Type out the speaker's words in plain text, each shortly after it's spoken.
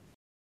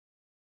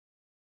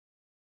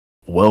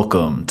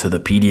Welcome to the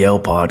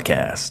PDL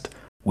podcast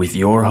with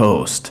your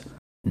host,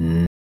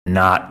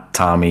 not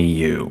Tommy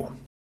Yu.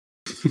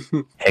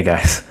 Hey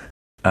guys,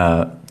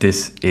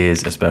 this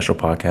is a special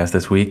podcast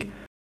this week.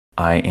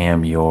 I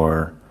am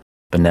your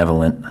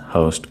benevolent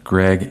host,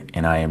 Greg,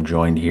 and I am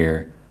joined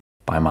here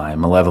by my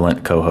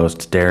malevolent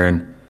co-host,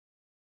 Darren.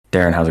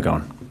 Darren, how's it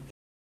going?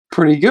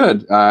 Pretty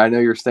good. I know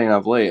you're staying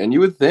up late, and you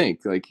would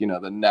think,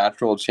 the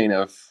natural chain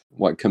of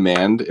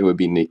command, it would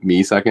be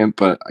me second,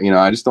 but,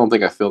 I just don't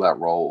think I fill that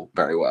role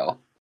very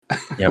well.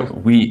 Yeah,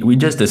 we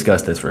just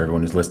discussed this for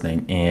everyone who's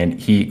listening, and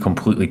he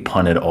completely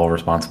punted all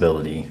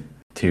responsibility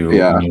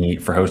to me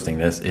for hosting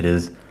this. It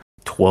is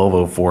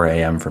 12:04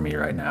 a.m. for me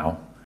right now,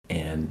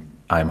 and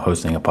I'm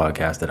hosting a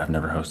podcast that I've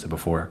never hosted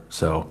before.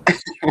 So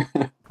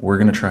we're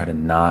going to try to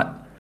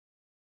not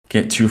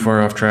get too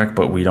far off track,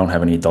 but we don't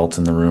have any adults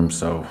in the room,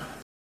 so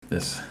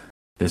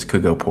this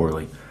could go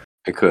poorly.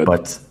 It could.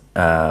 But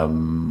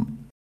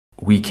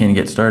we can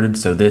get started.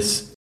 So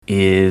this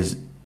is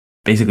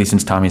basically,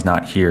 since Tommy's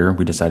not here,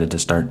 we decided to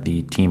start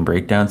the team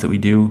breakdowns that we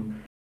do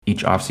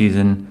each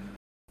offseason.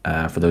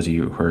 For those of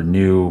you who are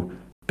new,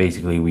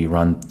 basically we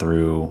run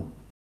through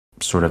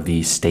sort of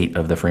the state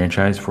of the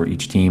franchise for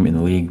each team in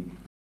the league.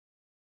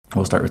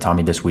 We'll start with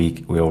Tommy this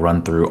week. We'll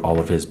run through all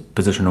of his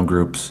positional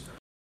groups,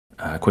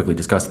 quickly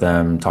discuss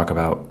them, talk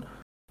about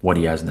what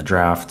he has in the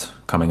draft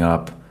coming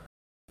up,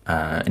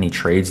 any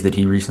trades that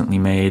he recently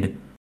made,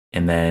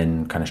 and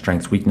then kind of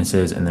strengths,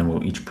 weaknesses, and then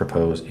we'll each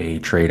propose a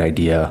trade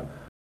idea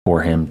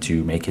for him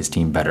to make his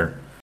team better.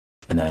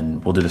 And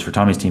then we'll do this for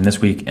Tommy's team this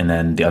week, and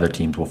then the other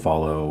teams will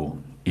follow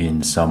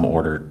in some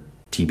order,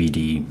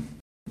 TBD,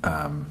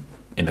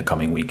 in the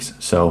coming weeks.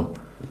 So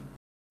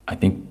I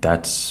think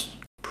that's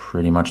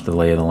pretty much the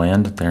lay of the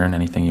land. Darren,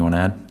 anything you want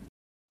to add?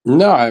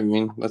 No, I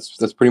mean,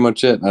 that's pretty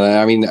much it.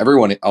 I mean,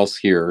 everyone else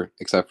here,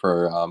 except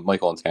for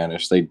Michael and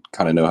Tanish, they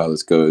kind of know how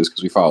this goes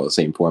because we follow the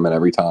same format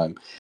every time.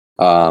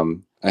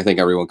 I think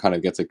everyone kind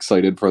of gets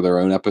excited for their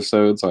own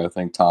episode, so I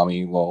think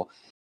Tommy will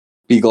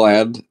be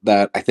glad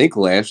that, I think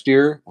last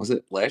year or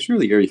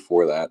the year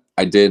before that,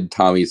 I did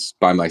Tommy's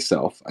by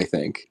myself, I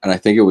think. And I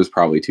think it was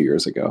probably 2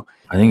 years ago.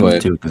 I think it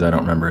was 2 because I don't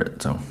remember it.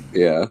 So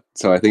yeah,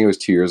 so I think it was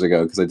 2 years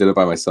ago because I did it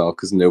by myself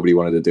because nobody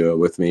wanted to do it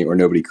with me or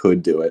nobody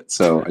could do it.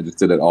 So I just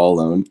did it all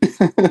alone.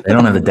 They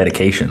don't have the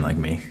dedication like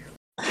me.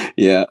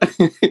 Yeah.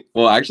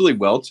 Well, actually,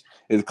 Welch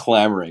is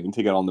clamoring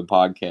to get on the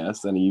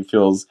podcast and he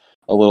feels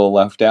a little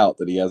left out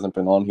that he hasn't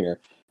been on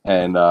here.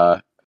 And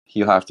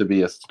he'll have to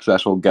be a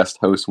special guest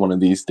host one of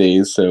these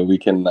days so we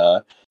can,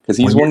 because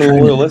he's one of the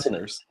loyal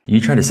listeners. You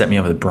tried to set me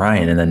up with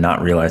Brian and then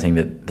not realizing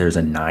that there's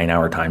a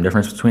 9-hour time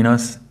difference between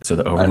us. So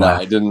the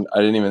overlap. I didn't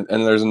even,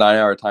 and there's a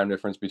 9-hour time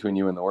difference between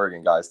you and the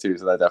Oregon guys too,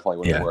 so that definitely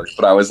wouldn't have worked.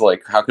 But I was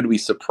like, how could we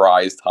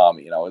surprise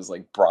Tommy? And I was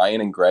like,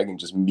 Brian and Greg and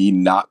just me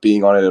not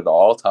being on it at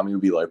all, Tommy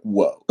would be like,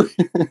 whoa.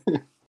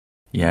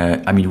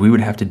 Yeah, I mean, we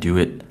would have to do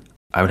it.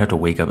 I would have to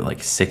wake up at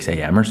like 6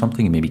 a.m. or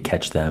something and maybe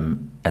catch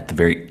them at the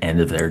very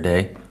end of their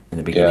day. In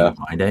the beginning of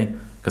my day,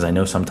 because I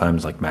know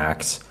sometimes like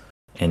Max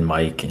and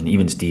Mike and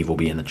even Steve will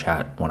be in the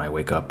chat when I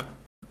wake up,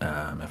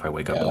 if I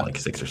wake up at like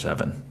 6 or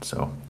 7.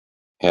 So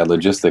yeah,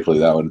 logistically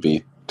that would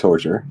be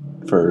torture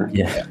for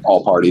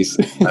all parties.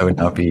 I would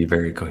not be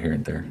very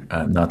coherent there.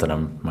 Not that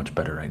I'm much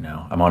better right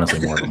now. I'm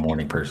honestly more of a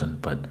morning person,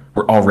 but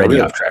we're already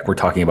off track. We're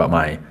talking about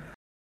my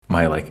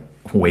like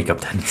wake up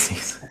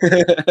tendencies.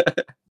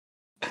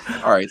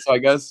 All right, so I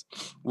guess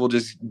we'll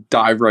just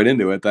dive right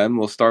into it then.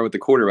 We'll start with the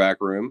quarterback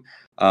room.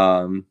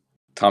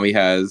 Tommy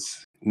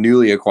has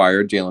newly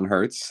acquired Jalen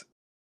Hurts,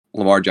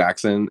 Lamar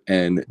Jackson,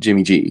 and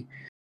Jimmy G.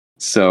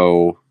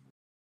 So,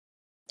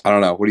 I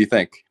don't know. What do you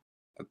think?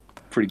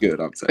 Pretty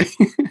good, I would say.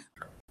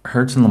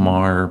 Hurts and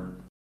Lamar,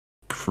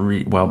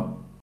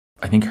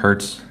 I think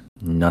Hurts,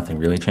 nothing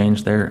really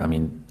changed there. I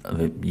mean,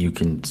 you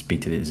can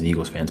speak to the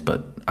Eagles fans,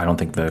 but I don't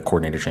think the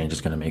coordinator change is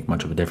going to make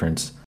much of a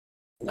difference.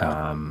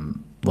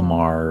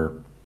 Lamar,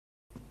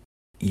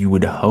 you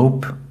would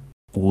hope,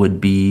 would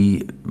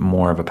be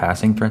more of a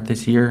passing threat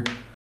this year.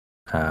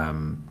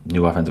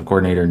 New offensive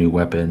coordinator, new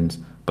weapons.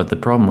 But the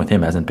problem with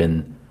him hasn't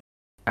been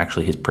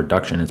actually his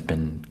production. It's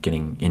been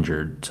getting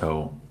injured.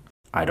 So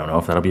I don't know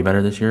if that'll be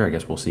better this year. I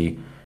guess we'll see.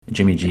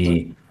 Jimmy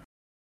G,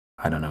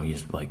 I don't know.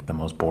 He's like the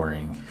most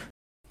boring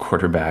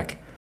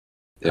quarterback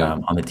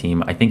on the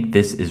team. I think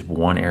this is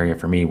one area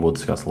for me we'll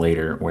discuss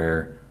later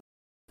where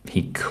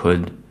he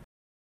could...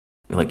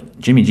 Like,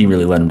 Jimmy G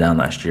really let him down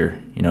last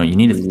year. You know, you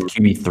need a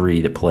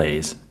QB3 that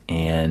plays,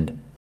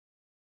 and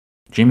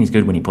Jimmy's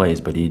good when he plays,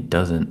 but he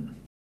doesn't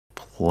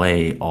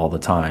play all the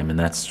time, and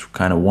that's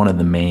kind of one of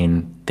the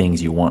main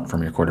things you want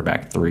from your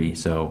quarterback 3.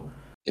 So,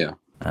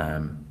 I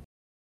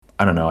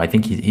don't know. I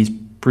think he's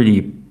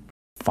pretty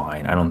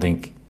fine. I don't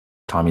think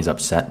Tommy's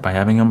upset by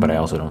having him, but I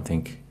also don't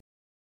think,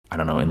 I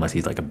don't know, unless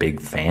he's like a big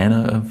fan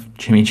of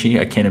Jimmy G,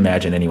 I can't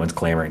imagine anyone's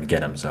clamoring to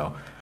get him, so...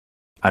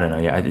 I don't know.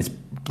 Yeah, it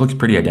looks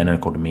pretty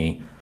identical to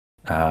me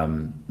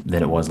than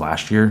it was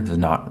last year. It's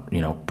not,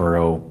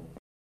 Burrow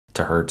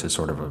to Hurts is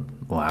sort of a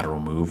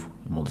lateral move,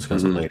 and we'll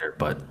discuss it later.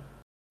 But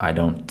I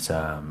don't.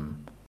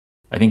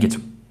 I think it's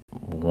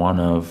one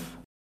of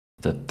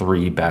the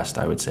three best,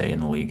 I would say, in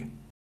the league.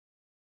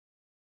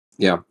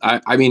 Yeah,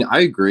 I mean,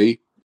 I agree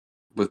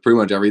with pretty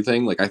much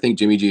everything. Like, I think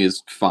Jimmy G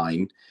is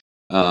fine,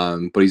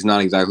 but he's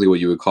not exactly what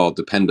you would call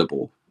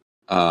dependable,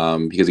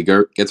 because he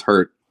gets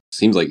hurt.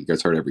 Seems like he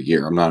gets hurt every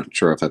year. I'm not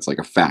sure if that's like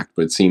a fact,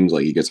 but it seems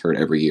like he gets hurt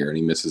every year, and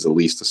he misses at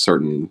least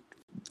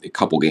a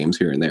couple games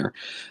here and there.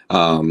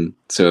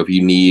 So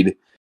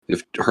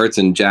if Hurts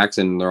and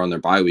Jackson they're on their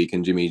bye week,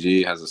 and Jimmy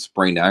G has a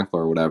sprained ankle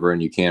or whatever,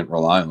 and you can't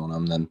rely on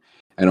him, then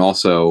and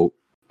also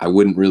I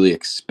wouldn't really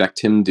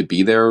expect him to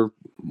be there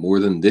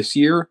more than this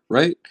year,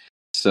 right?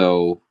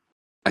 So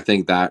I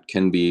think that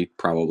can be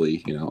probably,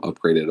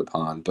 upgraded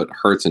upon. But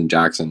Hurts and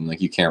Jackson, like,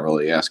 you can't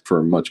really ask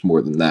for much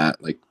more than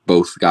that. Like,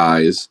 both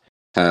guys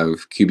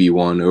have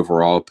QB1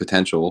 overall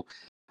potential.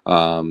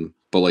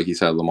 But like you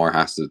said, Lamar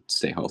has to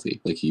stay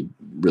healthy. Like, he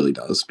really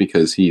does,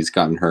 because he's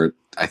gotten hurt.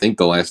 I think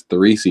the last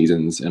 3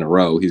 seasons in a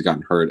row, he's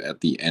gotten hurt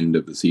at the end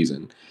of the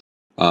season.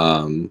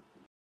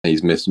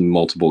 He's missed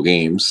multiple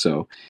games.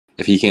 So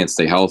if he can't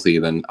stay healthy,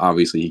 then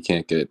obviously he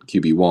can't get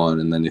QB1.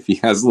 And then if he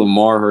has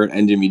Lamar hurt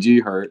and Jimmy G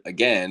hurt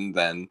again,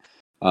 then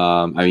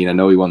I mean, I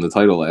know he won the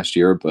title last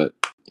year, but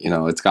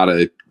it's got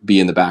to be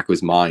in the back of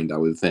his mind, I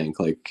would think.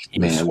 Like,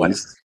 man,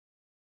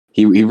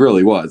 he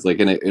really was. Like,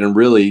 and it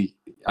really,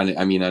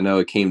 I mean, I know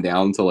it came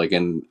down to, like,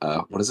 in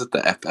what is it, the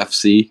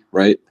FFC,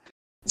 right?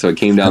 So it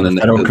came down the to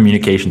Federal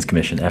Communications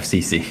Commission,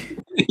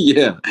 FCC.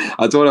 Yeah,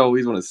 that's what I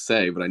always want to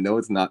say, but I know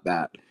it's not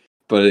that.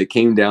 But it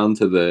came down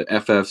to the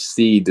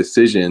FFC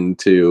decision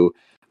to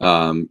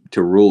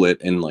rule it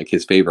in, like,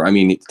 his favor. I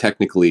mean,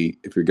 technically,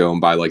 if you're going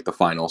by, like, the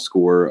final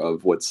score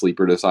of what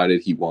Sleeper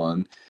decided, he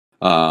won.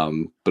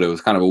 But it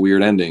was kind of a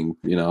weird ending,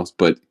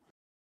 but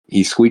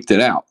he squeaked it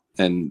out.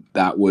 And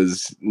that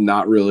was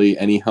not really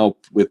any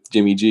help with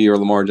Jimmy G or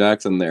Lamar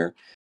Jackson there.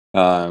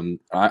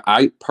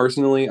 I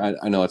personally,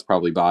 I know it's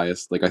probably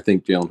biased. Like, I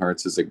think Jalen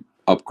Hurts is an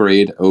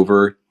upgrade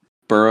over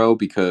Burrow,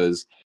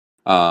 because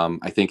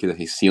I think that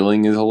his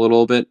ceiling is a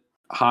little bit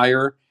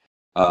higher.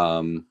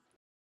 Although,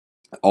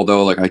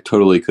 like, I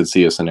totally could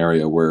see a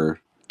scenario where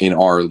in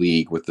our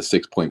league with the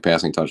 6-point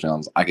passing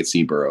touchdowns, I could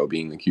see Burrow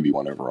being the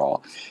QB1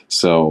 overall.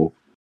 So,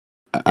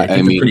 yeah,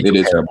 I mean, pretty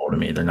comparable to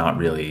me. They're not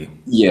really.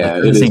 Yeah,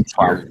 it is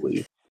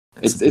probably.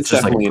 It's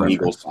definitely like an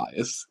Eagles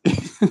bias.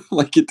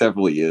 Like, it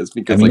definitely is,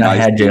 because, I mean, like, I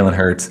had Jalen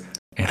Hurts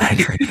and I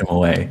traded him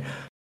away,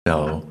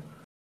 so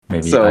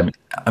maybe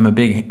I'm a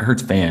big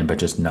Hurts fan, but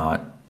just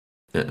not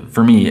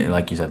for me.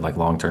 Like you said, like,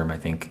 long term, I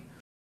think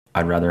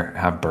I'd rather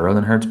have Burrow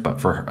than Hurts.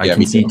 But I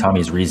can see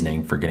Tommy's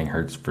reasoning for getting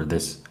Hurts for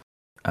this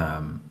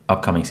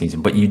upcoming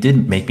season. But you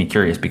did make me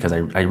curious, because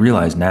I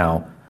realize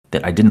now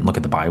that I didn't look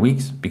at the bye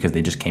weeks, because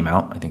they just came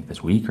out, I think,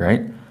 this week,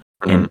 right?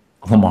 Mm-hmm. And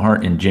Lamar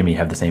and Jimmy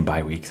have the same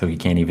bye week, so he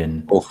can't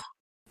even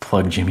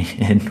plug Jimmy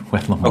in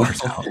when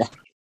Lamar's out.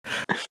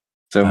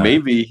 So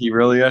maybe he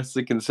really has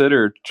to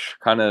consider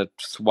kind of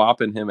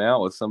swapping him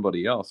out with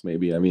somebody else.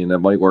 Maybe, I mean, that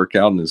might work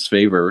out in his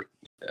favor.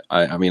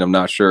 I mean, I'm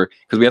not sure,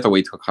 because we have to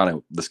wait till kind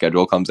of the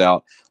schedule comes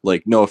out.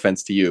 Like, no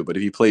offense to you, but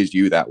if he plays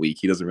you that week,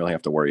 he doesn't really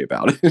have to worry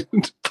about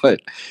it.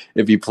 But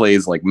if he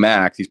plays, like,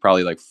 Max, he's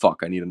probably like,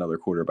 fuck, I need another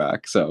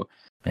quarterback. So,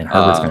 and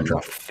Herbert's going to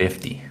drop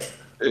 50.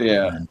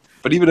 Yeah. Man.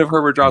 But even if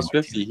Herbert drops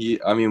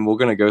 50, we're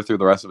going to go through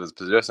the rest of his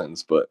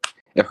positions. But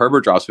if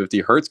Herbert drops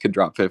 50, Hurts could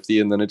drop 50,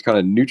 and then it kind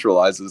of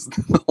neutralizes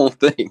the whole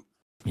thing.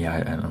 Yeah,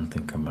 I don't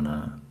think I'm going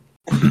to.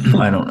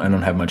 I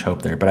don't have much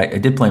hope there. But I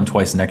did play him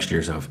twice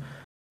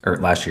or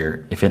last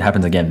year. If it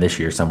happens again this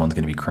year, someone's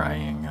going to be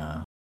crying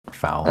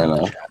foul in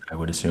the chat, I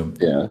would assume.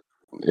 Yeah.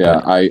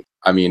 Yeah. But,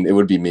 I mean, it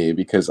would be me,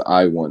 because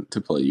I want to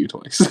play you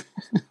twice.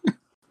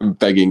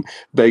 begging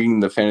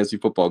the fantasy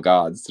football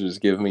gods to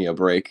just give me a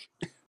break.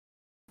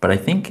 But I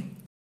think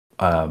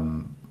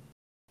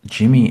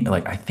Jimmy,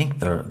 like, I think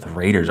the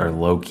Raiders are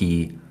low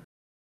key.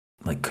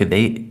 Like, could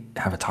they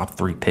have a top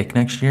 3 pick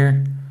next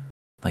year?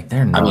 Like,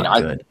 they're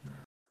not good.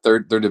 Their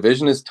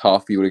division is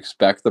tough. You would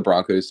expect the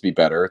Broncos to be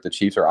better. The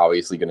Chiefs are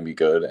obviously going to be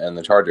good, and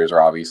the Chargers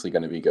are obviously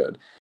going to be good.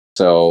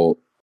 So,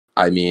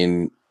 I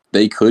mean,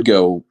 they could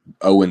go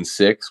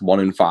 0-6,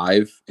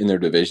 1-5 in their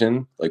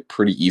division, like,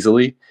 pretty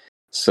easily.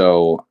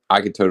 So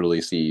I could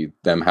totally see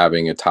them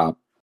having a top,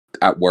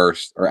 at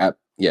worst, at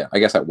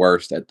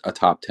a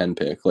top 10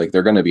 pick. Like,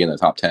 they're going to be in the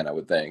top 10, I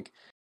would think.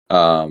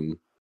 Where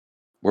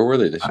were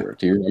they this year?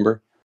 Do you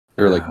remember?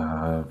 They were like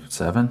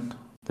 7.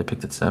 They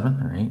picked at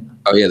 7 or 8.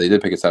 Oh yeah, they did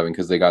pick at 7,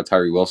 because they got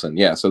Tyree Wilson.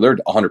 Yeah, so they're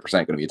 100%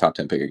 going to be a top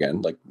 10 pick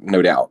again, like,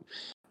 no doubt.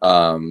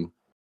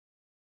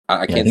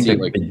 I can't see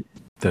it, like,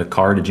 the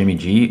card to Jimmy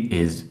G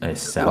is a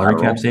salary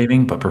cap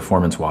saving, but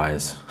performance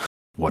wise,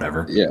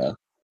 whatever.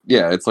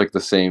 Yeah, it's like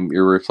the same.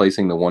 You're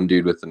replacing the one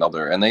dude with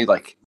another, and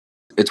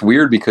it's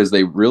weird, because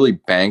they really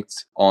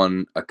banked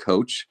on a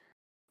coach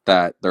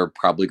that they're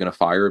probably going to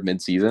fire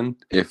mid-season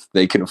if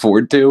they can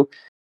afford to.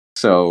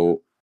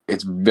 So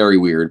it's very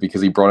weird,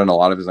 because he brought in a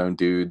lot of his own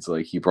dudes.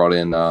 Like, he brought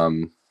in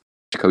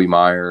Jacoby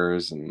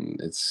Myers, and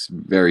it's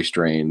very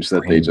strange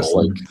that they just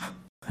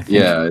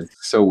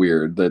it's so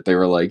weird that they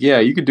were like, yeah,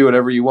 you can do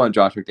whatever you want,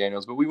 Josh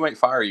McDaniels, but we might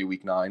fire you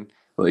week 9.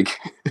 Like,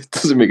 it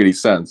doesn't make any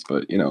sense,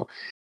 but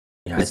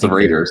Yeah, I It's the think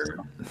Raiders.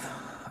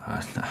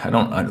 I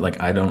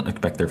don't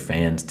expect their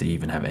fans to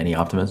even have any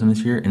optimism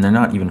this year, and they're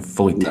not even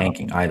fully No.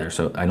 tanking either.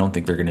 So I don't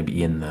think they're going to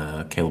be in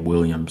the Caleb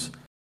Williams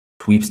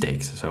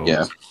sweepstakes. So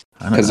Yeah,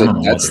 I because don't know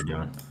what that's they're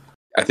doing.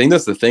 I think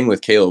that's the thing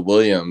with Caleb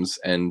Williams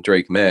and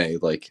Drake May.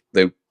 Like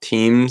the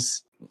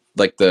teams,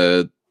 like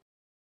the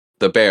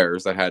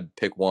Bears that had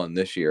pick one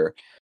this year,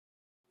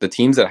 the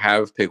teams that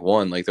have pick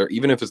one, like they're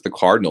even if it's the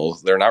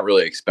Cardinals, they're not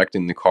really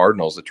expecting the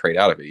Cardinals to trade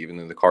out of it, even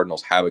though the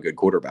Cardinals have a good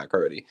quarterback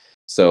already.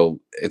 So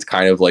it's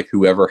kind of like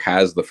whoever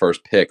has the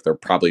first pick, they're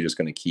probably just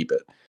going to keep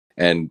it.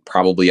 And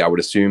probably I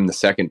would assume the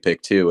second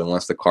pick too,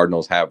 unless the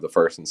Cardinals have the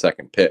first and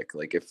second pick.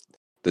 Like if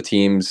the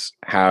teams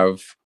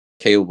have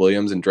Caleb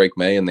Williams and Drake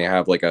May and they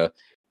have like a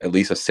at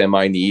least a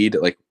semi need,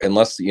 like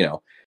unless,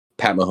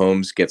 Pat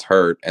Mahomes gets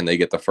hurt and they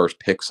get the first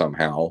pick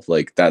somehow,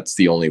 like that's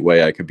the only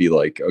way I could be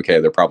like, okay,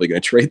 they're probably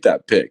going to trade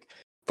that pick.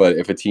 But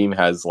if a team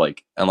has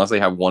like, unless they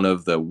have one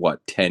of the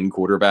 10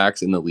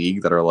 quarterbacks in the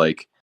league that are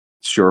like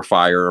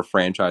surefire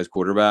franchise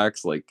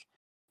quarterbacks, like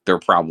they're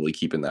probably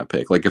keeping that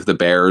pick. Like if the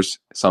Bears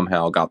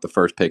somehow got the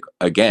first pick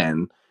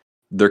again,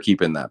 they're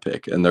keeping that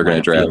pick and they're going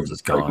to draft Fields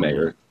is Drake gone.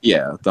 Mayer.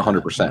 Yeah, the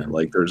 100%.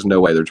 Like there's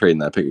no way they're trading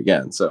that pick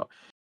again. So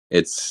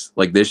it's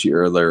like this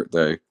year,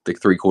 the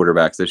three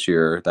quarterbacks this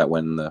year that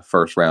went in the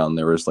first round,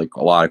 there was like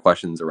a lot of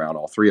questions around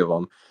all three of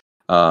them.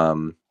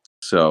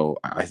 So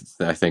I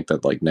think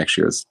that like next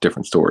year is a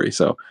different story.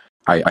 So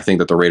I think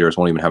that the Raiders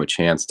won't even have a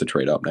chance to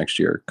trade up next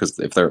year because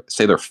if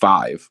they're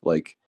 5,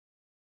 like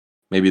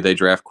maybe they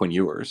draft Quinn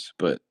Ewers,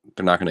 but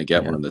they're not going to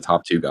get one of the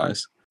top 2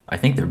 guys. I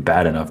think they're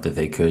bad enough that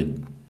they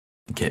could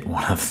get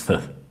one of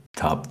the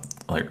top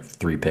like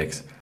 3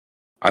 picks.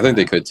 I think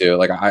they could too.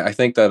 Like I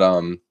think that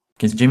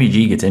because Jimmy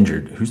G gets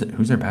injured, who's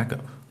their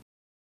backup?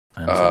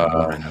 I honestly don't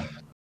know right now.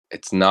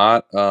 It's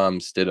not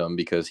Stidham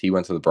because he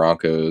went to the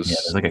Broncos. Yeah,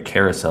 there's like a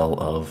carousel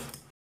of.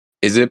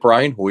 Is it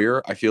Brian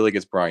Hoyer? I feel like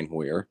it's Brian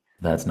Hoyer.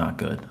 That's not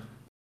good.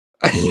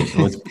 It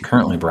was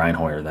currently Brian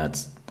Hoyer.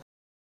 That's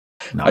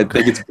not I good.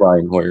 think it's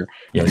Brian Hoyer.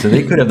 Yeah, so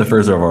they could have the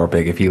first overall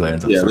pick if he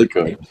lands. Yeah, they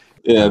could.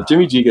 Yeah, if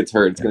Jimmy G gets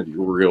hurt, it's going to be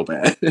real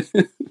bad.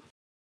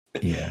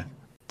 Yeah.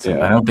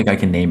 So I don't think I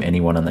can name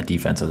anyone on that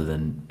defense other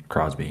than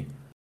Crosby.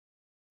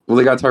 Well,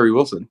 they got Tyree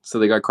Wilson. So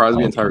they got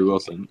Crosby and Tyree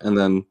Wilson. And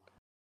then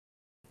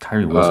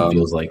Tyree Wilson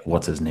feels like,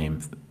 what's his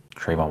name?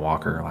 Trayvon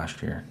Walker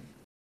last year.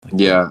 Like,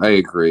 yeah, I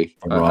agree.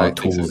 Raw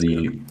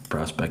toolsy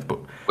prospect. But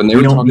when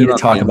we don't need to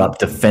talk about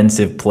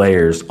defensive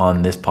players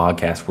on this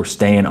podcast. We're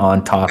staying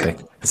on topic.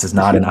 This is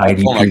not an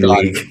IDP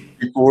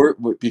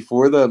league.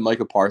 Before the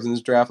Micah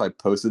Parsons draft, I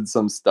posted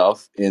some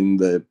stuff in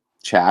the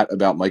chat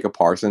about Micah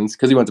Parsons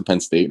because he went to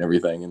Penn State and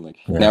everything, and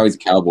now he's a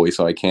Cowboy,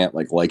 so I can't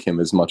like him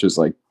as much as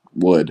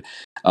would.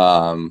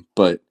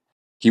 But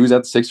he was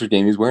at the Sixers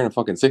game. He was wearing a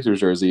fucking Sixers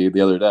jersey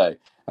the other day,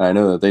 and I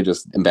know that they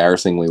just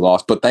embarrassingly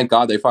lost. But thank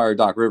God they fired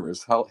Doc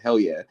Rivers. Hell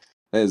yeah,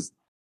 that is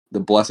the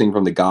blessing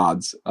from the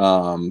gods.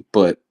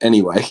 But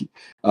anyway,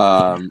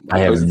 I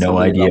have no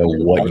idea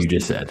what you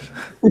just said.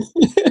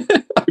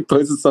 I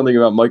posted something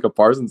about Micah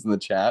Parsons in the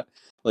chat,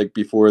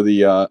 before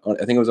the I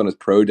think it was on his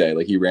pro day.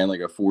 He ran a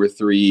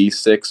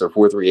 4.36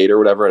 or 4.38 or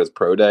whatever at his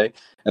pro day,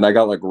 and I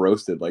got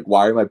roasted.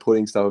 Why am I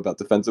putting stuff about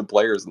defensive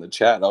players in the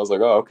chat? And I was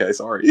like, oh, okay,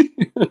 sorry.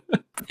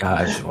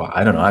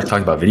 I don't know. I've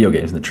talked about video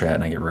games in the chat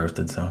and I get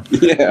roasted. So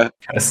yeah,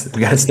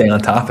 we got to stay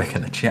on topic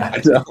in the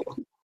chat.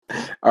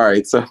 All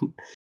right, so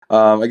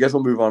I guess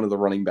we'll move on to the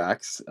running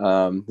backs.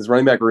 His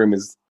running back room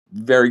is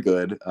very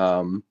good.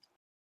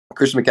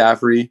 Christian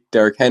McCaffrey,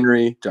 Derrick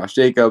Henry, Josh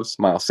Jacobs,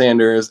 Miles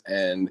Sanders,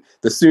 and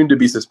the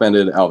soon-to-be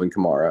suspended Alvin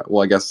Kamara.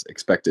 Well, I guess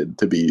expected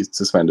to be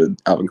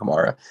suspended Alvin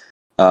Kamara.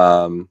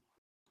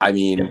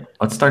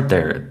 Let's start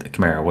there.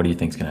 Kamara, what do you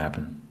think is going to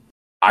happen?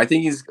 I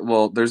think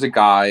there's a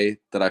guy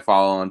that I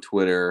follow on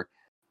Twitter,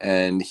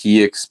 and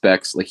he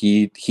expects,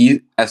 he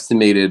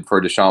estimated for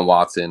Deshaun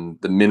Watson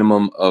the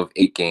minimum of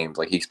 8 games.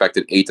 He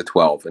expected 8 to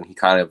 12, and he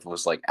kind of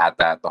was at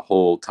that the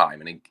whole time,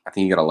 and I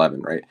think he got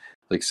 11, right?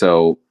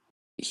 So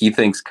he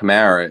thinks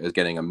Kamara is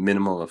getting a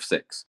minimum of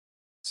 6.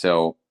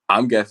 So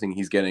I'm guessing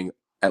he's getting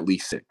at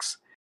least 6.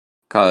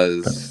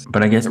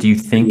 But I guess, do you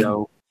think,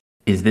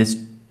 is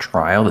this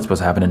trial that's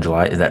supposed to happen in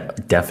July, is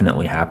that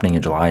definitely happening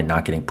in July and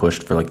not getting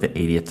pushed for the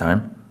 80th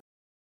time?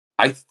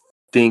 I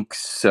think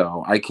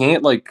so. I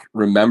can't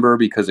remember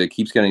because it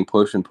keeps getting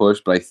pushed and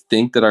pushed, but I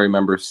think that I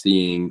remember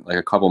seeing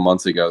a couple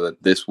months ago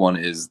that this one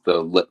is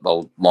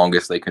the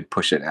longest they could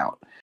push it out.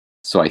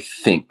 So I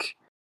think,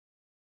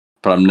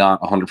 but I'm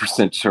not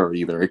 100% sure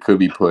either. It could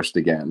be pushed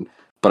again.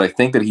 But I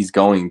think that he's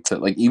going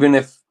to, even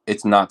if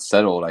it's not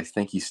settled, I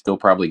think he's still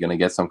probably going to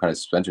get some kind of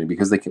suspension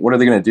because what are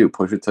they going to do?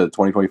 Push it to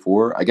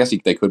 2024? I guess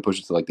they could push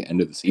it to the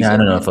end of the season. Yeah, I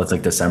don't know if it's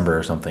December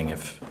or something.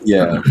 If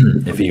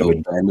he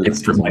would,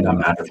 it might not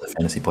matter for the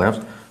fantasy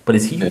playoffs. But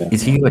is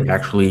he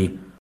actually?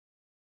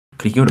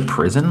 Could he go to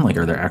prison?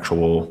 Are there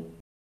actual?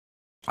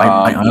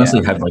 I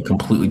honestly have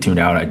completely tuned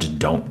out. I just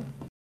don't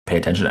pay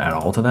attention at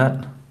all to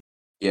that.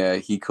 Yeah,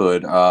 he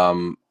could.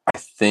 I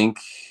think.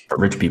 But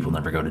rich people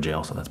never go to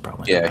jail, so that's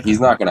probably not Yeah, going to he's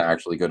happen. not going to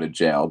actually go to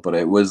jail, but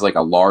it was like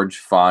a large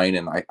fine,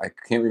 and I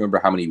can't remember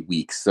how many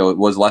weeks. So it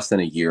was less than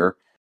a year.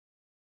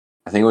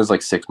 I think it was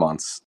like 6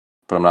 months,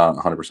 but I'm not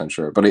 100%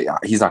 sure. But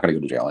he's not going to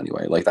go to jail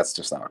anyway. Like, that's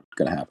just not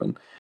going to happen.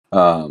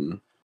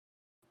 Um,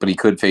 but he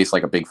could face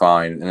like a big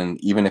fine. And then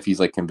even if he's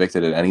like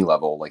convicted at any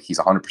level, like he's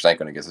 100%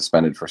 going to get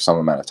suspended for some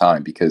amount of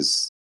time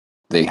because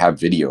they have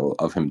video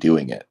of him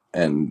doing it.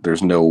 And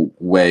there's no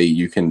way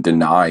you can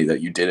deny that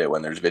you did it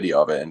when there's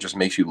video of it, and just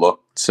makes you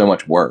look so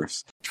much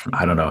worse.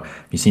 I don't know.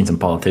 Have you seen some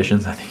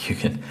politicians? I think you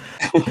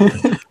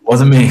can.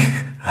 Wasn't me.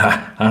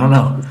 I don't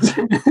know.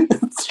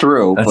 It's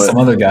true. That's but some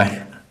other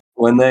guy.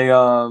 when they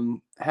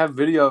have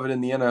video of it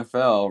in the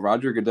NFL,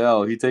 Roger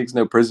Goodell, he takes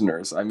no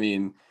prisoners. I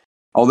mean,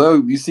 although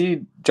you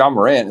see John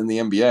Morant in the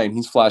NBA and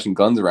he's flashing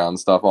guns around and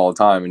stuff all the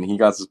time, and he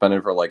got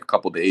suspended for like a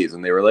couple days,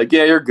 and they were like,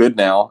 "Yeah, you're good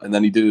now," and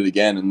then he did it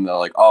again, and they're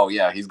like, "Oh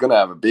yeah, he's gonna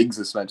have a big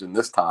suspension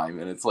this time,"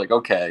 and it's like,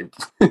 okay,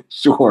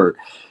 sure,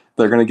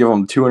 they're gonna give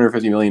him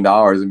 $250 million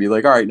and be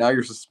like, "All right, now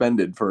you're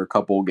suspended for a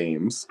couple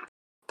games,"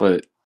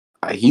 but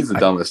he's the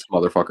dumbest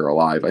motherfucker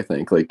alive. I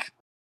think like.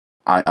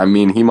 I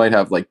mean, he might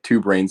have like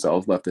 2 brain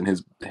cells left in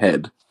his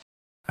head.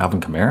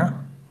 Alvin Kamara?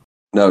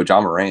 No,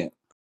 John Morant.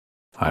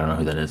 I don't know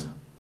who that is.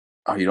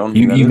 Oh, you don't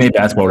know who that You is? made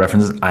basketball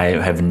references. I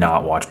have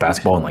not watched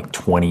basketball in like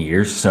 20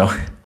 years. So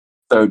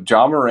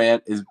John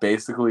Morant is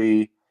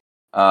basically.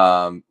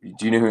 Do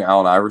you know who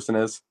Allen Iverson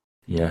is?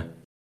 yeah.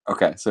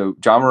 Okay, so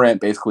John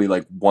Morant basically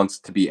like wants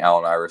to be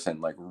Allen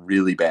Iverson like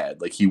really bad.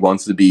 Like he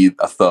wants to be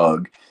a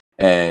thug,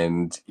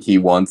 and he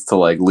wants to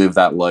like live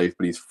that life.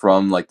 But he's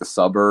from like the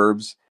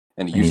suburbs,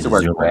 and he used to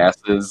wear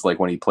glasses. Like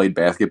when he played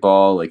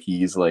basketball, like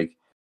he's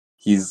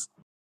he's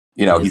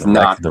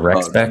not the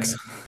rec specs.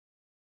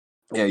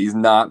 Yeah, he's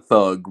not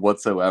thug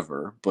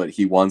whatsoever, but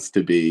he wants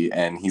to be,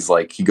 and he's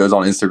like he goes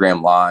on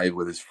Instagram Live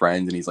with his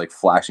friends, and he's like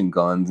flashing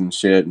guns and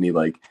shit, and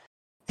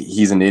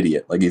he's an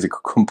idiot, like he's a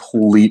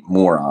complete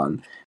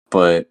moron.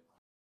 But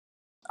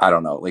I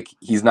don't know, like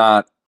he's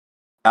not.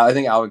 I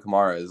think Alvin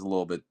Kamara is a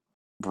little bit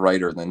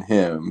brighter than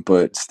him,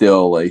 but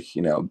still, like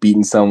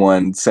beating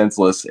someone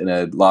senseless in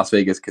a Las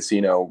Vegas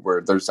casino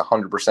where there's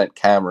 100%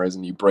 cameras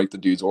and you break the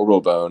dude's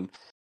orbital bone.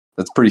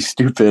 That's pretty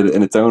stupid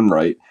in its own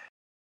right.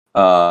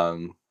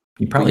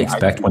 You probably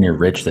expect when you're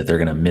rich that they're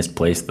going to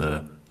misplace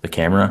the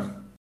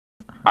camera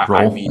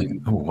roll. I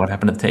mean, like, what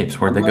happened to the tapes?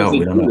 Where'd they go?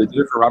 We don't know. They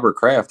did it for Robert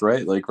Kraft,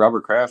 right? Like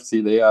Robert Kraft,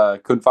 see, they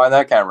couldn't find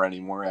that camera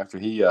anymore after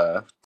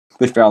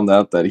they found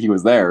out that he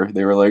was there.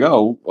 They were like,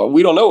 "Oh, well,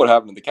 we don't know what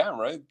happened to the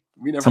camera.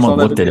 We never." Someone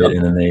looked at it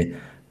and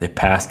then they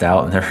passed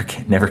out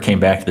and never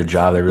came back to the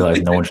job. They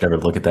realized no one should ever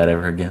look at that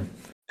ever again.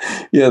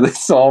 Yeah, they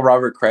saw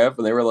Robert Kraft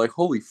and they were like,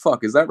 "Holy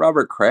fuck, is that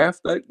Robert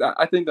Kraft?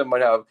 I think that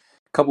might have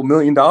 $2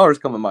 million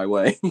coming my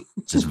way."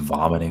 Just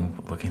vomiting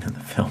looking at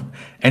the film.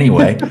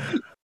 Anyway,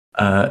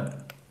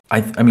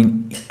 I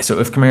mean, so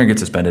if Kamara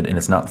gets suspended and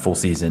it's not full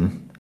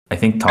season, I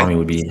think Tommy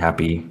would be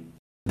happy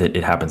that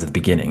it happens at the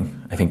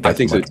beginning. I think that's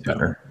much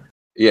better.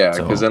 Yeah,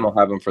 because then they'll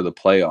have him for the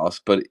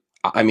playoffs. But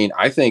I mean,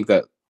 I think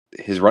that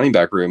his running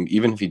back room,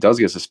 even if he does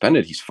get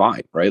suspended, he's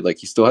fine, right? Like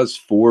he still has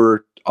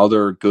 4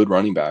 other good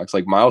running backs.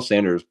 Like Miles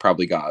Sanders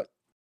probably got,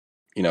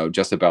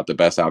 just about the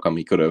best outcome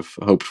he could have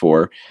hoped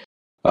for.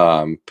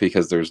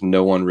 Because there's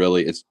no one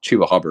really. It's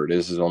Chuba Hubbard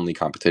is his only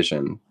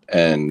competition,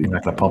 and you're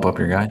not gonna pump up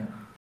your guy.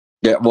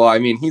 Yeah, well, I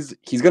mean,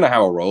 he's gonna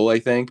have a role, I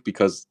think,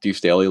 because Deuce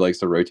Staley likes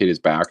to rotate his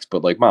backs,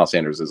 but like Miles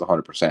Sanders is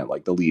 100%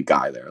 like the lead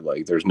guy there.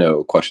 Like, there's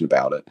no question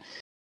about it.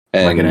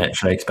 And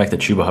should I expect a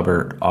Chuba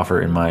Hubbard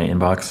offer in my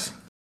inbox?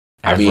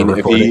 I mean,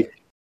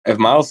 if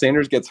Miles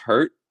Sanders gets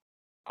hurt,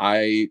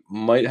 I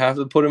might have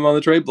to put him on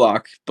the trade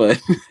block.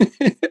 But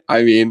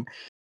I mean,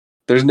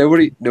 there's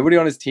nobody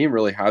on his team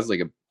really has like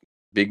a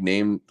big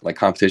name like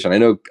competition. I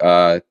know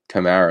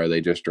Kamara,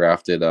 they just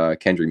drafted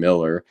Kendry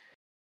Miller,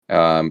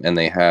 and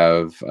they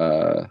have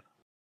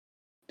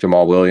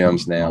Jamal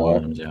Williams now.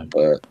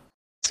 But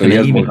so he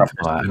has more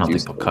competition. I don't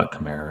think they'll cut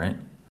Kamara, right?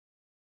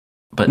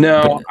 But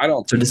I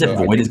don't. So does it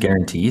void his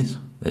guarantees?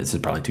 This is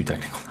probably too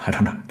technical. I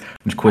don't know. I'm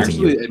just quizzing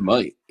you. It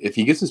might. If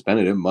he gets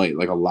suspended, it might.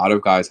 Like a lot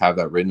of guys have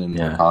that written in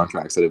their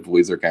contracts that it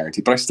voids their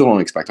guarantee. But I still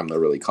don't expect them to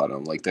really cut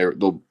him. Like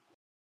they'll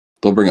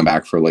bring him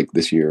back for like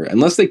this year,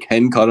 unless they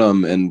can cut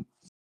him and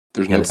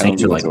there's no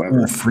penalty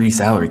whatsoever. Free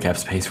salary cap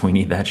space. We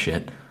need that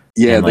shit.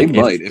 Yeah, and they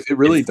might. If it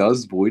really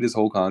does void his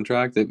whole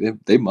contract,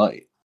 they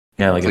might.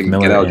 Yeah, like if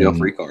Miller get out of jail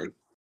free card.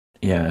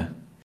 Yeah.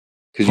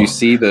 Because you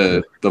see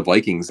the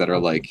Vikings that are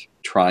like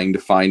trying to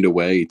find a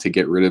way to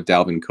get rid of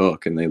Dalvin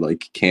Cook, and they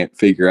like can't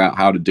figure out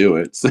how to do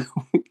it. So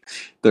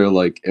they're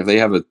like, if they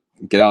have a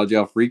get out of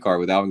jail free card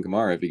with Alvin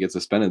Kamara, if he gets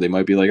suspended, they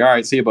might be like, all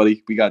right, see you,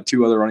 buddy. We got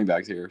 2 other running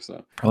backs here.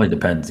 So probably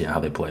depends, how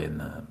they play in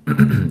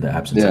the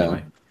absence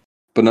anyway.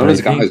 But none of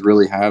his guys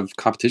really have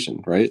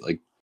competition, right? Like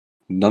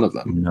none of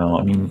them. No,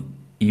 I mean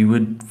you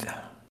would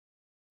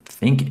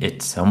think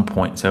at some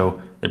point.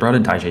 So they brought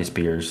in Tyjae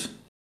Spears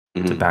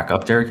to back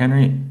up Derrick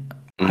Henry.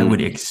 I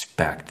would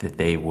expect that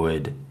they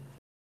would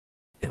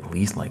at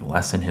least like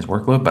lessen his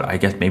workload. But I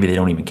guess maybe they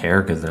don't even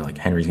care because they're like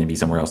Henry's going to be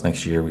somewhere else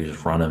next year. We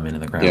just run him into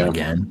the ground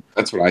again.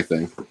 That's what I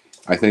think.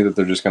 I think that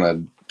they're just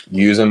going to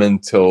use him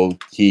until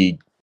he,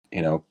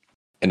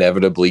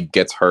 inevitably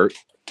gets hurt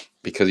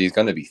because he's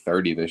going to be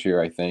 30 this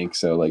year, I think.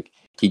 So like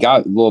he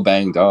got a little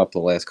banged up the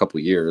last couple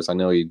of years. I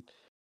know he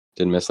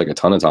didn't miss like a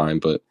ton of time,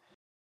 but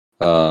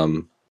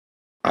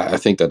I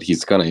think that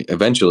he's going to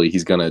eventually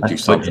do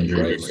something.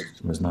 Injury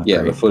was not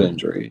great. The foot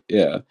injury.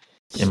 Yeah.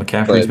 Yeah,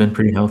 McCaffrey's been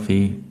pretty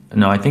healthy.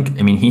 No, I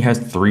mean, he has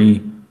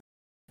 3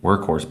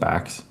 workhorse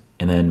backs,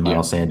 and then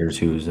Miles Sanders,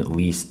 who's at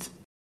least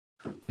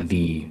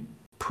the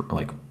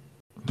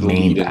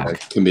main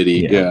back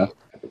committee. Yeah.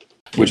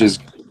 Which is,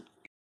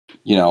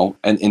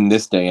 and in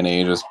this day and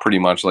age, is pretty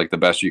much like the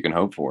best you can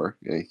hope for.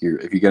 If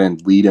you get in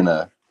lead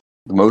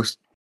most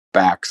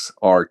backs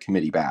are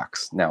committee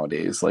backs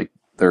nowadays. Like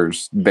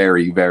there's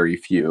very, very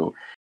few.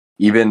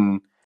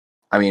 Even,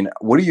 I mean,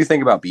 what do you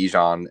think about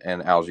Bijan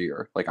and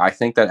Algier? Like, I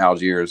think that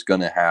Algier is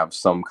going to have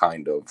some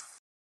kind of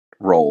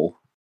role.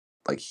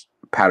 Like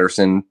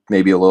Patterson,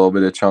 maybe a little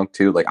bit of chunk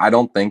too. Like, I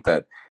don't think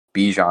that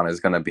Bijan is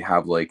going to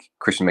have like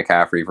Christian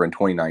McCaffrey for in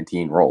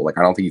 2019 role. Like,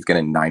 I don't think he's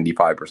getting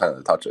 95% of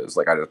the touches.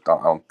 Like, I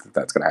don't think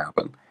that's going to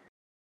happen.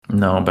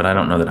 No, but I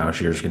don't know that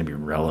Algier is going to be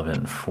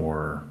relevant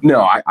for.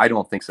 No, I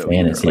don't think so.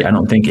 Fantasy. Like, I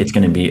don't think it's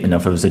going to be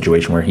enough of a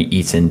situation where he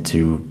eats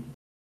into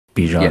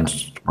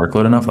Bijan's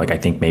workload enough. Like, I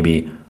think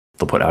maybe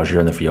they'll put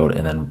Algier in the field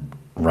and then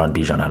run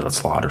Bijan out of the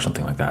slot or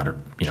something like that, or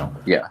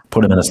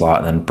put him in the slot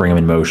and then bring him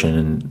in motion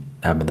and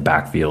have him in the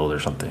backfield or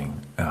something.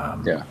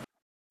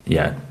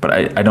 But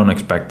I don't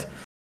expect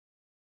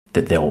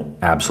that they'll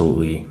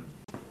absolutely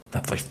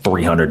have like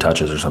 300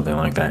 touches or something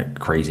like that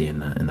crazy in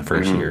the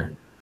first year.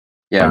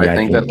 Yeah, I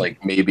think that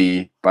like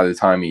maybe by the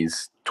time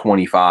he's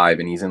 25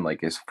 and he's in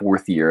like his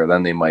 4th year,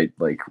 then they might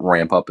like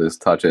ramp up his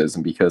touches,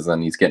 and because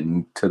then he's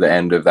getting to the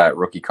end of that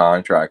rookie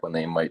contract when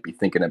they might be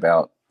thinking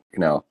about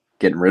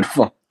getting rid of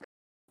him.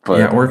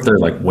 But or if they're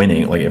like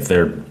winning, like if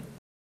they're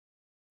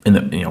in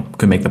the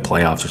could make the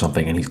playoffs or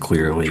something, and he's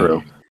clearly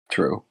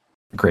true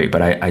great.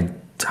 But I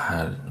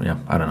don't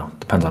know.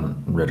 Depends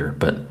on Ritter,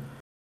 but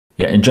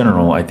in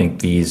general, I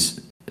think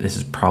this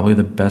is probably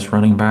the best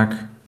running back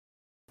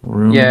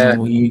room in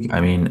the league.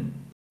 I mean,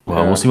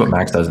 we'll see what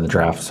Max does in the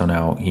draft. So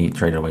now he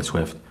traded away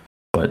Swift,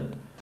 but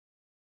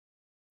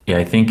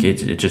I think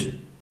it just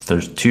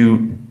there's 2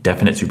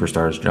 definite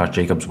superstars. Josh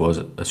Jacobs was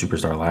a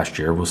superstar last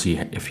year. We'll see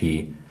if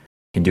he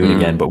can do it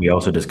again. But we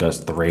also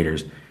discussed the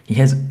Raiders. He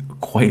has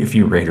quite a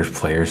few Raiders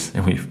players,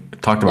 and we've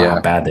talked about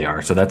how bad they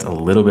are. So that's a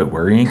little bit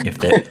worrying if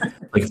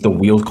if the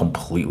wheels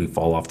completely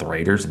fall off the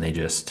Raiders and they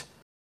just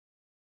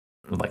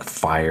like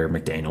fire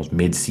McDaniels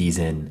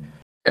mid-season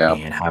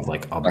and have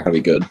like not gonna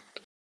be good.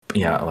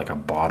 Yeah, like a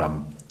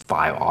bottom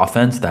 5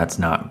 offense. That's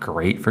not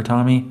great for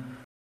Tommy.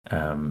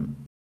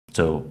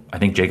 So I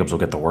think Jacobs will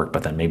get the work,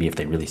 but then maybe if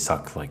they really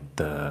suck, like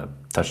the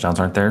touchdowns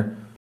aren't there.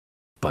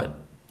 But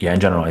in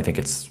general, I think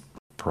it's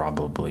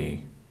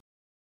probably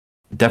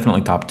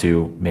definitely top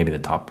 2, maybe the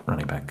top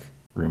running back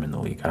room in the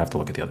league. I'd have to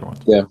look at the other ones.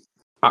 Yeah,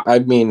 I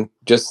mean,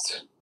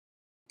 just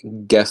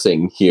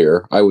guessing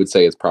here, I would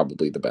say it's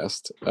probably the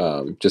best,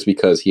 just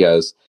because he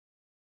has.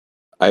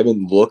 I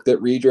haven't looked at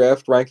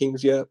redraft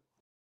rankings yet,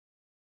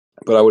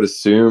 but I would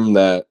assume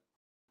that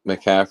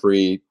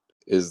McCaffrey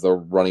is the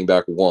running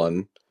back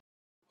 1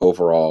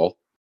 overall.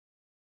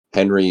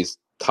 Henry's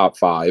top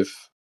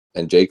 5,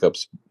 and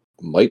Jacobs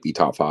might be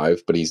top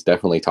 5, but he's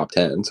definitely top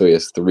 10. So he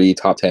has 3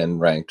 top 10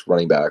 ranked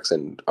running backs,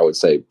 and I would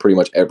say pretty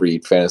much every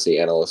fantasy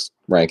analyst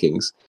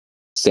rankings.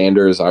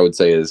 Sanders, I would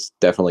say, is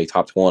definitely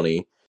top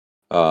 20.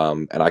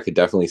 And I could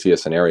definitely see a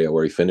scenario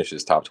where he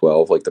finishes top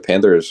 12. Like the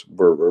Panthers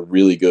were a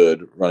really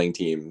good running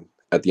team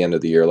at the end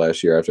of the year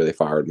last year after they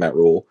fired Matt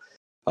Rule.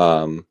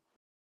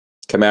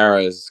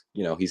 Kamara is,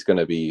 he's going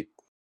to be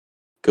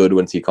good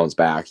once he comes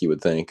back, you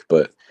would think,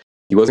 but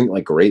he wasn't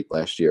like great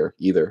last year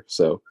either.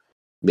 So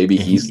maybe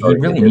he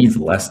really needs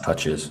less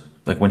touches.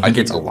 Like when he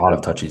gets a lot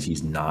of touches,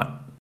 he's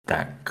not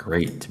that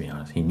great, to be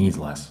honest. He needs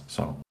less.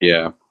 So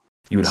you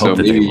would hope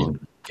that they will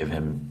give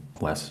him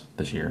less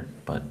this year,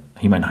 but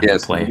he might not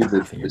have to play.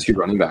 The 2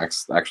 running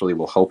backs actually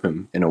will help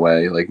him in a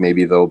way. Like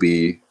maybe they'll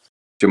be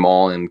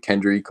Jamal and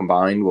Kendry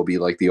combined will be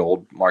like the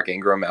old Mark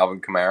Ingram,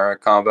 Alvin Kamara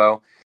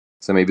combo.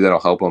 So maybe that'll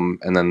help him,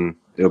 and then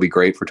it'll be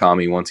great for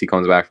Tommy once he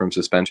comes back from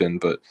suspension.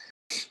 But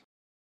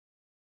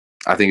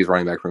I think his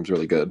running back room's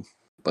really good.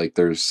 Like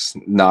there's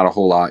not a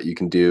whole lot you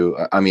can do.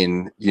 I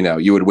mean,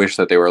 you would wish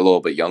that they were a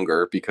little bit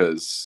younger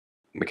because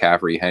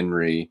McCaffrey,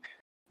 Henry,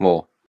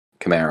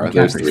 Kamara,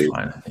 those 3.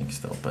 Fine, I think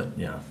still, but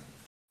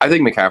I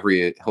think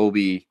McCaffrey, he'll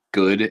be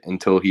good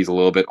until he's a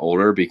little bit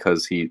older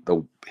because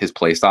his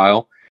play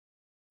style.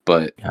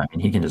 But I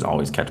mean, he can just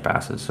always catch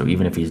passes. So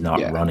even if he's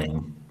not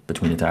running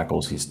between the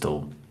tackles, he's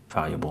still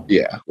valuable.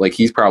 Yeah, like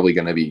he's probably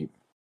going to be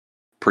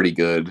pretty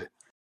good,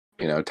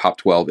 top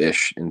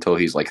 12-ish until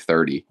he's like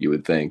 30, you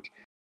would think.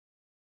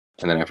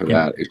 And then after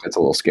that, it gets a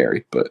little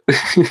scary. But we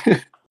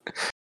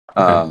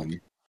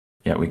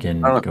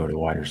can go to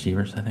wide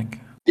receivers, I think.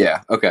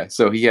 Yeah. Okay.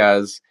 So he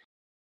has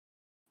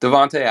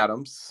Devontae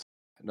Adams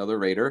another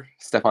Raider,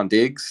 Stephon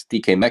Diggs,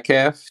 DK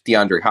Metcalf,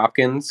 DeAndre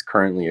Hopkins,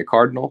 currently a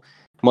Cardinal,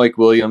 Mike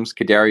Williams,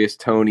 Kadarius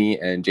Toney,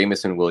 and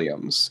Jamison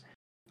Williams.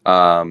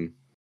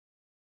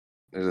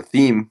 There's a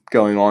theme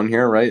going on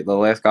here, right? The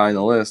last guy on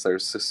the list,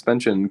 there's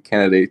suspension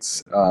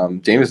candidates.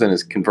 Jameson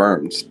is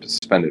confirmed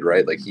suspended,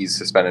 right? Like he's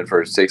suspended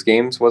for 6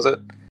 games, was it?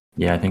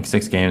 Yeah, I think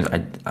 6 games.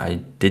 I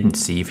didn't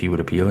see if he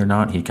would appeal or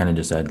not. He kind of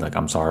just said, like,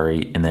 I'm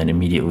sorry, and then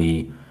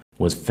immediately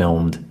was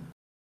filmed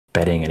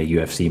betting at a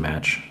UFC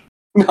match.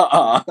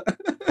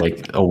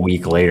 Like a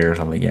week later or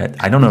something. Yeah,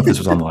 I don't know if this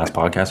was on the last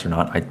podcast or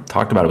not. I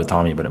talked about it with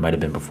Tommy, but it might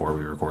have been before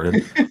we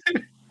recorded.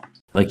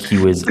 Like he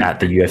was at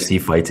the UFC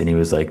fights and he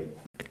was like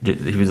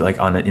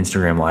on an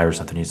Instagram live or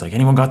something. He's like,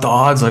 anyone got the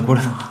odds? Like, what?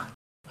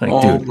 Like,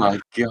 oh dude, my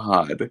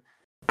god!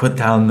 Put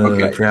down the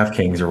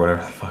DraftKings or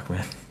whatever the fuck,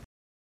 man.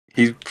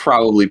 He's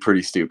probably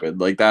pretty stupid.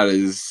 Like that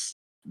is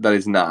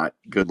not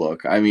good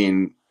look. I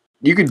mean,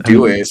 you could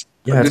do it.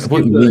 Yeah, it's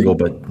completely legal,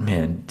 but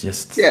man,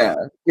 just take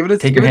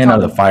your hand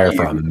out of the fire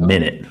for a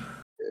minute.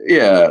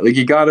 Yeah, like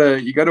you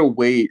gotta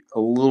wait a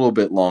little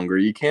bit longer.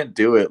 You can't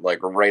do it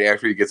like right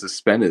after you get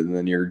suspended and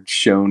then you're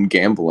shown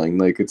gambling.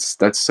 Like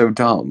that's so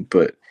dumb.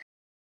 But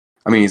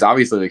I mean, he's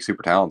obviously like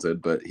super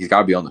talented, but he's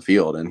got to be on the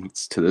field. And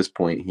to this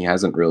point, he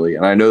hasn't really.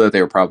 And I know that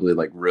they were probably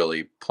like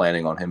really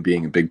planning on him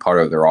being a big part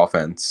of their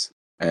offense,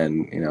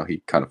 and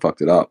he kind of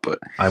fucked it up. But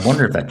I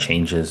wonder if that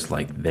changes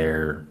like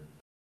their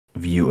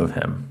view of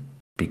him,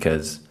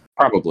 because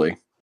probably.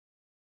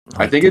 Like,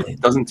 I think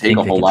it doesn't take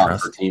a whole lot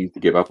for teams to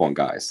give up on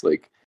guys.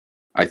 Like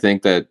I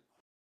think that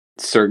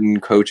certain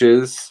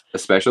coaches,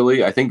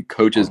 especially, I think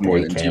coaches more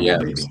than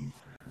GMs.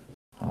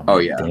 Oh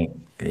yeah.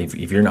 Dang.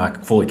 If you're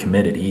not fully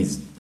committed,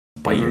 he's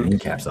biting your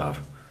kneecaps off.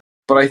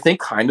 But I think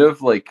kind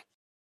of like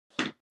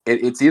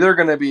it's either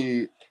going to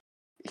be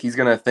he's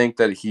going to think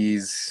that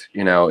he's,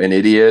 an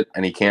idiot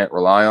and he can't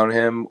rely on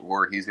him,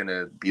 or he's going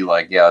to be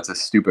like, yeah, it's a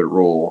stupid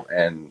rule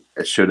and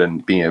it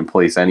shouldn't be in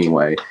place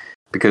anyway,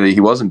 because he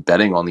wasn't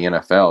betting on the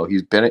NFL.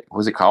 He's betting,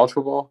 was it college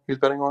football he was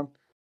betting on?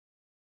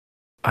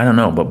 I don't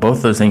know, but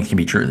both those things can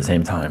be true at the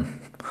same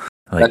time.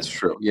 Like, that's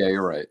true. Yeah,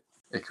 you're right.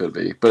 It could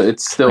be, but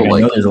it's still I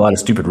know there's a lot of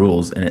stupid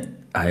rules,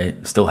 and I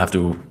still have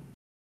to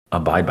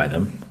abide by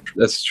them.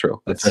 That's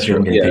true. That's especially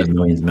when getting paid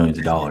millions and millions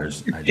of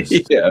dollars.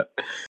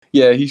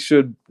 Yeah. He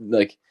should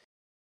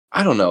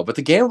I don't know, but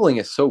the gambling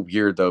is so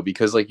weird though,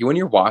 because like when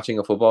you're watching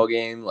a football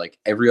game, like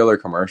every other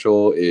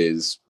commercial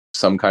is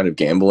some kind of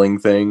gambling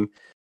thing.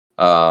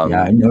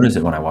 Yeah, I notice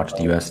it when I watch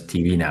the US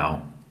TV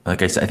now.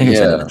 Like I think I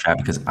said in the chat,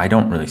 because I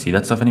don't really see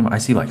that stuff anymore. I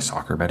see like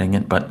soccer betting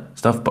it, but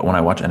when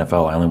I watch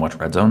NFL, I only watch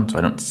Red Zone, so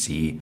I don't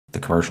see the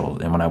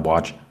commercials. And when I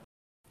watch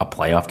a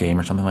playoff game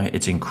or something like that,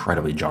 it's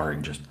incredibly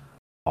jarring. Just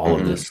all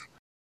of this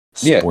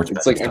sports.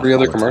 It's like every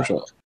other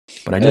commercial.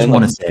 But I just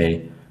want to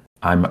say,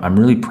 I'm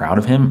really proud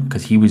of him,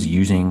 because he was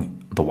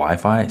using the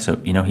Wi-Fi. So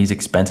he's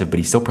expensive, but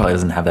he still probably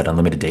doesn't have that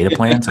unlimited data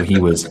plan. So he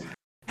was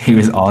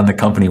on the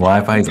company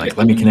Wi-Fi. He's like,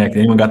 let me connect.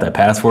 Anyone got that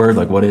password?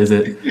 Like, what is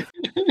it?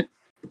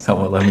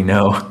 Someone let me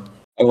know.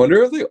 I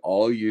wonder if they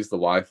all use the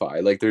Wi-Fi.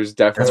 Like, there's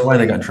definitely. That's why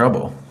they got in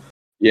trouble.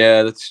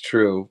 Yeah, that's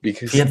true.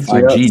 Because he had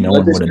 5G, no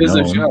one would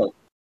have known.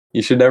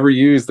 You should never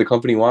use the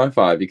company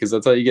Wi-Fi, because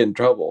that's how you get in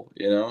trouble.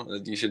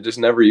 You should just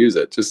never use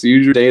it. Just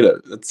use your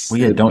data.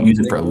 Don't use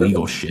it for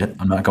illegal shit.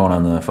 I'm not going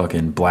on the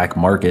fucking black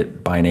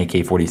market buying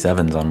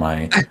AK-47s on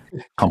my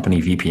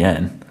company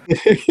VPN.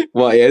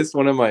 Well, yeah, it's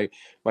one of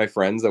my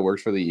friends that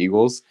works for the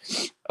Eagles.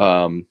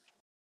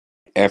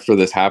 After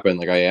this happened,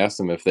 like I asked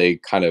them if they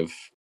kind of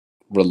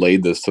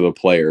relayed this to the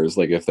players,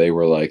 like if they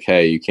were like,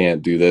 hey, you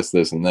can't do this,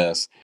 this, and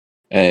this.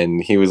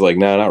 And he was like,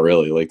 no, not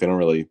really. Like they don't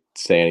really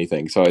say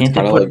anything. So it's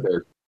kind of like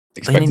they're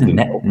expected to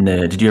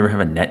know. Did you ever have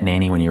a net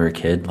nanny when you were a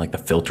kid? Like the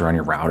filter on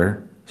your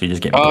router? So you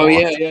just get blocked. Oh,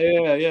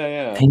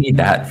 yeah. They need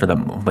that for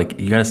them. Like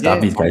you got to stop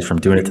these guys from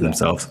doing it to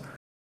themselves.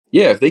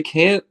 Yeah, if they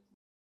can't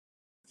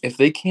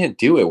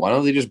do it, why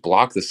don't they just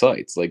block the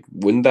sites? Like,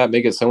 wouldn't that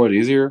make it so much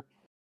easier?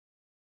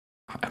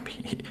 I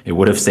mean, it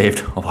would have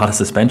saved a lot of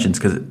suspensions,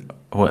 because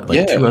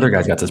two other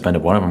guys got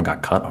suspended. One of them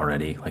got cut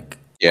already. Like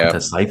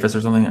Cyphus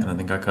or something, I don't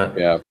think got cut.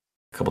 Yeah.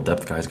 A couple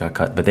depth guys got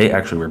cut, but they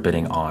actually were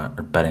betting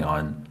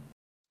on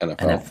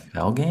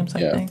NFL games,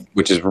 I think.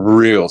 Which is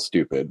real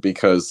stupid,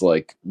 because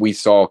like we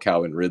saw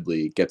Calvin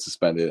Ridley get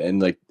suspended,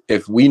 and like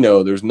if we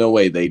know, there's no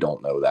way they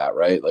don't know that,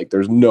 right? Like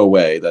there's no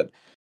way that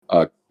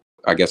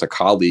I guess a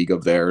colleague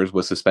of theirs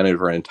was suspended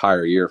for an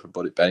entire year for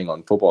betting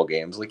on football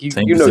games. Like you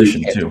know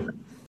you can't do it.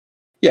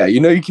 Yeah,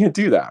 you can't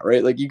do that,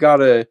 right? Like you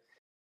gotta.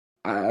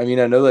 I mean,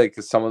 I know like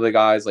some of the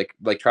guys, like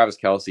Travis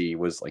Kelce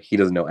was like, he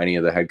doesn't know any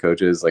of the head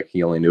coaches. Like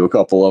he only knew a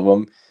couple of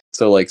them.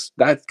 So like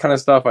that kind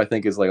of stuff, I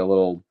think is like a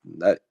little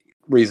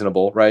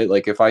reasonable, right?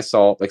 Like if I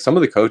saw like some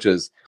of the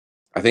coaches,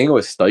 I think it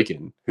was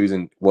Steichen,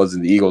 was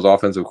the Eagles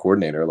offensive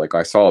coordinator. Like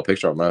I saw a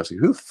picture of him and I was like,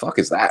 who the fuck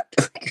is that?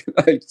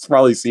 I've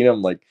probably seen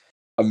him like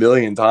a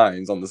million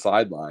times on the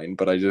sideline,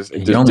 but you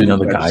only know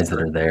the guys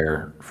that are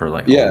there for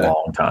like a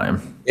long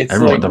time. It's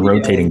everyone, like the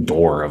rotating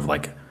door of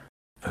like,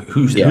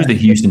 who's the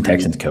Houston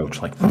Texans coach?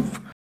 Like,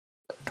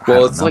 I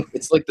Well, don't know.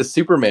 it's like the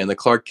Superman, the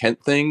Clark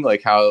Kent thing,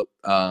 like how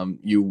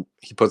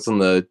he puts on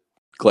the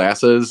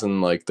glasses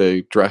and like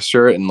the dress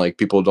shirt, and like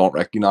people don't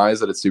recognize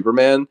that it's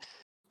Superman.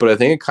 But I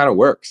think it kind of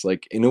works.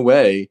 Like in a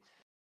way,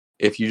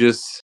 if you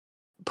just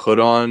put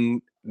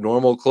on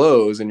normal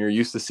clothes and you're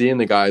used to seeing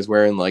the guys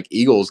wearing like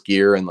Eagles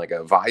gear and like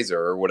a visor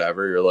or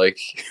whatever, you're like,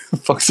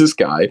 fuck's this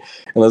guy?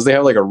 Unless they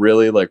have like a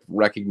really like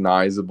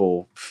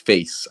recognizable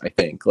face, I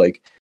think.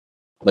 Like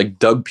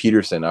Doug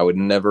Peterson, I would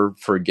never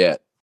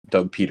forget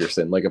Doug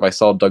Peterson. Like if I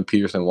saw Doug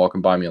Peterson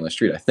walking by me on the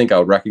street, I think I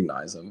would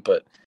recognize him.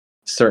 But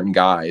certain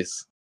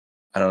guys,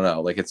 I don't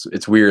know. Like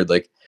it's weird.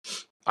 Like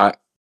I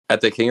at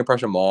the King of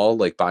Prussia Mall,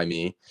 like by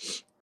me,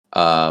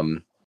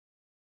 um,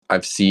 I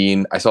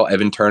saw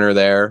Evan Turner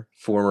there,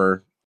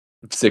 former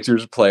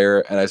Sixers player,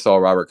 and I saw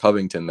Robert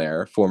Covington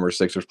there, former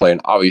Sixers player,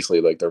 and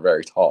obviously like they're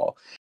very tall.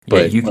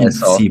 Yeah, But you when I can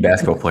saw see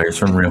basketball players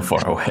from real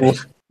far away.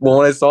 well,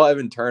 when I saw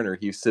Evan Turner,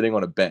 he was sitting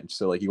on a bench,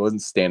 so like he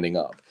wasn't standing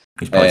up.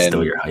 He's probably still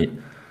And your height.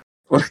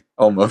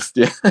 almost,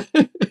 yeah.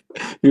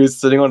 He was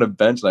sitting on a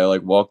bench, and I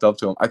like walked up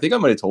to him. I think I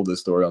might have told this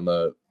story on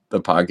the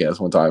podcast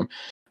one time,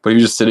 but he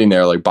was just sitting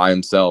there like by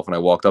himself, and I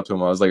walked up to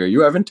him. I was like, "Are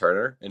you Evan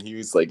Turner?" And he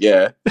was like,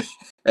 "Yeah."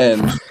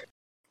 And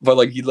but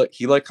like he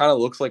like kind of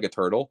looks like a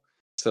turtle,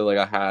 so like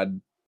I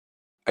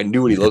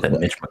knew what he He's got looked that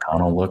like. Mitch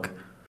McConnell look.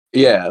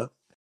 Yeah,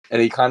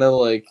 and he kind of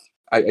like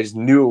I just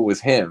knew it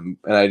was him,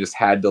 and I just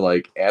had to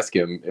like ask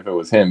him if it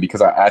was him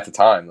because at the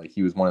time like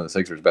he was one of the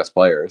Sixers' best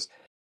players.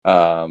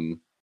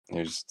 He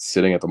was just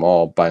sitting at the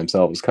mall by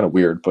himself. It was kind of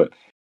weird, but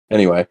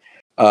anyway,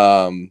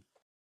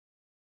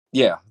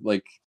 yeah,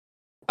 like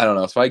I don't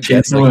know. So I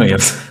get Jason like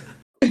Williams.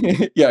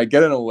 yeah, I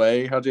get in a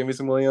way how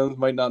Jamison Williams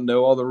might not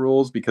know all the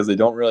rules because they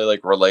don't really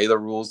like relay the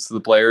rules to the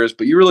players,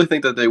 but you really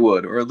think that they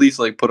would, or at least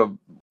like put a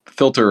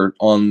filter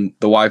on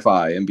the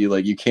Wi-Fi and be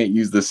like, you can't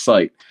use this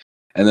site.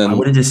 And I then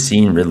would have just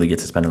seen Ridley get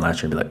suspended last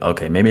year and be like,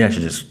 okay, maybe I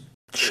should just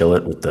chill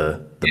it with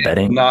the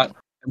betting. it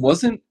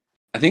wasn't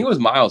I think it was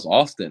Miles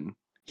Austin.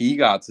 He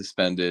got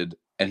suspended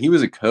and he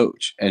was a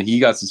coach and he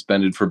got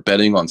suspended for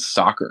betting on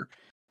soccer.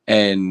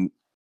 And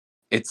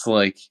it's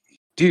like,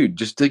 dude,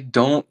 just like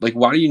don't like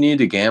why do you need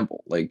to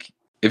gamble? Like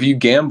if you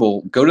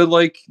gamble, go to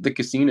like the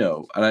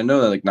casino. And I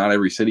know that like not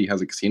every city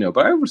has a casino,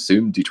 but I would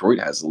assume Detroit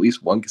has at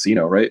least one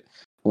casino, right?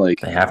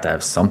 Like They have to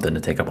have something to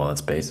take up all that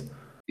space.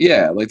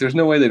 yeah, like there's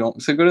no way they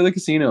don't. So go to the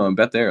casino and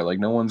bet there. Like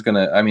no one's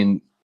gonna. I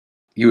mean,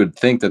 you would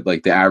think that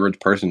like the average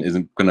person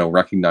isn't gonna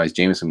recognize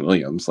Jameson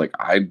Williams. Like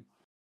I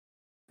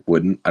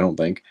wouldn't. I don't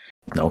think.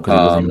 No, because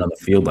he wasn't even on the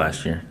field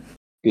last year.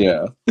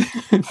 Yeah,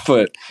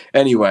 but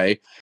anyway,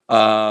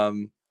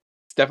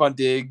 Stephon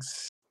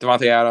Diggs,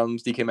 Devontae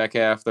Adams, DK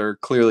Metcalf, they're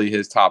clearly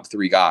his top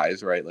three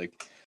guys, right?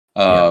 Like,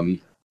 so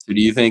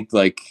do you think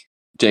like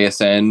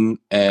JSN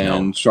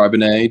and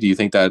Charbonnet? Do you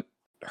think that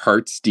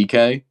hurts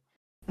DK?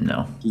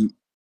 No.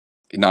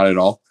 Not at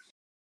all.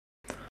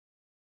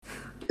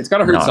 It's got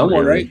to hurt Not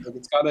someone, really. right? Like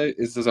it's got to.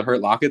 Does it hurt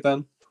Lockett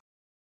then?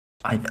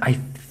 I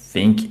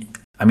think.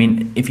 I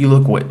mean, if you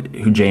look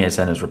who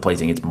JSN is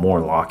replacing, it's more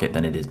Lockett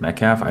than it is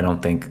Metcalf. I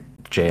don't think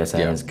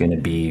JSN is going to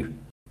be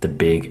the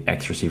big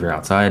X receiver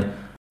outside.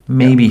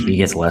 Maybe he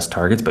gets less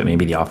targets, but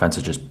maybe the offense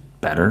is just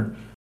better.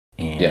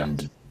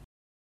 And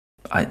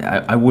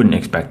I wouldn't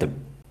expect a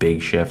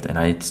big shift. And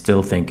I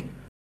still think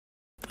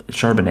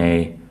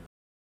Charbonnet.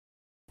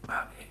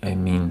 I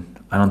mean,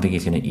 I don't think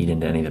he's going to eat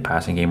into any of the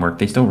passing game work.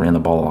 They still ran the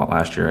ball a lot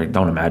last year. I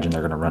don't imagine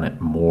they're going to run it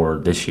more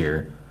this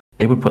year.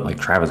 They would put like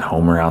Travis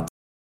Homer out.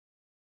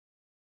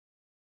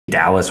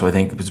 Dallas, I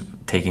think, was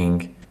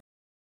taking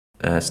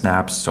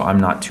snaps, so I'm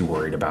not too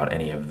worried about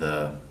any of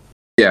the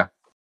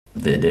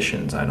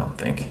additions. I don't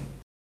think.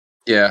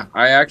 Yeah,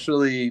 I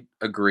actually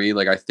agree.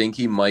 Like, I think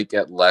he might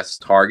get less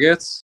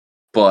targets,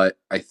 but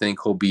I think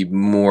he'll be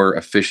more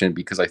efficient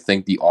because I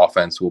think the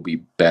offense will be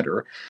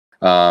better.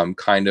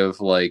 Kind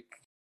of like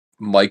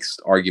Mike's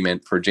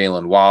argument for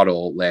Jalen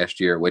Waddle last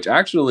year, which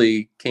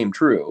actually came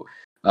true.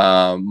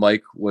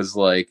 Mike was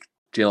like,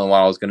 Jalen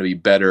Waddle is going to be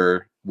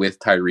better with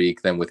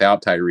Tyreek than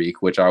without Tyreek,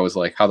 which I was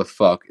like, how the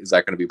fuck is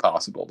that going to be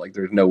possible? Like,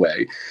 there's no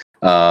way.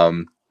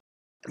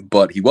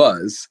 But he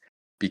was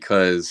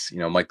because,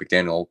 Mike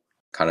McDaniel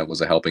kind of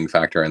was a helping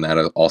factor in that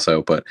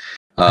also. But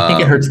I think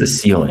it hurts the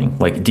ceiling.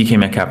 Like DK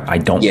Metcalf, I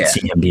don't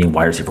see him being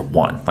wide receiver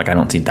one. Like I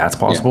don't see that's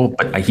possible,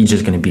 but he's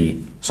just going to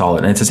be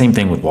solid. And it's the same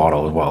thing with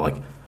Waddle as well. Like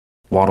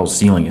Waddle's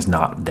ceiling is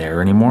not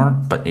there anymore,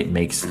 but it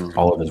makes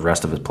all of his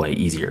rest of his play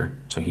easier.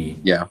 So he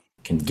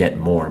can get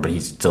more, but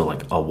he's still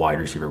like a wide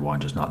receiver one,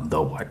 just not the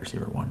wide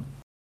receiver one.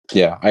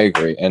 Yeah, I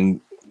agree.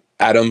 And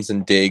Adams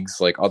and Diggs,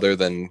 like other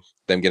than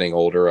them getting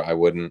older, I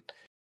wouldn't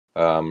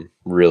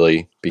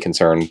really be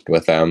concerned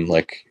with them.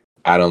 Like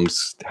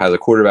Adams has a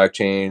quarterback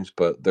change,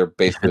 but they're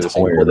basically the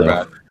same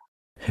quarterback.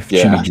 If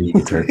Jimmy G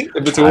gets hurt,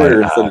 if it's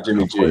Warrior instead of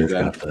Jimmy G,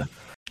 then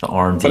the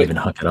arm to even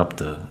hook it up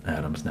to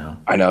Adams now.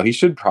 I know he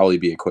should probably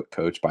be a quick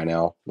coach by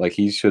now. Like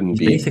he shouldn't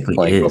be.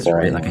 Basically is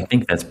right. Like I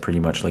think that's pretty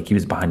much like he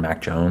was behind Mac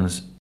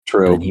Jones.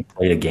 True. And he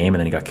played a game and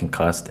then he got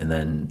concussed and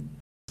then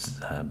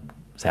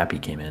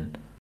Zappy came in.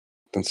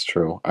 That's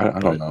true. I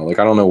don't know. Like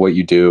I don't know what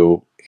you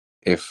do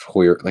if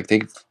Hoyer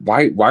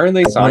why aren't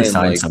they Probably signing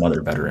sign like some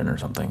other veteran or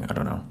something. I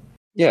don't know.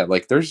 yeah,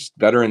 like there's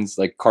veterans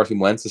like Carson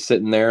Wentz is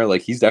sitting there.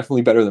 Like he's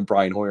definitely better than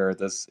Brian Hoyer at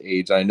this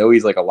age. I know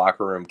he's like a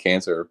locker room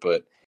cancer,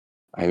 but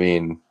I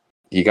mean,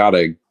 you got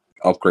to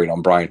upgrade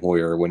on Brian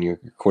Hoyer when your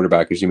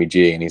quarterback is Jimmy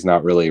G and he's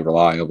not really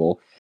reliable.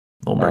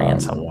 They'll bring in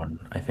someone.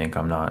 I think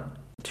I'm not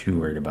too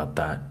worried about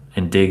that.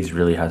 And Diggs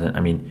really hasn't. I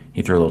mean,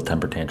 he threw a little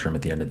temper tantrum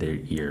at the end of the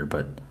year,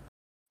 but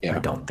I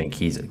don't think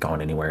he's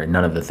gone anywhere.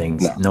 None of the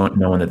things, no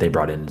one that they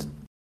brought in,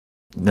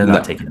 they're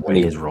not taking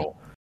away his role.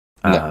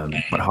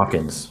 But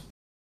Hopkins,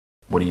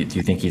 do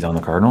you think he's on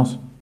the Cardinals?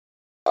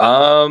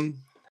 And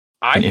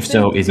if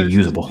so, is he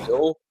usable?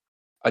 Still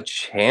a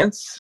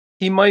chance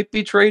he might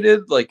be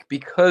traded, like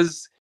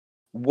because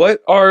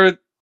what are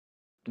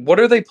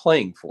they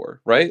playing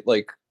for, right?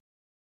 Like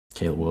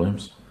Caleb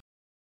Williams,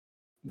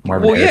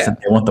 Marvin Harrison.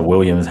 They want the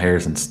Williams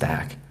Harrison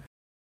stack,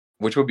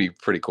 which would be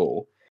pretty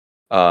cool.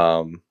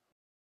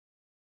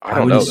 I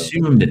would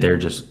assume that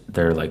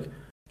they're like,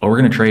 oh, we're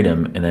going to trade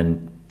him, and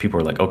then people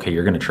are like, okay,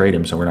 you're going to trade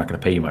him, so we're not going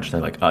to pay you much. They're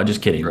like, oh,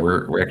 just kidding,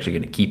 we're actually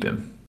going to keep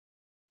him.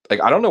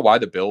 Like, I don't know why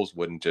the Bills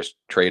wouldn't just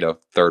trade a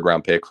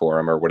third-round pick for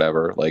him or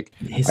whatever. Like,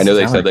 I know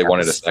they said they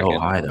wanted a second. So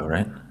high though,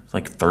 right? It's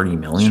like $30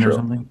 million or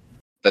something.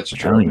 That's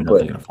true. I don't even know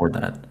if they can afford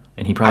that,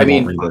 and he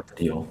probably won't rework the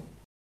deal.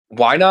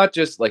 Why not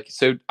just like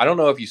so? I don't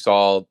know if you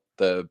saw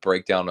the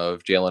breakdown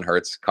of Jalen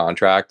Hurts'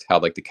 contract, how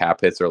like the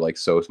cap hits are like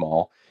so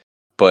small,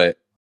 but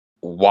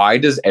why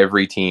does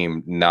every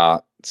team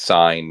not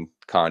sign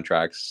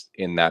contracts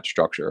in that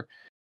structure?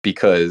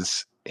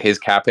 Because his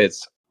cap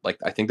hits, like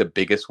I think the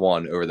biggest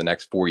one over the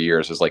next 4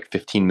 years is like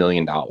 $15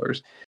 million.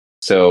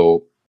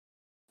 So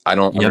I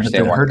don't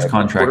understand why the Hurts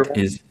contract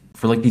is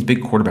for like these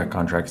big quarterback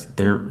contracts.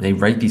 They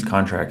write these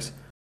contracts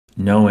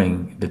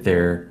knowing that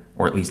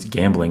or at least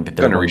gambling that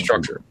they're going to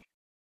restructure.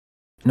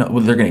 No,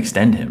 well, they're going to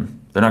extend him.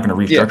 They're not going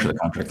to restructure the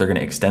contract. They're going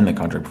to extend the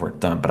contract before it's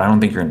done. But I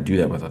don't think you're going to do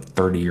that with a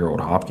 30-year-old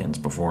Hopkins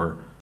before.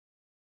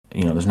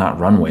 There's not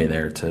runway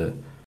there to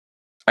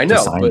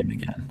sign him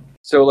again.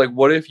 So, like,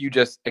 what if you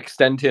just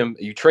extend him?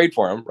 You trade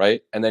for him,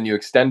 right? And then you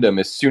extend him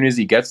as soon as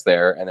he gets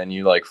there, and then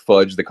you like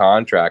fudge the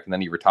contract, and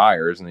then he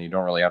retires, and then you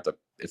don't really have to.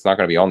 It's not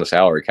going to be on the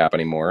salary cap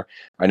anymore.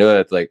 I know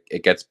that like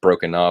it gets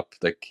broken up.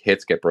 The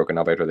hits get broken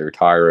up after they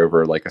retire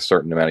over like a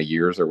certain amount of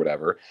years or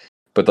whatever.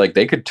 But like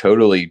they could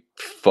totally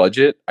fudge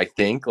it. I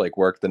think like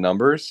work the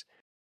numbers.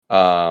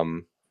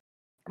 I'm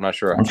not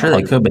sure. I'm sure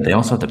they could, but they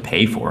also have to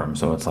pay for him.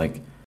 So it's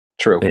like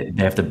true. They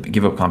have to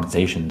give up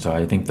compensation. So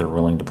I think they're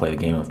willing to play the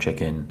game of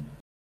chicken.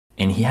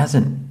 And he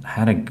hasn't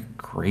had a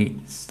great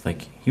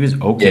he was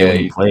okay when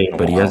he played,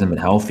 but he hasn't been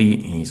healthy,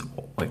 and he's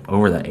like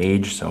over that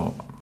age. So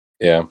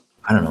yeah,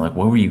 I don't know. Like,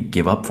 what would you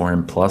give up for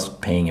him plus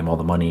paying him all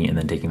the money and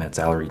then taking that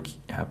salary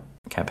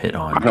cap hit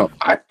on?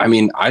 I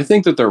mean, I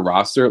think that their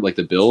roster, like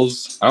the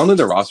Bills, I don't think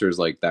their roster is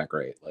like that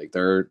great. Like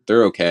they're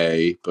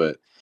okay, but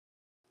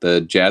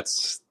the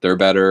Jets, they're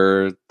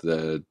better.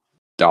 The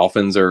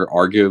Dolphins are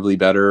arguably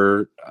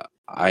better.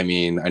 I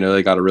mean, I know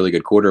they got a really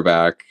good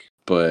quarterback,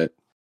 but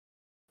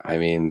I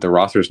mean, the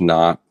roster's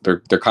not. They're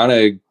kind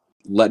of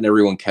letting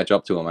everyone catch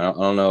up to them. I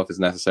don't know if it's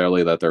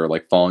necessarily that they're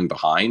like falling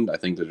behind. I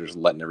think they're just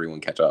letting everyone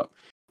catch up,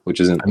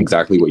 which isn't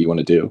exactly what you want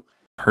to do.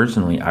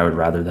 Personally, I would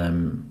rather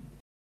them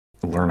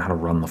learn how to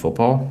run the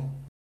football.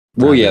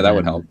 Well, yeah, that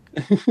would help.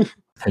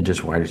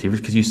 Just wide receivers,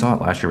 because you saw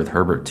it last year with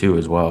Herbert too,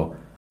 as well.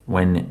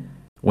 When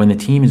the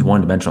team is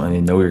one dimensional and they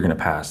know you're going to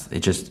pass,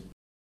 it just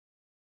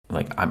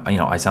like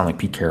I sound like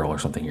Pete Carroll or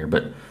something here,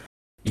 but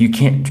you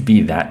can't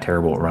be that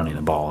terrible at running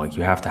the ball. Like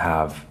you have to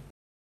have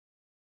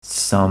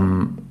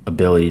some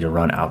ability to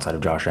run outside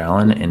of Josh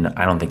Allen, and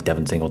I don't think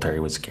Devin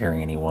Singletary was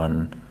scaring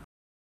anyone.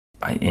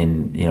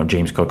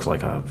 James Cook's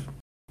like a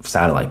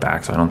satellite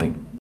back, so I don't think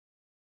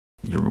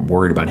you're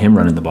worried about him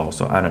running the ball.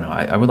 So I don't know.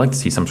 I would like to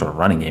see some sort of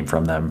running game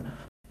from them,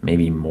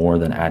 maybe more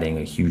than adding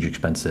a huge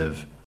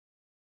expensive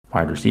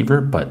wide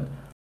receiver. But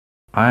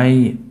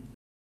I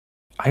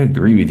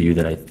agree with you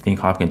that I think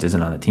Hopkins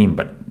isn't on the team,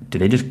 but do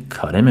they just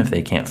cut him if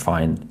they can't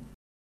find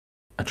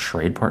a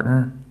trade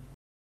partner?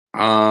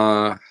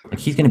 Like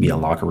he's going to be a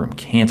locker room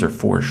cancer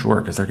for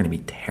sure, because they're going to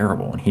be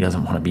terrible and he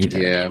doesn't want to be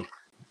there. Yeah,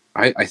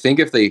 I think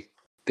if they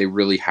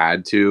really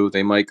had to,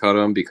 they might cut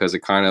him, because it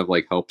kind of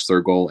like helps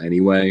their goal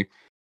anyway.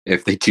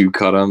 If they do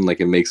cut him, like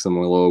it makes them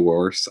a little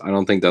worse. I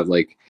don't think that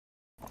like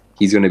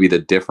he's going to be the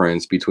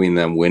difference between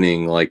them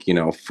winning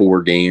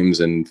 4 games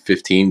and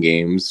 15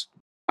 games.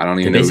 I don't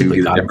even know.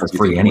 Basically got him for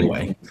free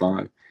anyway.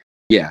 5.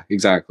 Yeah,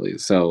 exactly.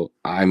 So,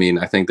 I mean,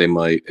 I think they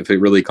might, if it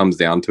really comes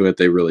down to it,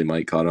 they really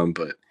might cut him,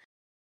 but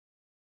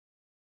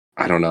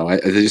I don't know.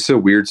 It's just a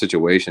weird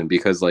situation,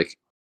 because like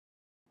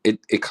it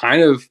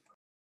kind of,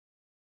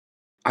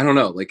 I don't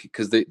know, like,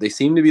 because they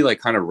seem to be like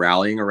kind of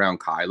rallying around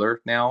Kyler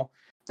now.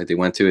 Like they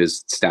went to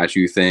his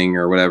statue thing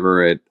or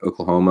whatever at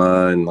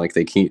Oklahoma, and like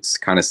they keep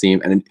kind of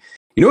seem, and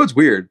you know what's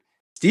weird?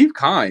 Steve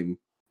Keim,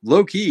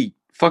 low key,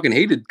 fucking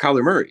hated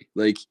Kyler Murray.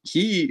 Like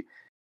he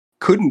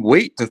couldn't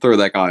wait to throw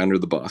that guy under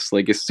the bus.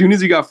 Like as soon as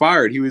he got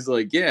fired, he was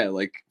like, yeah,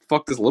 like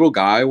fuck this little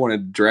guy, I want to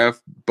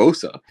draft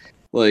Bosa.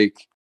 Like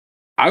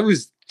I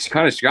was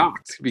kind of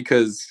shocked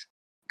because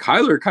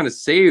Kyler kind of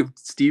saved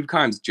Steve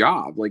Keim's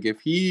job. Like,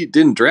 if he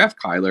didn't draft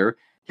Kyler,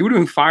 he would have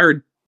been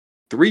fired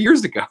 3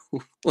 years ago.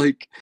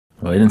 Like,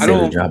 well, he didn't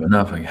save the job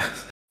enough, I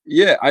guess.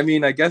 Yeah, I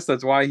mean, I guess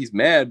that's why he's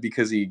mad,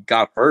 because he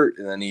got hurt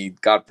and then he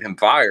got him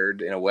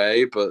fired in a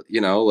way. But,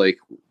 you know, like,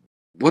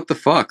 what the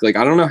fuck? Like,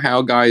 I don't know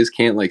how guys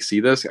can't, like, see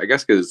this. I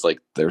guess because, like,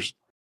 they're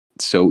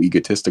so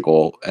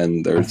egotistical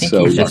and they're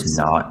so...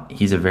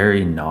 He's a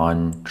very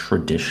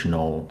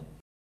non-traditional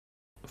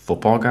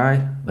football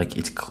guy. Like,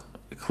 it's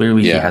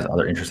clearly he has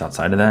other interests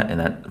outside of that. And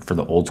that, for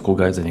the old school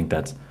guys, I think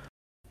that's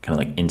kind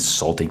of, like,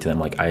 insulting to them.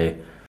 Like,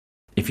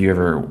 if you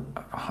ever,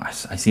 I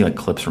see like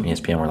clips from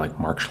ESPN where like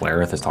Mark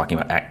Schlereth is talking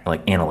about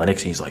like analytics.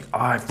 He's like,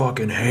 I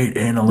fucking hate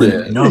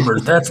analytic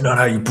numbers. That's not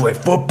how you play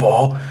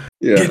football.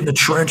 Get in the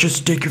trenches,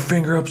 stick your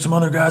finger up some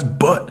other guy's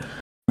butt.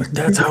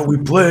 That's how we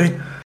play.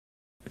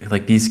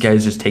 Like, these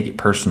guys just take it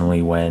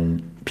personally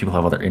when people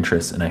have other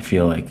interests. And I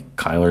feel like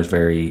Kyler's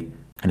very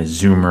kind of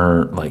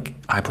Zoomer. Like,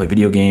 I play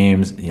video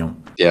games. You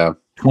know,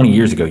 20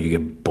 years ago, you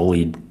get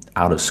bullied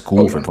out of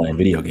school for playing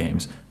video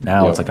games.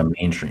 Now it's like a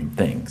mainstream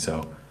thing.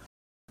 So,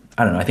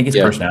 I don't know. I think his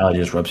personality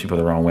just rubs people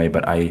the wrong way,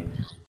 but I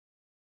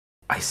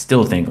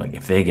still think, like,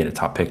 if they get a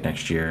top pick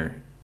next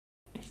year,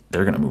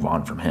 they're going to move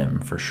on from him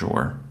for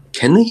sure.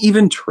 Can they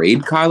even trade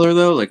Kyler,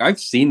 though? Like, I've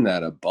seen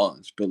that a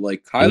bunch, but,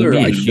 like, Kyler,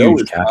 I know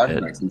his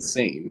contract's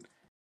insane.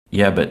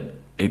 Yeah, but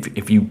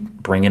if you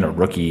bring in a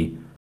rookie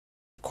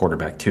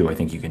quarterback, too, I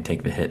think you can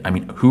take the hit. I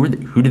mean, who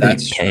do they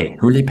pay? True.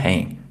 Who are they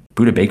paying?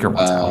 Buda Baker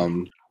wants out.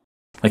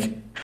 Like,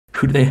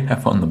 who do they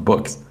have on the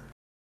books?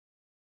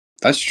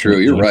 That's true.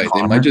 You're right.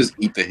 They might just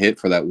eat the hit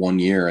for that 1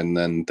 year, and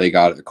then they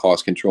got a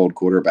cost-controlled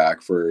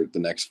quarterback for the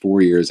next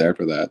 4 years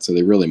after that. So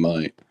they really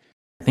might.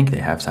 I think they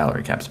have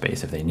salary cap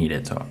space if they need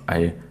it. So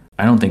I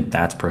don't think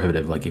that's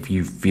prohibitive. Like, if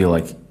you feel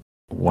like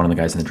one of the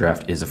guys in the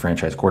draft is a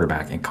franchise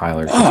quarterback and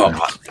Kyler's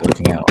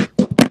working out.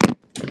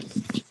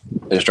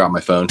 I just dropped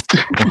my phone.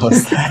 What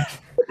was that?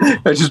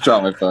 I just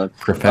dropped my phone.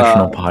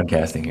 Professional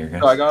podcasting here,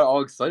 guys. So I got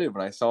all excited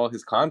when I saw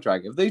his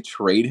contract. If they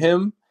trade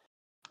him,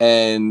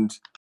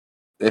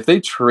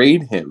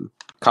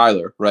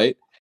 Kyler, right?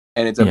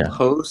 And it's a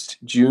post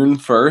June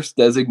 1st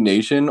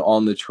designation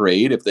on the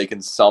trade, if they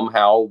can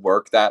somehow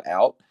work that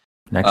out.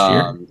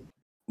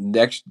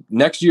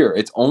 Next year,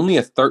 it's only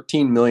a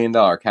 $13 million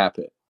cap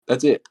hit.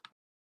 That's it.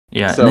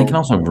 Yeah, so, and they can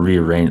also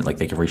rearrange, like,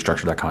 they can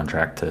restructure that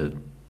contract to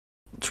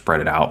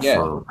spread it out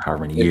for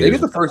however many years. If they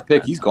get the first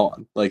pick, he's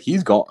gone. Like,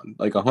 he's gone.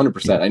 Like,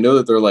 100%. Yeah. I know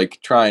that they're, like,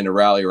 trying to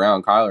rally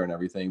around Kyler and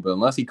everything, but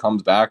unless he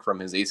comes back from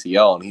his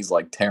ACL and he's,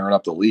 like, tearing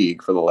up the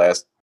league for the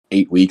last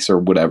 8 weeks or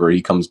whatever,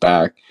 he comes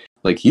back,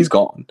 like, he's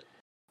gone.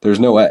 There's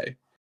no way.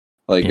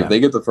 Like, if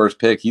they get the first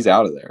pick, he's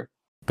out of there.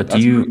 But do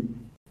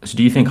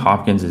you think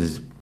Hopkins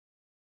is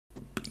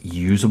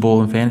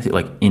usable in fantasy?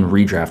 Like, in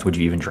redraft, would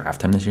you even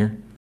draft him this year?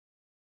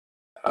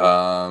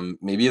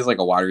 Maybe as like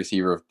a wide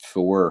receiver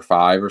 4 or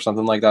 5 or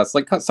something like that. It's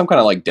like some kind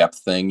of like depth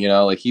thing, you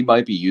know. Like, he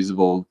might be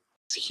usable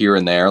here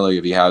and there, like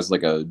if he has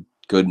like a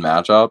good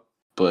matchup,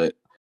 but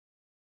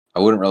I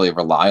wouldn't really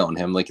rely on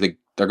him. Like,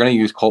 they're going to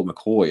use Colt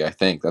McCoy. I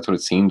think that's what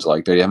it seems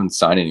like. They haven't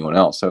signed anyone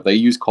else. So if they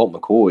use Colt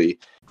McCoy,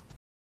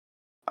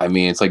 I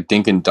mean, it's like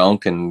dink and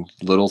dunk and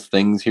little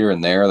things here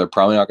and there. They're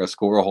probably not going to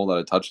score a whole lot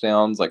of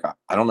touchdowns. Like,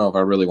 I don't know if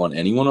I really want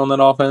anyone on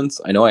that offense.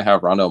 I know I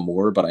have Rondale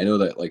Moore, but I know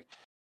that, like,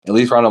 at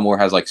least Rondale Moore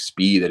has, like,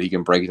 speed that he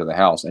can break into the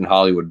house, and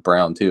Hollywood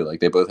Brown too. Like,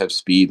 they both have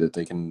speed that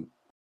they can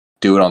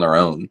do it on their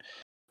own.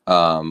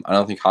 I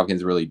don't think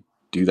Hopkins really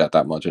do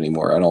that much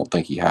anymore. I don't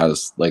think he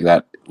has, like,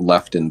 that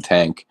left in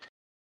tank.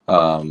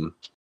 I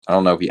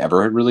don't know if he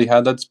ever really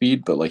had that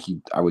speed, but, like,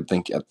 I would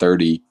think at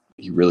 30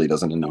 he really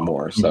doesn't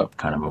anymore. So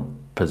kind of a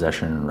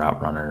possession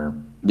route runner.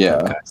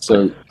 Yeah.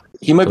 So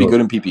he might be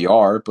good in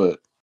PPR, but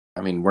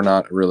I mean, we're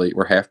half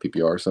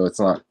PPR, so it's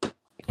not.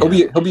 He'll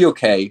be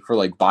okay for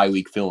like bye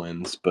week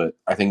fill-ins, but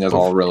I think that's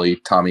all really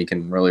Tommy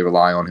can really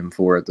rely on him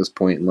for at this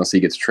point, unless he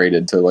gets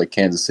traded to like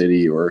Kansas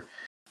City or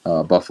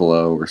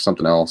Buffalo or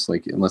something else.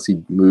 Like, unless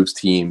he moves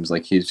teams,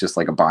 like, he's just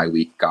like a bye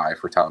week guy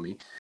for Tommy.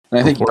 And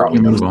I think he probably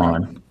move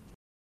on.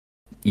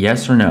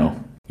 Yes or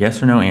no?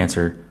 Yes or no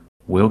answer.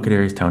 Will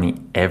Kadarius Toney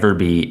ever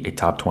be a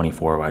top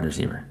 24 wide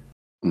receiver?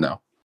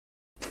 No.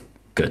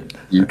 Good.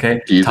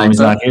 Okay. Tommy's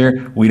not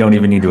here. We don't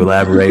even need to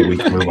elaborate. We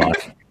can move on.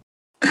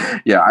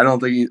 Yeah, I don't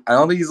think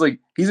he's like,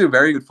 he's a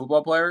very good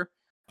football player.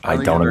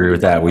 I don't agree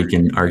with that. We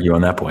can argue on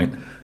that point.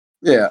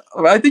 Yeah,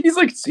 I think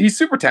he's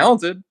super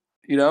talented,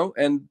 you know,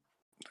 and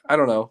I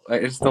don't know. I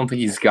just don't think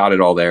he's got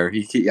it all there.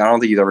 I don't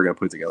think he's ever going to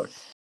put it together.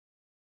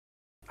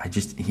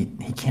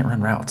 He can't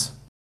run routes.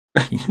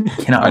 He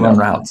cannot run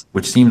routes,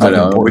 which seems like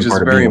an important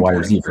part of being a wide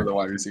receiver. For the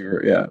wide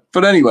receiver, yeah.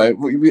 But anyway,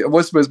 it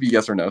was supposed to be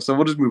yes or no, so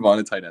we'll just move on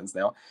to tight ends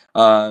now.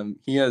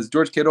 He has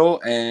George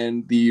Kittle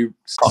and the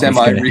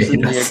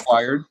semi-recently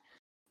acquired.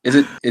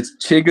 It's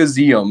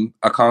Chigazium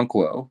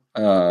Okonkwo.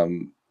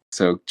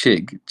 So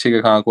Chig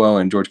Okonkwo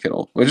and George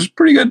Kittle, which is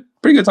pretty good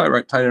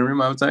tight end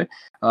room, I would say.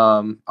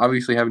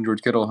 Obviously having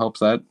George Kittle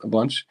helps that a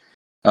bunch.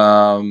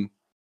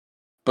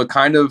 But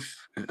kind of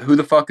who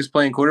the fuck is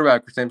playing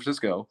quarterback for San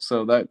Francisco?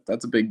 So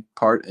that's a big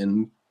part.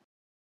 And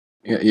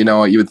you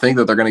know, you would think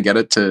that they're going to get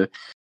it to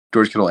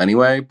George Kittle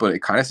anyway, but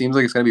it kind of seems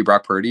like it's going to be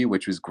Brock Purdy,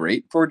 which was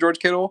great for George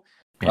Kittle.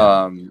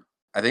 Yeah.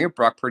 I think if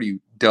Brock Purdy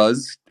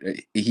does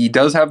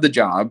have the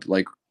job,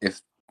 like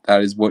if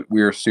that is what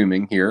we're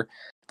assuming here,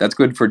 that's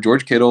good for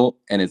George Kittle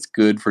and it's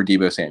good for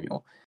Deebo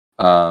Samuel.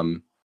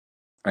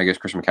 I guess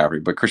Christian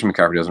McCaffrey, but Christian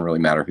McCaffrey doesn't really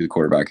matter who the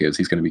quarterback is.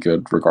 He's going to be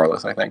good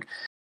regardless, I think.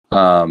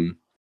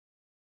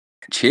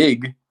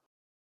 Chig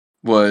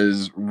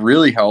was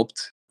really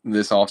helped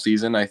this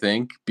offseason, I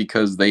think,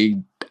 because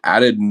they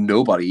added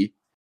nobody.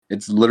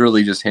 It's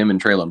literally just him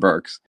and Treylon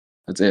Burks.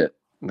 That's it.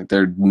 Like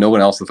there's no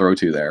one else to throw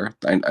to there.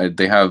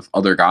 They have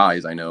other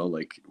guys I know,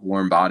 like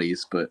warm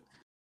bodies, but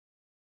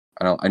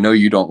I know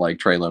you don't like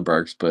Treylon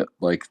Burks, but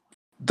like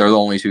they're the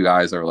only two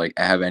guys that are like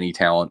have any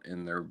talent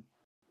in their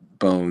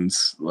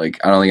bones. Like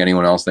I don't think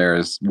anyone else there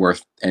is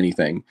worth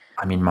anything.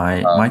 I mean,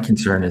 my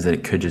concern is that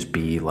it could just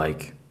be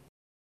like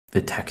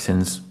the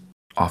Texans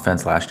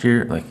offense last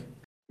year. Like,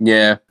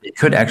 yeah, it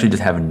could actually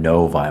just have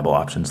no viable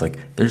options. Like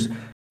there's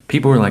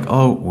people who are like,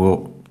 oh,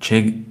 well,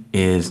 Chig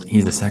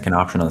he's the second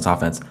option on this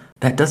offense.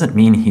 That doesn't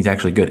mean he's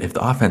actually good. If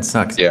the offense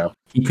sucks,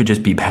 he could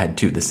just be bad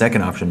too. The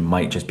second option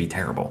might just be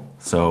terrible.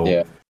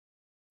 So,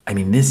 I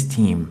mean, this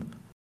team,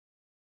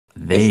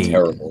 it's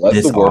terrible.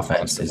 That's the worst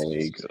offense in the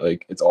league.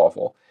 Like, it's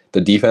awful. The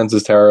defense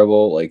is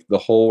terrible. Like, the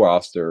whole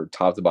roster,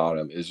 top to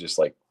bottom, is just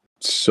like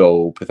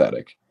so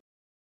pathetic.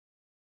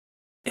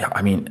 Yeah,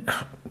 I mean,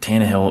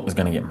 Tannehill is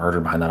going to get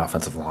murdered behind that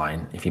offensive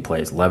line if he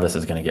plays. Levis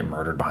is going to get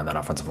murdered behind that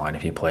offensive line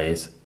if he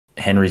plays.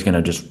 Henry's going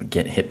to just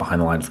get hit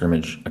behind the line of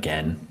scrimmage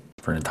again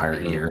for an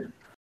entire year.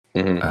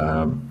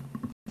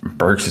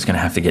 Burks is going to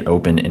have to get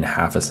open in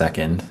half a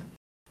second,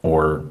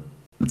 or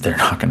they're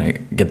not going to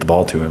get the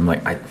ball to him.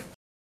 Like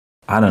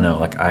I don't know.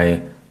 Like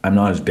I'm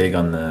not as big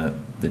on the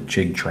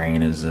Chig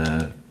train as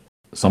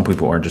some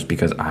people are, just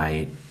because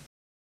I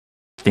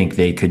think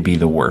they could be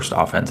the worst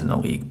offense in the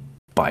league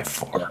by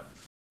far.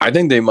 I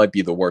think they might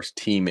be the worst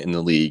team in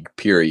the league,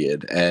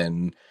 period.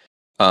 And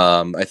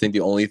I think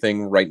the only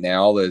thing right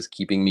now that is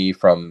keeping me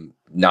from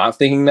not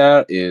thinking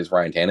that is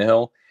Ryan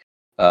Tannehill.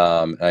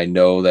 I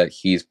know that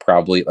he's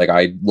probably, like,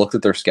 I looked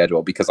at their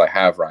schedule because I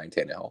have Ryan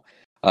Tannehill.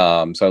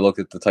 So I looked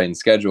at the Titans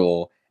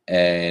schedule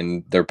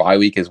and their bye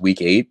week is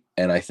week 8.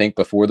 And I think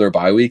before their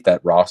bye week,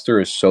 that roster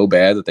is so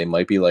bad that they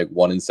might be like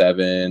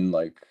 1-7,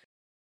 like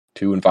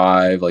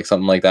 2-5, like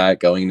something like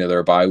that going into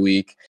their bye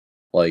week.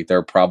 Like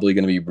they're probably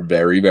going to be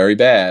very, very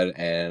bad.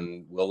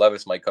 And Will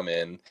Levis might come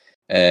in.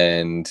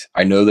 And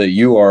I know that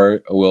you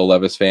are a Will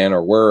Levis fan,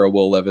 or were a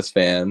Will Levis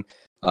fan.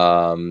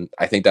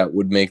 I think that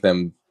would make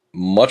them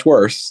much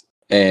worse.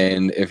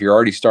 And if you're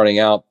already starting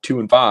out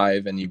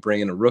 2-5 and you bring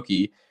in a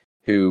rookie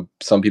who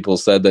some people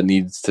said that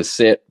needs to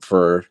sit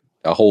for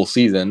a whole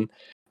season,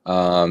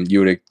 you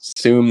would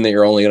assume that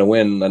you're only going to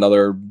win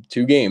another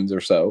 2 games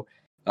or so.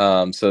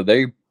 So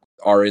they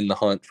are in the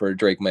hunt for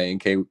Drake May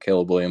and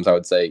Caleb Williams, I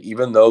would say,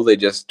 even though they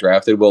just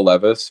drafted Will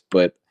Levis,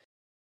 but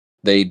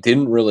they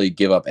didn't really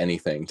give up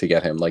anything to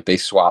get him. Like they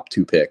swapped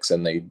 2 picks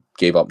and they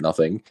gave up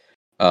nothing.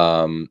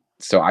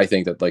 So I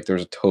think that like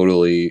there's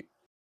a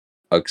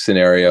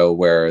scenario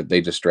where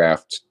they just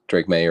draft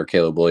Drake May or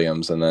Caleb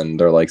Williams and then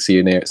they're like, see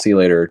you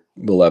later,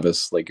 Will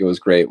Levis. Like it was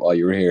great while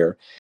you were here.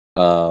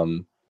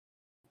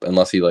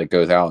 Unless he like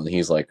goes out and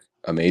he's like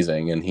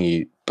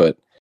amazing but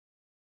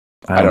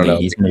I don't know.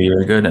 He's going to be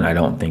very good, and I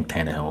don't think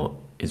Tannehill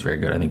is very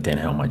good. I think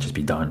Tannehill might just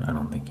be done. I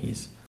don't think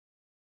he's.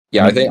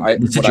 Yeah, I think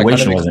the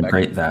situation wasn't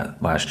great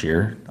that last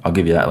year. I'll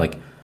give you that. Like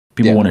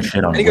people want to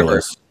shit on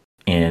Willis,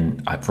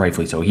 and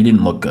rightfully so. He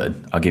didn't look good.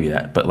 I'll give you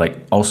that. But like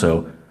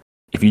also,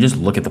 if you just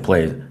look at the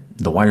plays,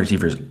 the wide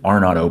receivers are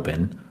not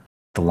open.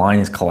 The line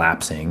is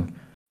collapsing.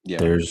 Yeah.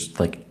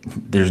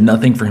 There's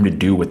nothing for him to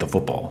do with the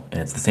football,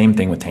 and it's the same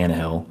thing with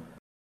Tannehill.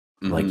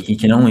 Mm-hmm. Like he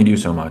can only do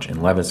so much,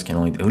 and Levis can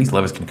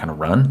kind of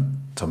run.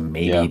 So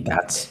maybe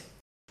that's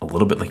a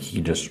little bit like he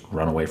can just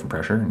run away from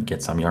pressure and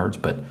get some yards,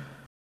 but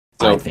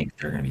I think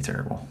they're going to be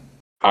terrible.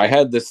 I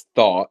had this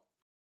thought,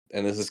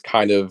 and this is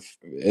kind of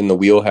in the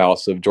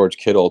wheelhouse of George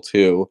Kittle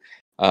too.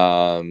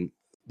 The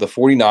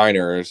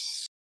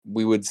 49ers,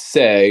 we would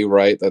say,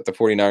 right, that the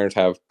 49ers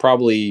have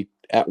probably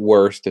at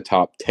worst a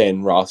top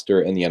 10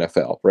 roster in the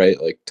NFL, right?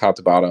 Like top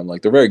to bottom,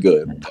 like they're very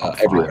good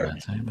everywhere.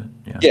 I'd say,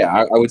 but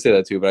I would say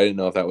that too, but I didn't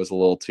know if that was a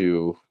little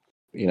too,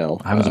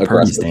 I was a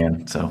Purdy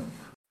stan, so.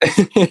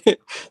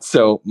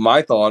 So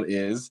my thought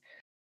is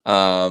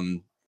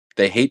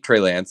they hate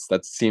Trey Lance.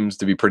 That seems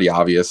to be pretty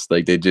obvious.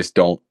 Like they just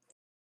don't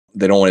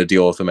want to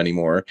deal with him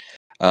anymore.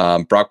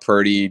 Brock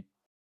Purdy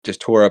just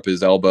tore up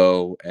his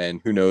elbow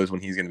and who knows when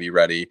he's going to be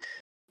ready.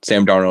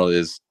 Sam Darnold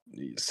is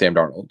Sam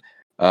Darnold.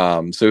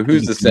 So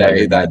who's to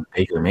say that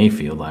Baker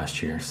Mayfield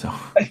last year? So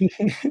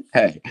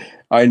hey,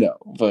 I know,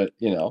 but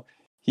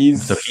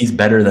he's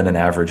better than an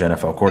average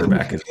NFL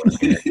quarterback.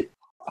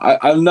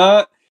 I'm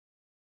not.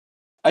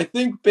 I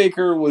think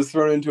Baker was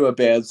thrown into a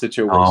bad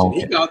situation.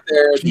 He got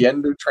there at the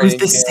end of training.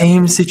 It was the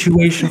same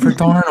situation for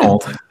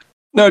Darnold.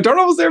 No,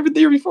 Darnold was there the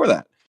year before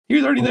that. He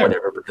was already there.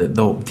 Whatever, but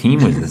the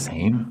team was the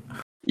same.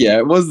 Yeah,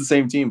 it was the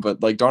same team,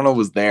 but like Darnold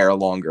was there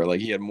longer.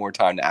 Like he had more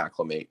time to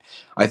acclimate.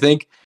 I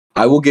think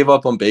I will give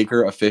up on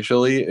Baker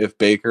officially if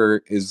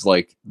Baker is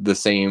like the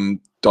same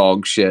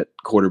dog shit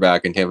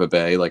quarterback in Tampa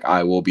Bay. Like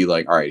I will be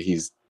like, all right,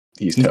 he's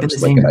been toast. the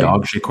same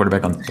dog shit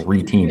quarterback on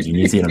 3 teams. You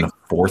need to see it on a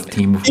 4th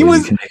team before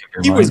you can make up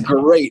your mind. He was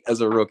great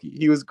as a rookie.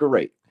 He was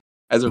great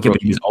as a rookie.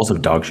 But he was also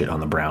dog shit on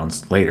the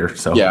Browns later.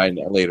 So yeah, I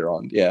know. Later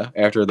on, yeah,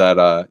 after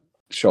that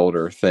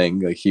shoulder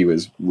thing, like he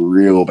was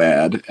real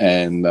bad,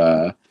 and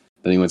then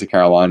he went to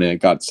Carolina and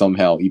it got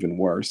somehow even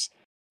worse.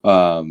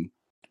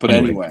 But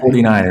anyway,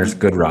 49ers,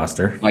 good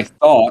roster. My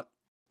thought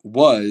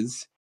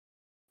was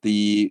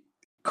the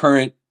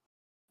current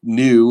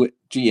new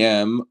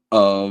GM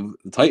of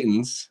the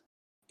Titans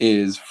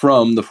is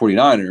from the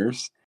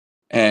 49ers.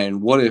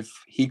 And what if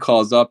he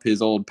calls up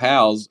his old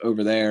pals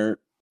over there,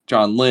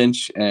 John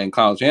Lynch and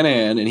Kyle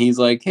Shanahan, and he's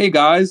like, hey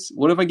guys,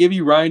 what if I give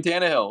you Ryan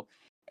Tannehill?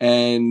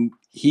 And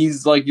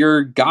he's like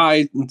your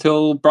guy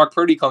until Brock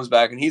Purdy comes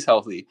back and he's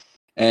healthy.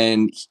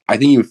 And I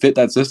think he would fit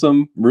that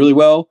system really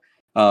well.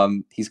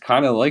 He's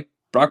kind of like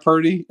Brock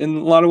Purdy in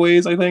a lot of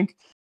ways, I think.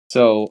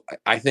 So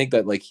I think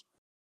that like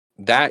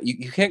that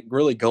you can't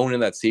really go into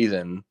that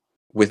season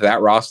with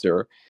that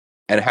roster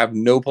and have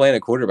no plan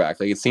at quarterback.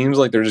 Like it seems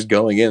like they're just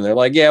going in. They're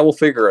like, yeah, we'll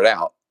figure it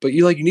out. But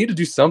you need to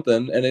do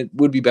something, and it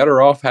would be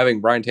better off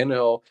having Brian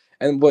Tannehill.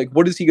 And like,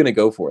 what is he going to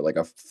go for? Like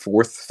a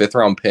 4th, 5th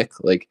round pick?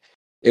 Like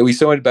it would be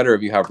so much better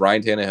if you have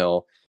Ryan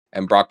Tannehill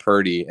and Brock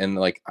Purdy and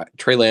like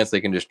Trey Lance.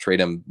 They can just trade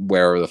him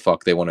wherever the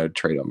fuck they want to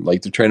trade him.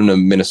 Like to trade him to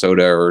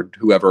Minnesota or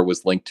whoever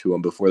was linked to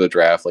him before the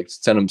draft. Like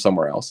send him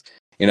somewhere else.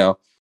 You know,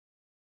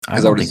 I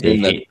don't think they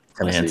hate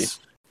Lance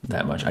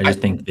that much. I just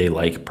think they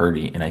like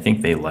Purdy, and I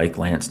think they like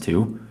Lance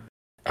too.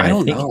 I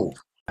don't know.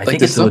 I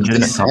think it's a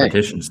legitimate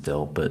competition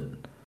still, but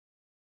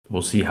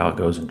we'll see how it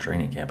goes in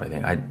training camp. I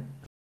think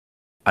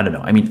I don't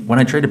know. I mean, when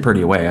I traded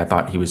Purdy away, I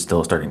thought he was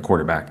still a starting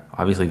quarterback.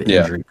 Obviously, the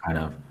injury kind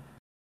of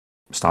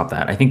stopped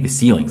that. I think the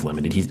ceiling's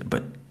limited. He's not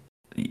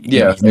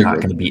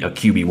going to be a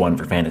QB1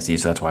 for fantasy,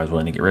 so that's why I was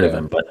willing to get rid of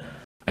him. But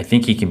I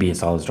think he can be a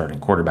solid starting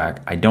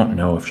quarterback. I don't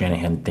know if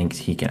Shanahan thinks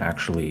he can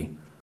actually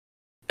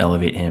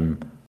elevate him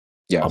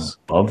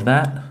above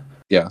that.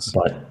 Yes.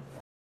 But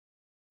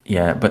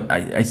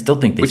I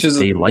still think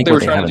they like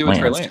what they have in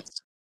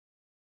Lance.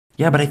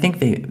 Yeah, but I think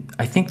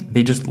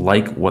they just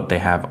like what they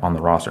have on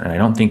the roster, and I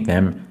don't think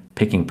them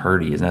picking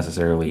Purdy is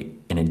necessarily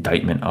an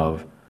indictment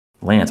of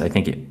Lance. I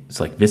think it's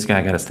like this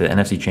guy got us to the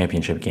NFC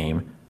Championship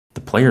game.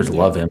 The players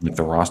love him. Like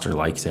the roster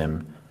likes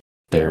him.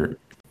 They're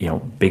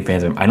big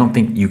fans of him. I don't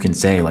think you can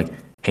say like,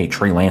 hey,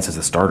 Trey Lance is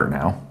a starter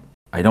now.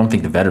 I don't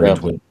think the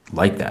veterans would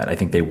like that. I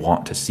think they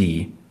want to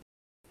see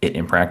it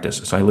in practice.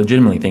 So I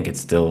legitimately think it's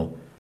still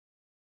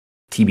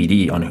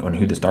TBD on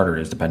who the starter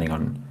is, depending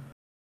on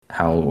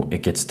how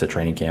it gets to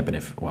training camp and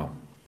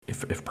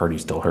if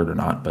Purdy's still hurt or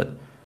not. But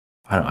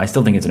I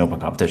still think it's an open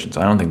competition. So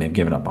I don't think they've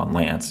given up on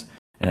Lance,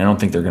 and I don't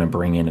think they're going to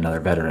bring in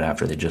another veteran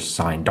after they just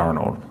signed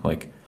Darnold.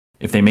 Like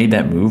if they made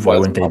that move, why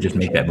wouldn't they just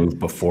make that move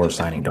before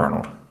signing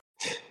Darnold?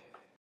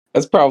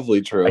 That's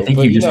probably true. I think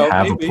you just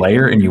have a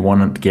player and you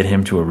want to get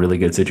him to a really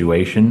good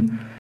situation,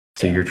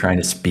 so you're trying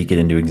to speak it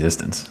into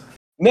existence.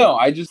 No,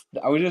 I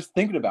was just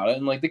thinking about it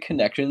and like the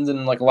connections,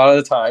 and like a lot of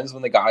the times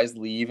when the guys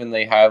leave and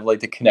they have like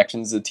the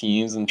connections to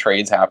teams and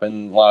trades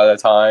happen a lot of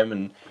the time.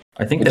 And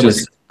I think that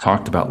was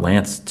talked about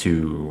Lance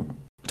to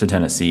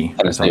Tennessee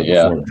before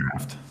the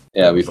draft.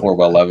 Yeah, before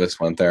Will Levis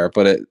went there,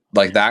 but it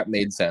like that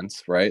made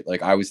sense, right?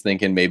 Like I was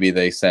thinking maybe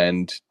they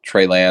send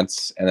Trey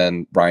Lance and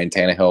then Ryan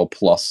Tannehill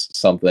plus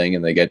something,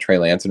 and they get Trey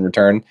Lance in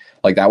return.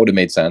 Like that would have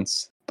made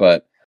sense,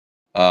 but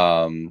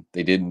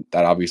they didn't.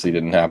 That obviously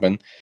didn't happen.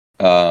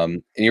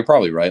 And you're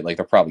probably right. Like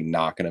they're probably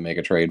not going to make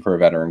a trade for a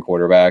veteran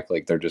quarterback.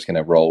 Like they're just going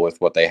to roll with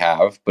what they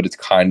have. But it's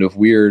kind of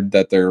weird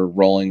that they're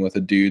rolling with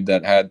a dude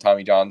that had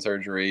Tommy John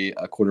surgery,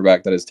 a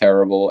quarterback that is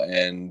terrible,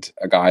 and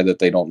a guy that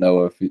they don't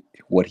know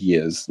what he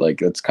is.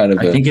 Like it's kind of.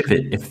 I think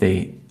if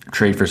they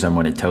trade for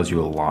someone, it tells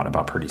you a lot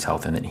about Purdy's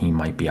health and that he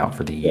might be out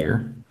for the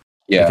year.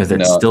 Yeah, because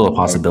that's still a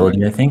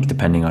possibility. I think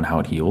depending on how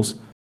it heals,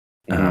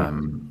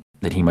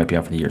 that he might be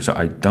out for the year. So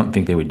I don't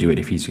think they would do it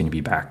if he's going to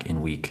be back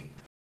in week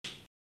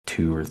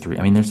 2 or 3.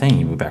 I mean, they're saying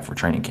he moved back for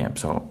training camp,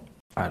 so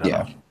I don't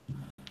know.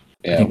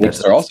 Yeah, which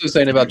they're also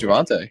saying about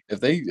Javonte. If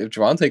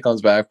Javonte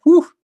comes back,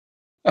 whew,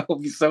 I'll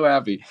be so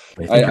happy.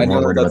 I know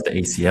more worried about the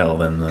ACL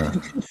than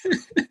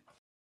the.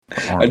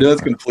 I know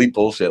that's complete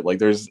bullshit.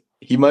 Like,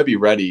 he might be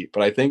ready,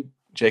 but I think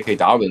J.K.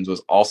 Dobbins was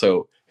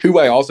also who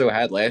I also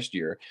had last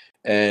year,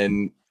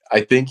 and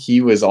I think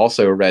he was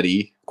also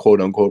ready,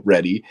 quote unquote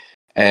ready,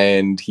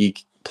 and he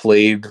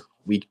played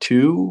week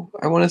 2,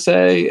 I want to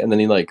say, and then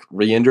he like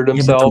re-injured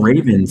himself. Yeah, but the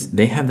Ravens,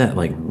 they have that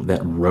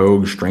that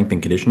rogue strength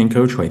and conditioning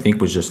coach who I think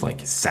was just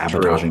like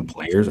sabotaging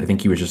players. I think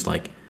he was just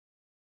like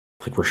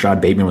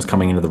Rashad Bateman was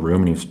coming into the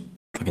room and he was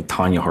fucking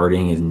Tanya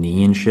Harding his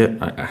knee and shit.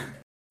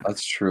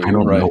 That's true. I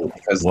don't know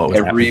because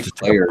every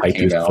player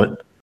came out.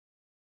 Foot.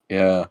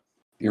 Yeah,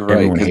 you're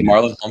right. Because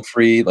Marlon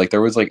Humphrey, like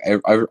there was like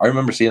I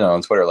remember seeing that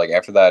on Twitter. Like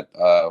after that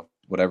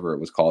whatever it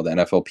was called, the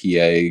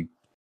NFLPA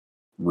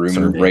room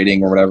Survey.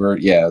 rating or whatever.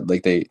 Yeah,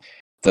 like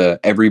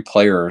every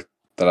player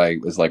that I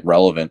was like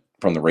relevant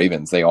from the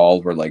Ravens, they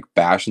all were like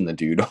bashing the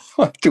dude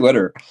on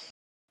Twitter.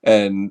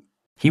 And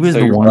he was so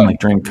the you're one right. like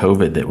during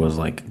COVID that was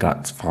like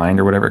got fined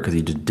or whatever because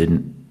he just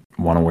didn't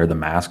want to wear the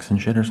masks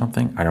and shit or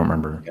something. I don't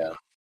remember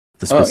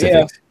the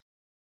specifics.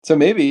 So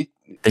maybe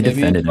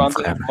defended him Javonte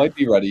forever. might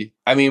be ready.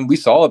 I mean, we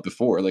saw it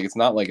before. Like, it's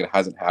not like it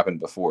hasn't happened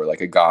before.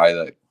 Like a guy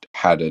that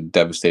had a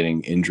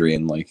devastating injury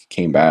and like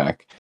came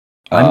back.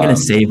 I'm going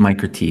to save my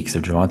critiques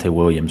of Javonte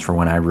Williams for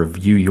when I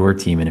review your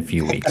team in a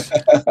few weeks.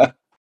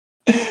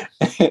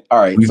 All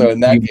right. So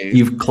in that case,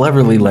 you've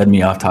cleverly led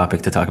me off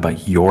topic to talk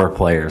about your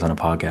players on a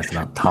podcast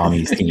about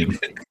Tommy's team.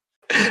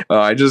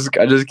 I just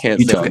can't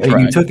You stay took, on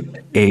track. you took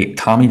a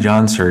Tommy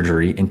John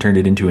surgery and turned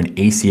it into an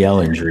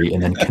ACL injury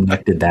and then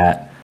connected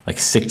that like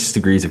 6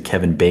 degrees of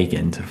Kevin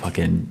Bacon to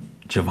fucking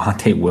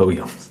Javonte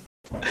Williams.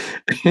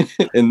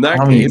 In that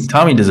case,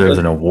 Tommy deserves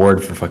an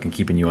award for fucking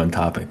keeping you on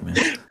topic, man.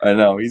 I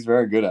know, he's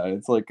very good at it.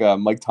 It's like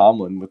Mike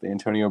Tomlin with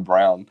Antonio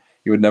Brown.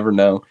 You would never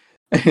know.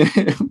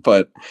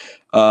 But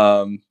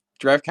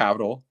draft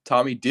capital,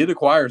 Tommy did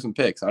acquire some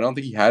picks. I don't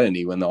think he had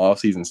any when the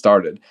offseason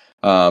started.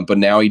 But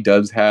now he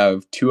does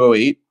have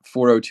 208,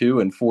 402,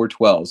 and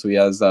 412. So he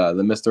has the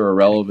Mr.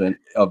 Irrelevant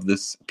of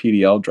this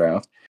PDL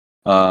draft.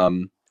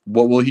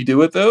 What will he do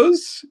with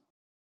those?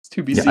 It's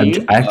to be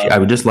seen. I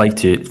would just like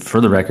to, for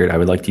the record, I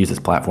would like to use this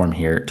platform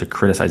here to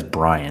criticize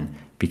Brian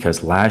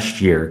because last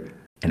year,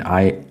 and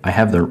I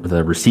have the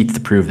receipts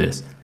to prove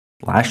this.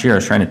 Last year, I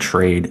was trying to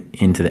trade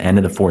into the end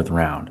of the 4th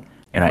round,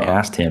 and I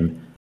asked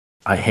him,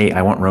 hey,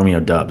 I want Romeo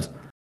Dubs.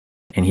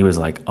 And he was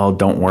like, oh,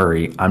 don't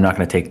worry. I'm not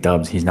going to take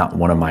Dubs. He's not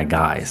one of my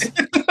guys.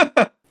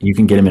 You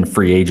can get him in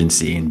free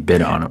agency and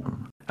bid on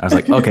him. I was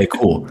like, okay,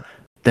 cool.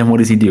 Then what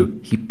does he do?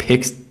 He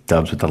picks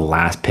Dubs with the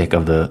last pick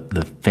of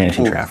the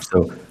fantasy draft.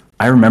 So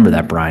I remember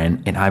that,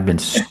 Brian, and I've been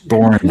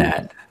storing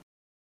that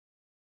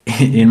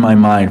in my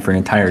mind for an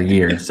entire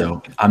year.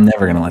 So I'm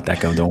never going to let that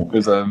go.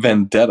 There's a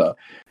vendetta.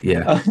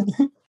 Yeah.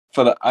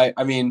 But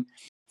I mean,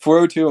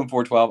 402 and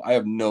 412, I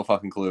have no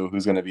fucking clue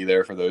who's going to be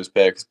there for those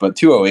picks. But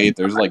 208,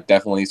 there's like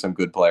definitely some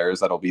good players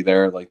that'll be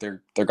there. Like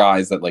they're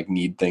guys that like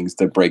need things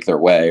to break their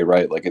way,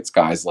 right? Like it's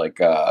guys like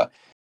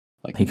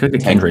he could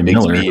get Kendra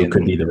Miller, who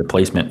could be the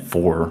replacement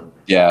for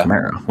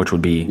Kamara, which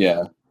would be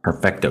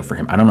perfecto for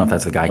him. I don't know if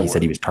that's the guy he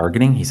said he was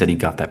targeting. He said he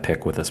got that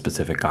pick with a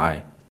specific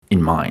guy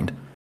in mind.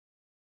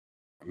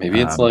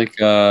 Maybe it's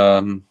like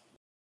I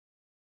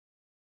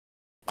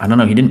don't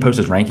know. He didn't post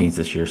his rankings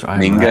this year, so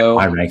I have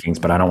my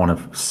rankings, but I don't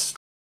want to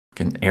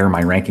air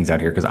my rankings out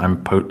here because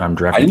I'm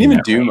drafting. I didn't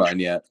even do mine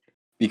yet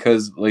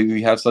because like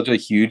we have such a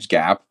huge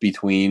gap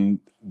between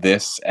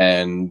this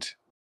and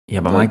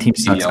but my team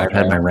sucks. I've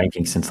had my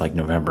rankings since like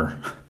November.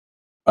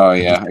 Oh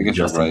yeah, I guess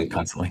you're right.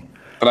 Constantly,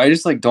 but I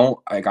just like don't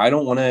like I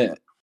don't want to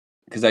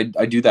because I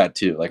do that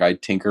too. Like I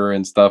tinker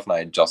and stuff and I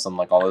adjust them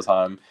like all the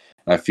time.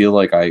 And I feel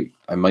like I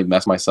might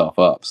mess myself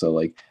up. So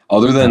like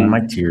other than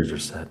my tiers are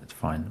set, it's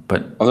fine.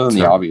 But other than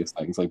the obvious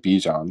things like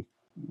Bijan.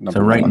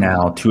 So right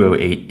now,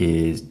 208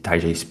 is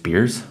Tyjae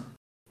Spears.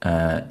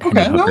 Hendon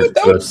Hooker,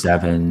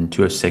 207,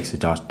 206 is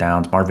Josh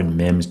Downs, Marvin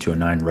Mims,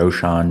 209,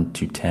 Roshan,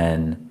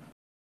 210.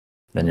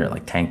 Then you're at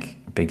like Tank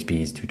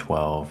Bigsby's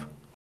 212.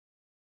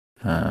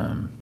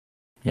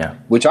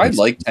 Which I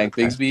like Tank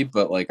Bigsby,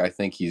 but like I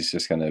think he's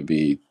just gonna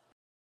be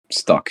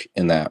stuck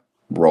in that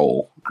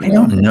role. I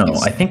don't know.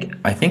 I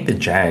think the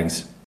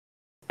Jags,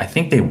 I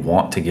think they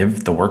want to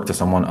give the work to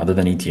someone other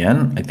than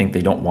ETN. I think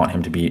they don't want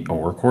him to be a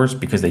workhorse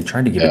because they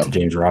tried to give it to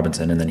James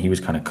Robinson and then he was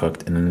kind of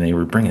cooked. And then they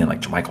were bringing in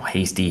like Jermichael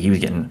Hasty. He was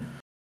getting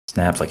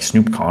snaps. Like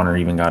Snoop Connor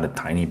even got a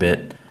tiny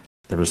bit.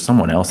 There was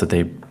someone else that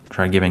they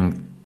tried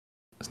giving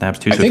snaps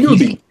to. I think it would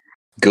be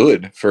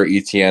good for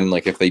ETN,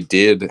 like if they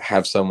did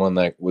have someone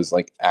that was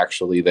like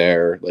actually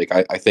there. Like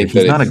I think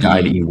he's not a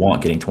guy that you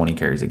want getting 20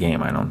 carries a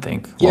game. I don't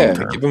think. Yeah,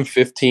 give him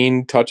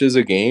 15 touches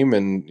a game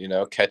and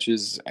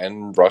catches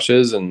and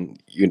rushes,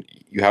 and you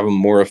have him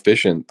more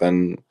efficient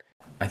than.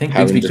 I think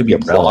Bigsby could be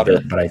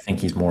relevant, but I think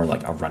he's more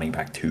like a running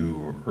back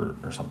 2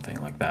 or something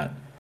like that.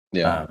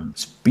 Yeah,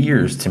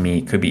 Spears to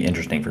me could be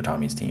interesting for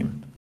Tommy's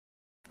team,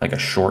 like a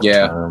short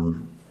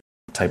term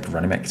type of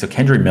running back. So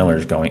Kendra Miller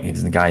is going.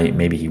 He's the guy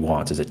maybe he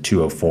wants. Is at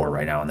 204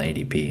 right now on the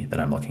ADP that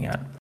I'm looking at.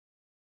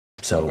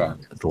 So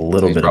it's a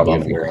little bit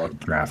of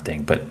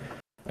drafting, but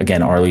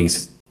again,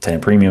 Arlie's 10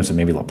 premium, so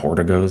maybe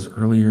Laporta goes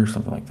earlier,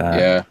 something like that.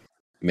 Yeah,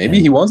 maybe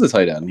he wants a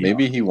tight end.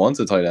 Maybe he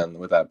wants a tight end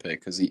with that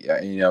pick because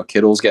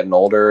Kittle's getting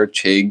older.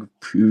 Chig,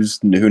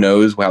 who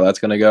knows how that's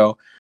going to go.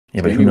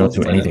 Yeah, but who knows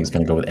who anything's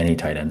going to go with any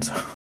tight ends.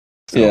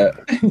 So, yeah,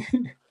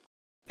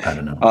 I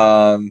don't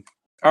know.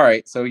 All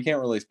right, so we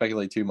can't really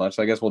speculate too much.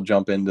 So I guess we'll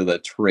jump into the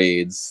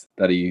trades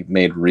that he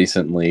made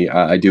recently.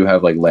 I do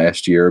have like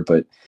last year,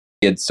 but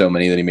he had so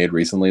many that he made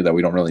recently that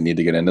we don't really need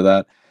to get into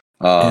that.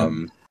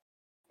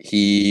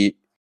 The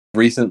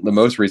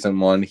most recent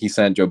one, he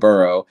sent Joe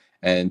Burrow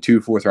and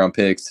 2 4th-round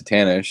picks to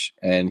Tanish,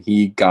 and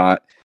he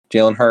got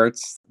Jalen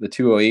Hurts, the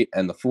 208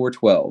 and the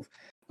 412.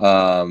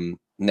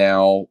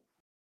 Now,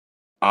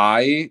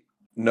 I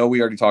know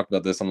we already talked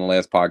about this on the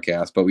last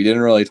podcast, but we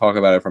didn't really talk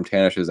about it from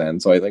Tanish's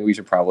end. So I think we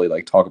should probably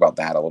like talk about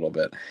that a little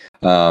bit.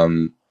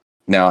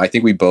 Now I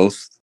think we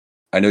both,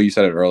 I know you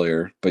said it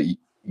earlier, but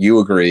you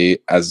agree,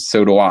 as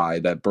so do I,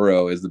 that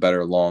Burrow is the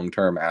better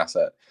long-term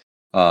asset.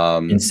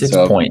 In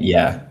 6-point,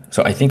 yeah.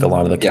 So I think a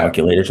lot of the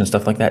calculators and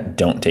stuff like that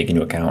don't take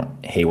into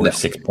account, hey, we're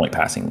 6-point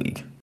passing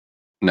league.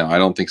 No, I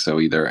don't think so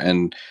either.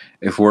 And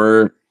if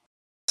we're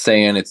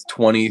saying it's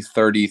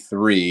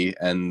 2033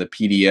 and the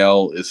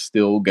PDL is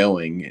still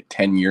going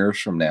 10 years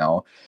from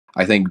now,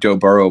 I think Joe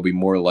Burrow will be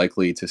more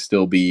likely to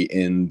still be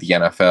in the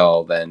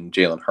NFL than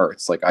Jalen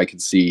Hurts. Like, I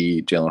could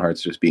see Jalen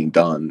Hurts just being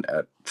done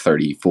at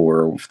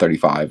 34,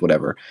 35,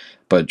 whatever.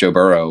 But Joe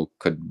Burrow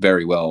could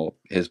very well,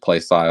 his play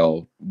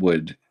style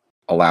would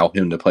allow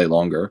him to play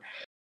longer.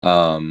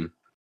 So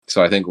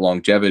I think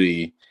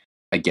longevity,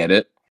 I get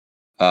it.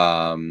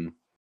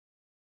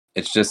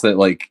 It's just that,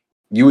 like,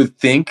 you would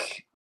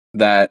think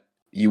that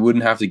you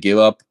wouldn't have to give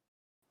up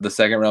the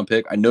second round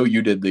pick. I know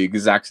you did the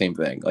exact same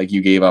thing. Like,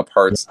 you gave up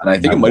Hurts, and I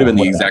think it might have been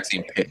the exact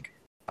same pick.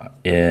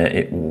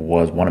 It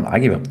was one of them. I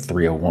gave up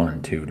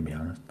 301 too, to be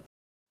honest.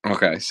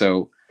 Okay,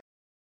 so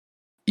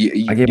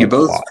you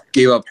both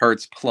gave up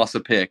Hurts plus a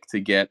pick to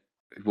get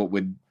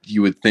what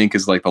you would think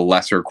is like the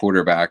lesser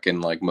quarterback in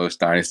like most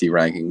dynasty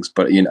rankings.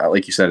 But, you know,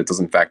 like you said, it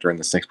doesn't factor in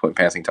the 6-point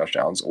passing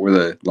touchdowns or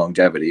the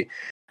longevity.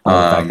 The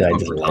fact that I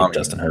just like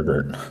Justin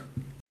Herbert.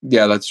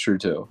 Yeah, that's true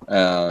too.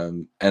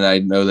 And I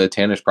know that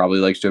Tanish probably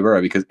likes Joe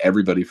Burrow because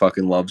everybody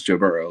fucking loves Joe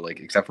Burrow, like,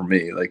 except for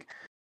me. Like,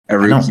 I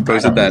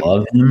don't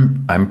love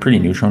him. I'm pretty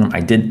neutral on him. I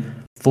did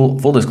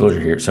full disclosure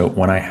here. So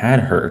when I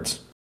had Hurts,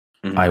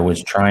 I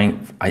was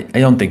trying. I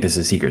don't think this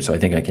is a secret, so I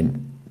think I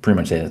can pretty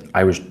much say this.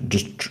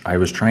 I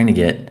was trying to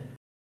get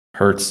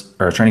Hurts,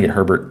 or I was trying to get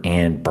Herbert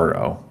and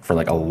Burrow for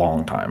like a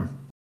long time.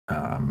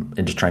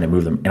 And just trying to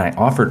move them. And I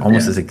offered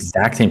almost this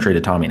exact same trade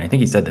to Tommy, and I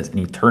think he said this, and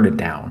he turned it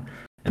down.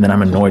 And then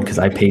I'm annoyed because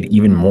I paid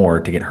even more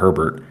to get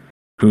Herbert,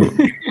 who,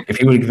 if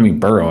he would have given me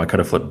Burrow, I could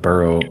have flipped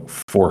Burrow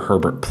for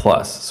Herbert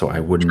plus, so I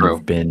wouldn't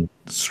have been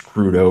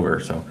screwed over.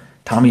 So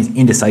Tommy's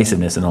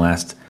indecisiveness in the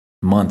last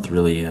month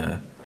really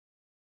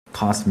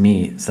cost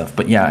me stuff.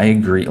 But yeah, I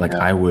agree. Like,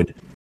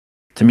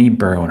 to me,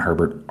 Burrow and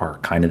Herbert are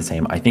kind of the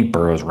same. I think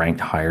Burrow's ranked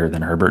higher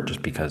than Herbert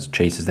just because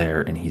Chase is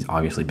there and he's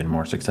obviously been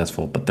more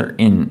successful, but they're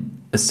in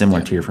a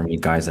similar tier for me,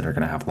 guys that are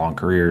going to have long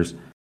careers,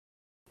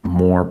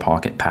 more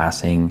pocket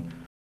passing,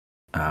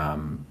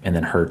 and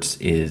then Hurts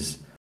is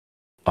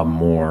a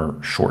more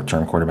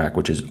short-term quarterback,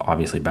 which is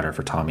obviously better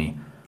for Tommy.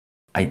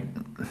 I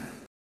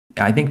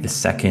think the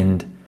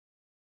second,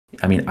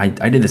 I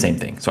did the same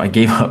thing. So I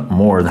gave up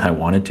more than I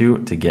wanted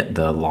to get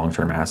the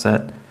long-term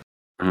asset.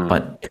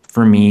 But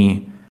for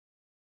me,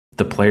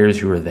 the players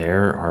who are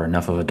there are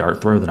enough of a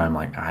dart throw that I'm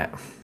like,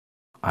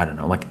 I don't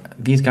know. Like,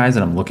 these guys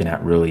that I'm looking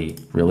at really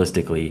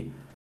realistically,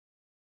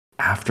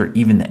 after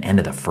even the end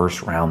of the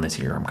first round this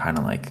year, I'm kind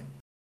of like,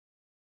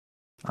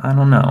 I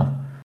don't know.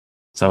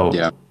 So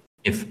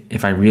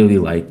if I really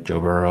like Joe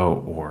Burrow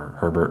or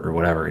Herbert or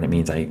whatever, and it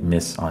means I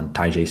miss on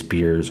Tyjae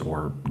Spears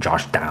or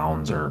Josh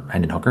Downs or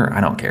Hendon Hooker,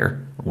 I don't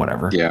care.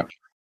 Whatever. Yeah.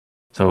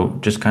 So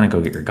just kind of go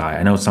get your guy.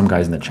 I know some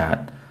guys in the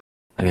chat,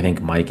 like I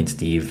think Mike and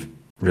Steve,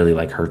 really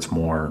like Hurts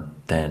more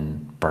than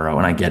Burrow,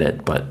 and I get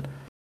it, but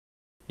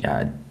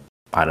yeah,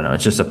 I don't know.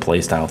 It's just a play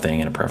style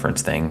thing and a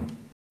preference thing.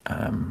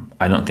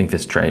 I don't think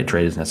this trade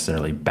is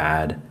necessarily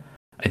bad.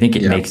 I think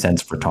it makes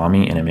sense for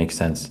Tommy, and it makes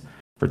sense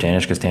for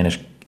Tanish because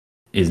Tanish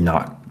is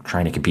not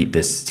trying to compete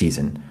this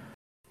season,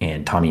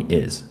 and Tommy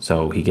is.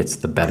 So he gets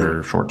the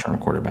better short-term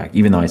quarterback,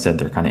 even though I said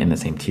they're kind of in the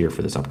same tier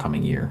for this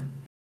upcoming year.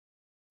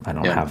 I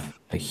don't have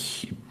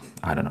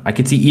I don't know. I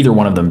could see either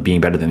one of them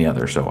being better than the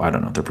other, so I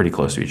don't know. They're pretty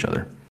close to each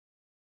other.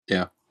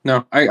 Yeah.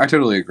 No, I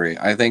totally agree.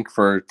 I think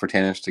for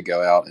Tanish to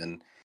go out,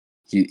 and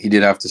he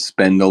did have to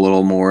spend a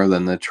little more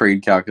than the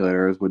trade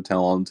calculators would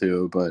tell him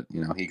to, but,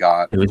 you know, he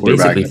got it was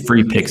basically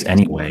free picks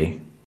anyway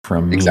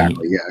from me.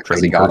 Exactly, yeah,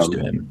 because he got him. To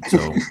him.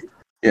 So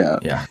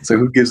yeah. So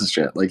who gives a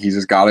shit? Like, he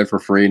just got it for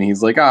free, and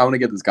he's like, I want to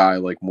get this guy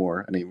like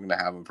more, and I'm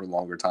gonna have him for a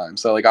longer time.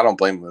 So, like, I don't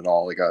blame him at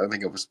all. Like, I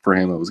think it was for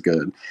him, it was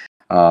good.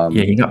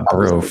 He got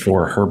Burrow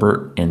for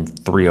Herbert in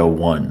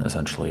 301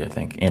 essentially, I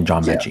think, and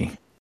John Mechie.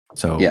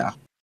 So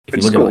if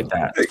you look at it like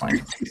that, it's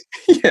fine.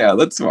 Yeah,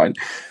 that's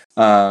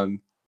fine.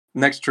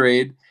 Next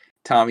trade,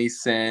 Tommy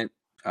sent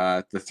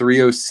the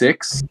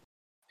 306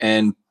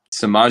 and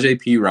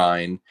Samaje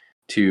Perine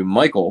to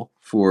Michael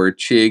for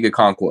Chig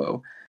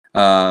Okonkwo.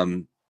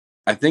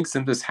 I think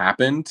since this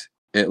happened,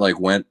 it like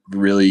went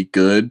really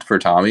good for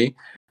Tommy.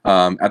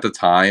 At the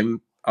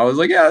time, I was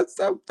like, yeah,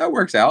 that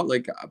works out.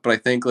 Like, but I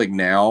think like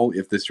now,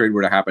 if this trade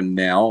were to happen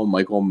now,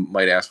 Michael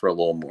might ask for a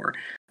little more.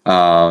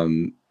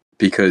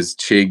 Because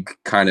Chig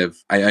kind of,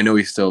 I know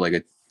he's still like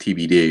a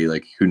TBD,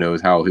 like who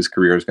knows how his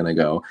career is going to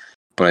go.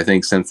 But I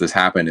think since this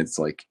happened, it's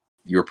like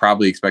you're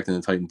probably expecting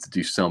the Titans to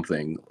do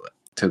something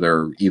to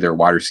their either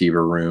wide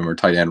receiver room or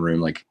tight end room,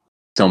 like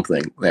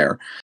something there.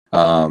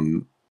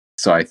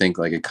 So I think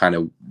like it kind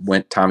of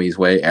went Tommy's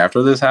way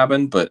after this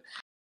happened, but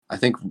I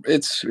think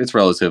it's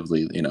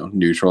relatively, you know,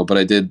 neutral. But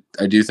I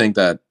do think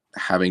that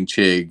having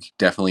Chig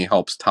definitely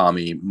helps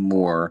Tommy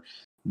more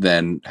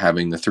than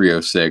having the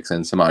 306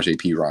 and Samaj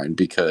P. Ryan,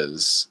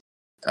 because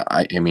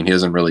I mean, he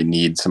doesn't really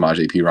need Samaj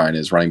P. Ryan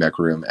as running back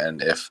room.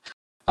 And if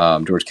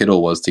George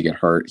Kittle was to get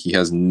hurt, he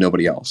has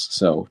nobody else.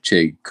 So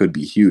Chig could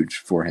be huge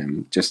for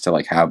him just to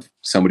like have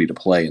somebody to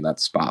play in that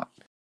spot.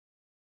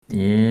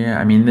 Yeah,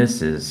 I mean,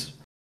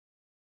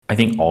 I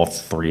think all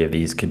three of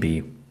these could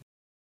be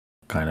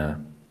kind of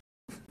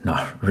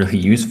not really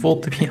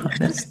useful, to be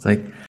honest.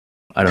 Like,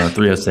 I don't know,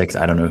 306,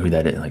 I don't know who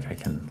that is. Like, I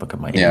can look at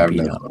my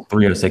ADP now.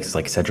 306 is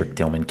like Cedric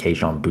Tillman,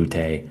 Keishon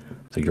Butte,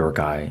 so your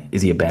guy.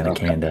 Izzy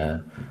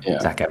Abanikanda,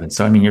 Zach Evans.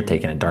 So, I mean, you're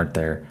taking a dart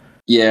there.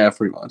 Yeah,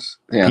 pretty much.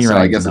 Yeah, so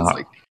I guess it's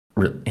like...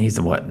 He's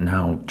what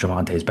now?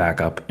 Javante's back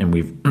up, and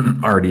we've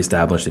already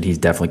established that he's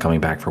definitely coming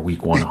back for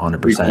week 1,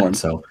 100%.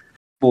 So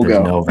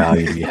there's no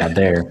value to be had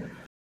there.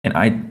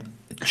 And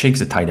Chig's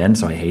a tight end,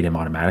 so I hate him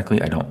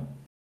automatically. I don't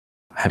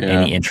have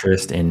any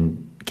interest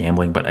in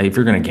gambling, but if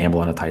you're going to gamble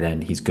on a tight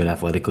end, he's good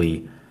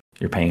athletically.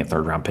 You're paying a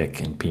 3rd round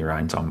pick in P.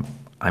 Ryan, so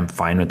I'm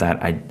fine with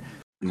that.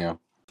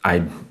 I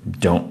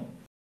don't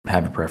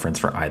have a preference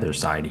for either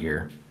side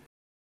here,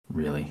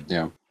 really.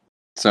 Yeah.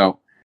 So,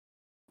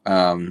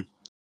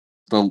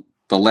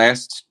 the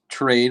last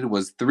trade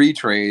was 3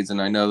 trades,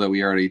 and I know that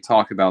we already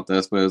talked about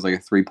this, but it was like a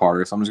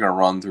 3-parter, so I'm just going to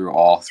run through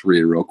all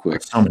 3 real quick.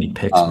 There's so many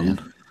picks,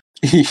 man.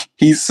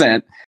 He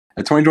sent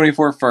a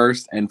 2024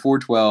 first and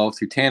 412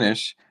 to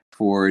Tanish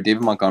for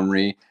David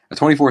Montgomery, a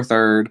 24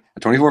 third, a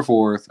 24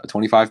 fourth, a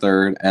 25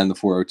 third, and the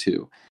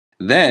 402.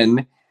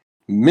 Then,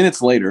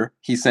 minutes later,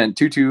 he sent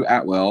Tutu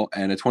Atwell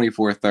and a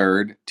 24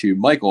 third to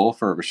Michael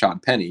for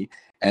Rashad Penny.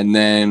 And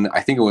then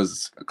I think it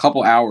was a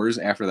couple hours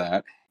after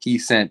that, he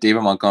sent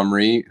David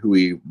Montgomery, who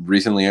he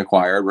recently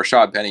acquired,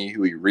 Rashad Penny,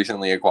 who he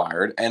recently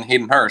acquired, and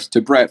Hayden Hurst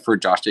to Brett for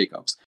Josh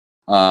Jacobs.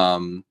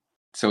 So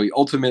he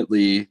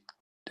ultimately,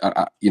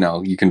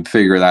 you can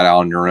figure that out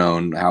on your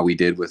own, how he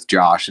did with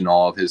Josh and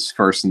all of his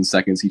first and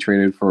seconds he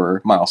traded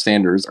for Miles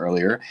Sanders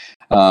earlier.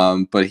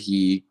 But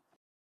he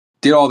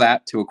did all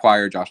that to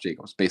acquire Josh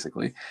Jacobs,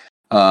 basically.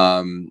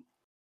 And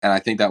I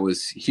think that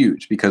was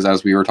huge because,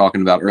 as we were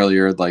talking about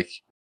earlier, like,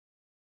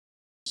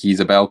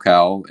 he's a bell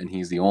cow, and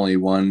he's the only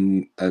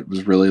one that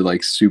was really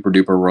like super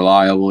duper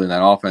reliable in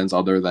that offense,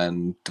 other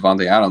than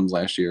Devontae Adams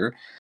last year.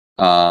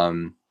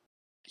 It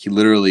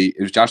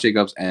was Josh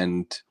Jacobs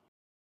and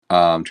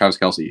Travis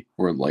Kelce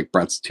were like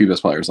Brett's 2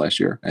 best players last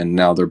year, and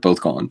now they're both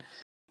gone.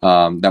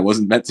 That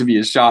wasn't meant to be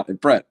a shot at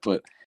Brett,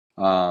 but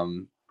I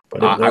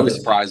was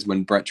surprised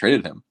when Brett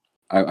traded him.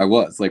 I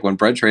was like, when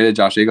Brett traded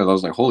Josh Jacobs, I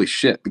was like, holy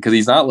shit, because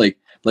he's not like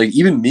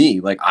even me,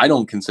 like, I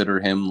don't consider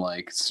him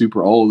like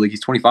super old. Like, he's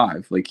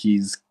 25. Like,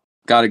 he's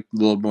got a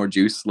little more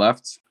juice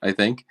left, I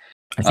think.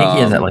 I think he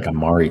has that like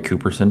Amari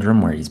Cooper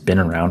syndrome where he's been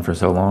around for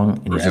so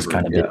long and he's just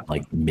kind of been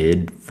like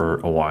mid for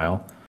a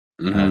while,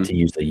 to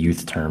use the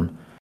youth term,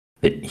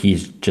 that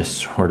he's just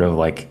sort of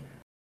like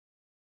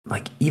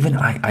even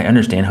I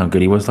understand how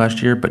good he was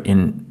last year, but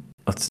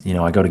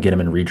I go to get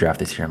him in redraft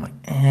this year. I'm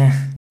like,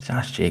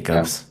 Josh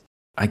Jacobs,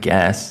 I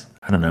guess.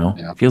 I don't know.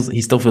 Yeah.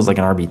 He still feels like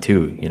an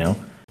RB2,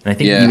 And I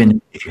think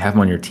even if you have him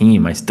on your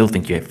team, I still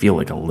think you feel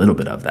like a little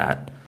bit of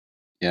that.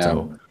 Yeah.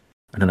 So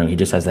I don't know. He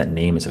just has that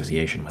name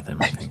association with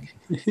him, I think.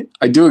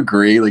 I do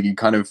agree. Like, he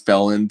kind of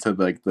fell into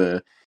like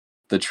the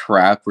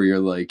trap where you're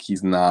like,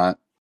 he's not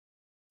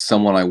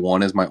someone I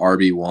want as my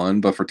RB1,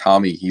 but for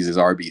Tommy, he's his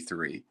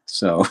RB3.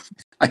 So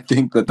I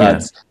think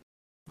that's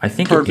I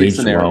think it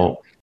aged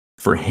well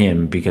for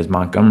him because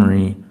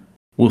Montgomery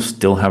will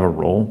still have a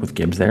role with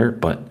Gibbs there,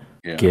 but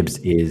Gibbs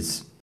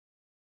is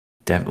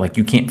like,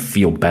 you can't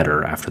feel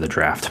better after the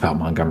draft about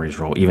Montgomery's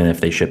role, even if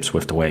they ship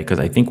Swift away. Because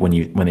I think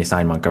when they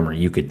signed Montgomery,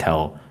 you could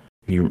tell,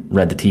 if you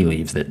read the tea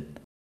leaves, that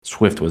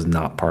Swift was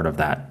not part of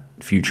that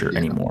future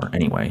anymore.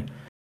 Anyway,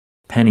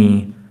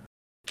 Penny,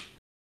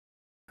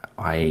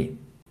 I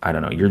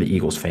don't know. You're the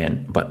Eagles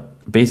fan, but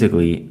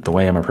basically the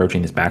way I'm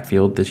approaching this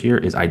backfield this year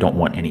is I don't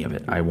want any of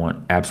it. I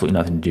want absolutely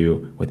nothing to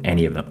do with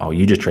any of them. Oh,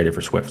 you just traded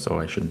for Swift, so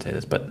I shouldn't say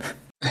this, but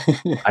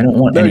I don't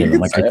want any of them.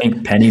 Like, I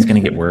think Penny's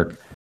going to get work.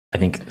 I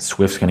think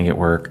Swift's going to get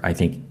work. I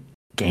think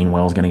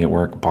Gainwell's going to get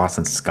work.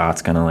 Boston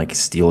Scott's going to like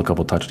steal a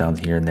couple touchdowns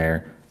here and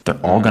there. They're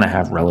all going to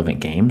have relevant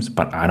games,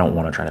 but I don't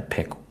want to try to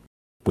pick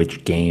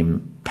which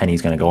game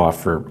Penny's going to go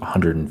off for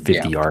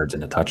 150 yards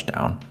and a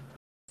touchdown.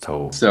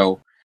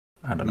 So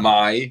I don't know.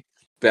 My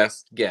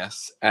best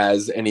guess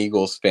as an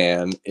Eagles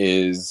fan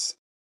is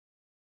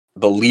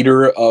the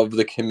leader of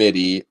the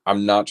committee.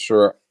 I'm not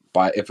sure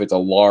if it's a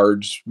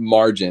large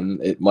margin.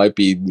 It might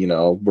be,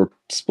 we're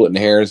splitting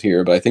hairs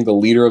here, but I think the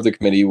leader of the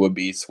committee would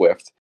be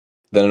Swift.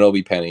 Then it'll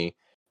be Penny.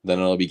 Then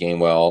it'll be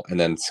Gainwell. And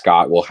then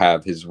Scott will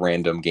have his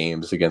random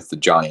games against the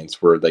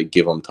Giants where they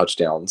give him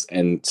touchdowns.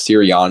 And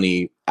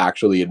Sirianni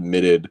actually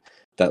admitted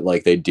that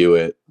like they do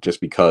it just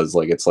because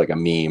like it's like a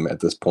meme at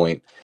this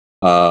point.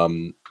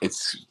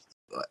 It's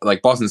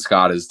like Boston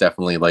Scott is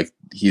definitely like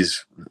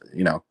he's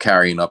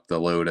carrying up the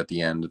load at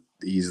the end.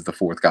 He's the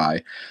 4th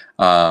guy.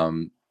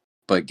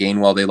 But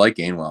Gainwell, they like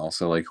Gainwell,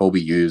 so like he'll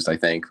be used, I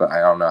think, but I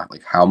don't know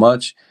like how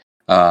much.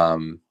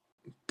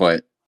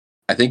 But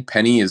I think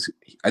I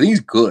think he's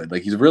good.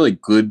 Like he's a really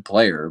good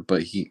player,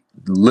 but he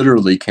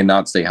literally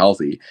cannot stay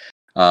healthy.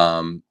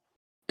 Um,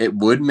 it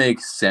would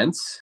make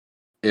sense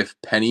if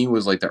Penny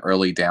was like the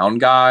early down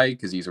guy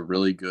because he's a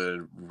really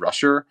good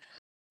rusher.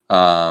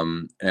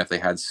 And if they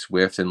had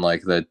Swift in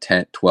like the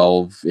 10,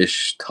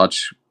 12-ish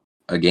touch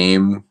a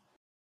game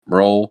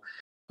role.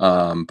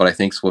 But I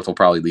think Swift will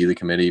probably lead the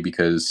committee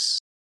because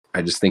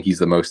I just think he's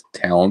the most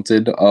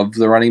talented of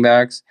the running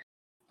backs.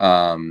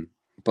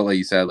 But like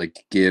you said,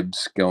 like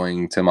Gibbs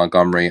going to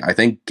Montgomery, I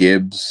think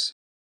Gibbs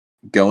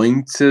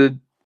going to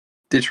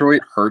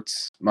Detroit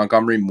hurts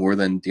Montgomery more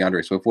than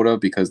DeAndre Swift would have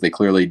because they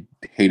clearly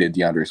hated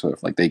DeAndre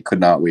Swift. Like they could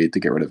not wait to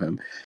get rid of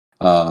him.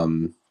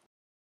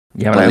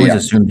 But I always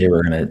assumed they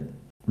were going to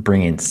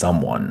bring in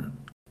someone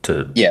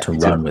to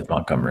run with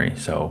Montgomery.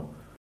 So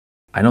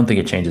I don't think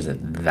it changes it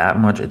that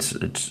much.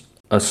 It's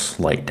a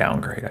slight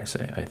downgrade,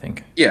 I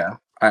think. Yeah.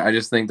 I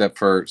just think that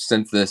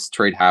since this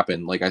trade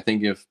happened, like I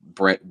think if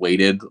Brett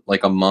waited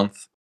like a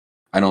month,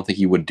 I don't think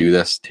he would do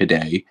this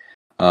today.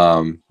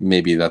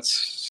 Maybe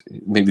that's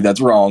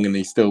wrong and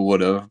he still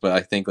would have, but I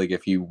think like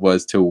if he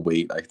was to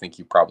wait, I think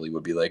he probably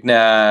would be like,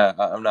 nah,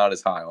 I'm not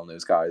as high on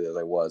those guys as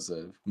I was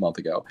a month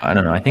ago. I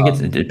don't know. I think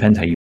it depends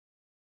how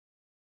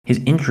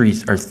his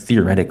injuries are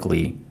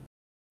theoretically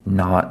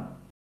not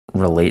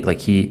relate.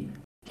 Like he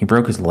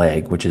broke his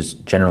leg, which is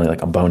generally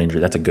like a bone injury.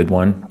 That's a good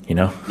one,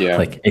 Yeah.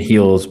 Like it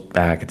heals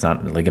back. It's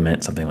not a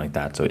ligament, something like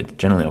that. So it's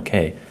generally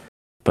okay.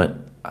 But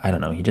I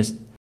don't know.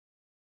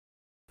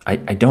 I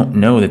don't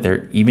know that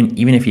they're even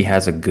if he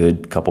has a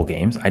good couple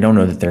games, I don't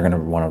know that they're going to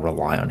want to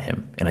rely on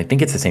him. And I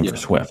think it's the same for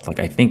Swift. Like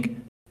I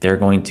think they're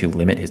going to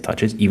limit his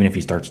touches, even if he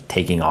starts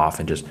taking off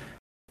and just,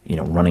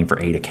 running for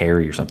 8 a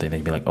carry or something.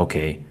 They'd be like,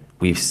 okay,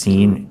 we've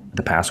seen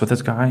the pass with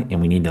this guy and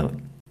we need to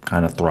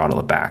kind of throttle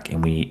it back,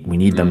 and we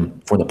need them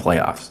for the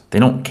playoffs. They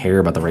don't care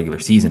about the regular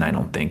season, I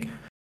don't think.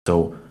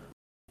 So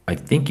I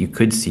think you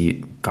could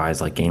see guys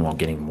like Gainwell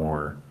getting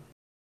more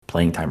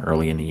playing time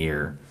early in the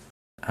year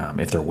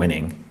if they're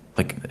winning.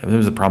 Like there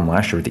was a problem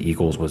last year with the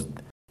Eagles was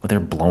they're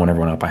blowing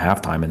everyone up by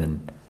halftime, and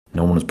then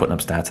no one was putting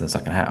up stats in the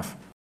second half.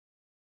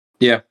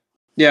 Yeah,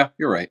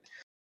 you're right.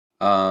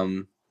 I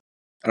don't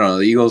know.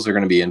 The Eagles are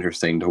going to be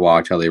interesting to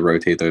watch how they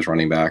rotate those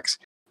running backs.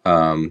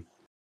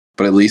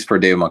 But at least for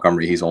David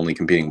Montgomery, he's only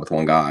competing with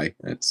one guy.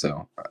 I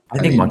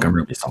think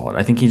Montgomery will be solid.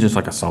 I think he's just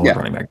like a solid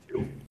running back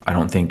too. I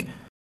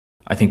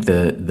think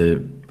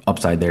the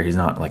upside there, he's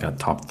not like a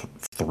top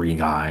 3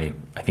 guy.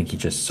 I think he's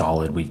just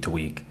solid week to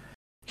week.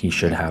 He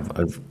should have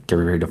a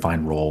very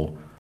defined role,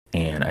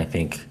 and I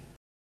think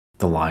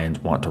the Lions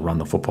want to run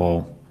the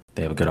football.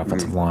 They have a good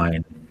offensive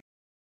line.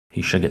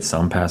 He should get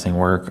some passing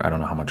work. I don't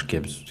know how much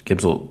Gibbs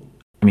will.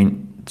 I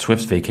mean,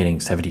 Swift's vacating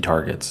 70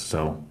 targets,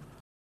 so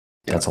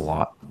that's a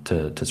lot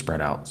to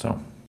spread out. So,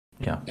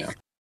 yeah.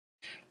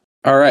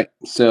 All right.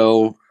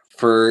 So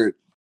for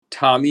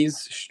Tommy's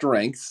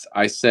strengths,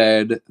 I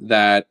said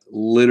that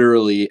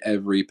literally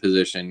every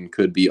position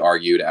could be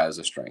argued as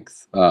a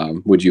strength.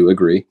 Would you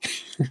agree?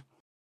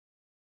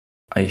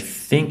 I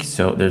think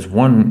so. There's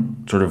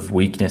one sort of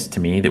weakness to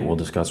me that we'll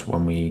discuss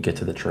when we get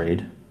to the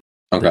trade.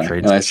 Okay.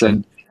 And I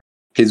said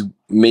his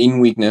main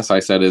weakness, I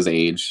said, is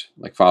age,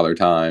 like father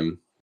time,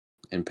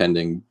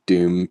 impending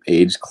doom,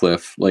 age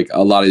cliff. Like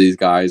a lot of these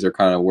guys are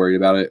kind of worried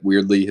about it.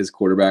 Weirdly, his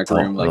quarterback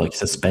room, like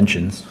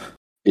suspensions.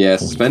 Yeah,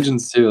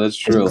 suspensions too. That's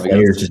true. His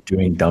players just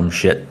doing dumb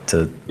shit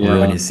to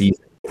ruin his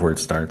season before it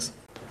starts.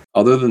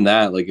 Other than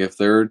that, like if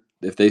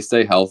they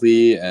stay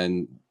healthy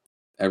and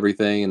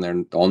everything and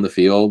they're on the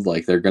field,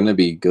 like they're gonna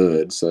be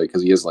good. So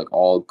because he has like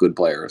all good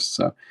players,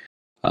 so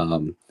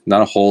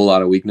not a whole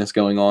lot of weakness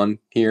going on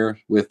here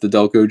with the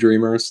Delco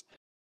Dreamers.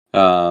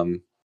 But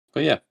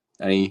yeah,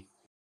 any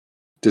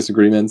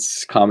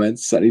disagreements,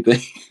 comments,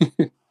 anything?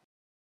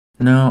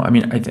 No, I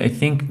mean I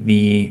think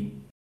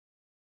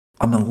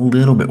I'm a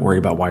little bit worried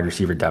about wide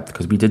receiver depth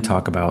because we did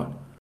talk about.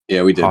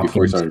 Yeah, we did Hopkins.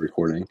 Before we started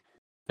recording.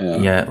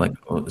 Yeah, like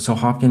so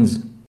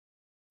Hopkins.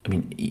 I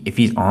mean, if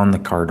he's on the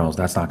Cardinals,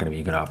 that's not going to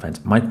be a good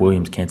offense. Mike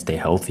Williams can't stay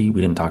healthy. We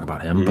didn't talk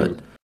about him, but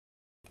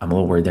I'm a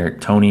little worried there.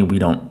 Tony, we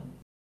don't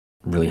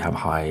really have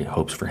high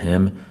hopes for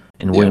him.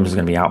 And Williams is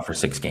going to be out for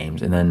 6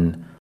 games. And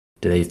then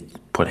do they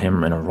put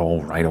him in a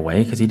role right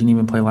away because he didn't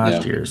even play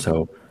last year?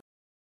 So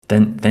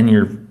then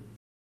you're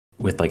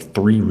with like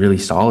 3 really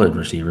solid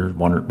receivers,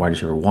 one wide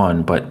receiver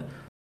 1, but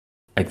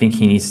I think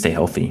he needs to stay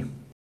healthy.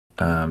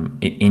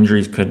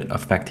 Injuries could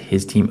affect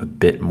his team a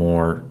bit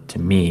more to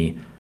me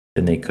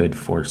than they could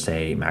for,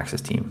 say,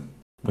 Max's team,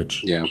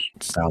 which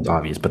sounds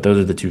obvious. But those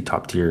are the 2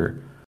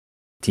 top-tier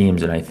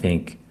teams, and I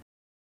think,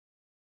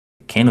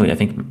 candidly, I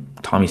think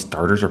Tommy's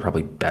starters are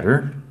probably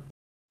better,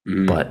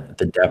 but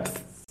the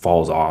depth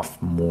falls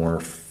off more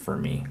for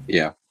me.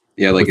 Yeah,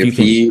 like if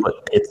he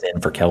put Pitts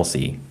in for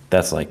Kelsey,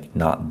 that's like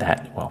not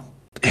that well,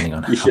 depending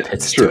on how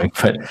Pitts is doing,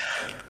 but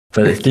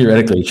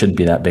theoretically, it shouldn't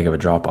be that big of a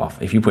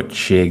drop-off. If you put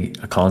Chig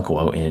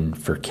Okonkwo in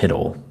for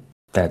Kittle,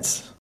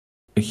 that's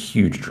a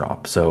huge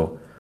drop. So,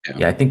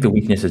 yeah, I think the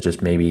weakness is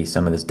just maybe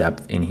some of this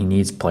depth, and he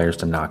needs players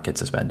to not get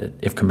suspended.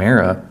 If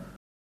Kamara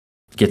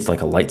gets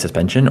like a light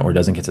suspension or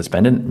doesn't get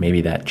suspended,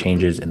 maybe that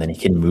changes, and then he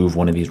can move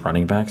one of these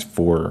running backs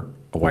for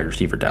a wide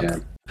receiver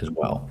depth as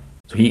well.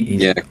 So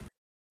he's. Yeah,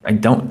 I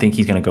don't think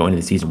he's going to go into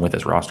the season with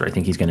his roster. I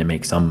think he's going to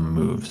make some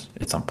moves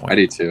at some point. I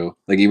do too.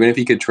 Like even if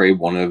he could trade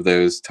one of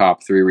those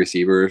top 3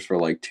 receivers for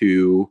like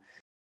 2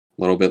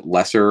 little bit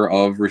lesser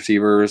of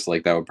receivers,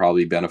 like that would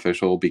probably be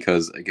beneficial,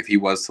 because like if he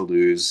was to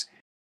lose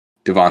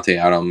Devontae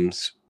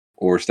Adams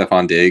or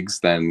Stephon Diggs,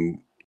 then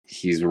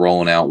he's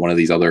rolling out one of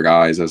these other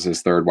guys as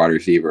his third wide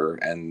receiver,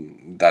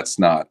 and that's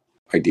not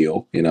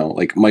ideal.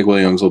 Like Mike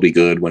Williams will be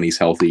good when he's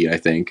healthy, I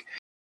think.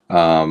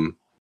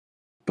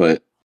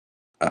 But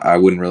I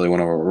wouldn't really want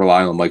to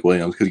rely on Mike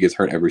Williams because he gets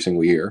hurt every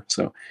single year.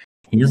 So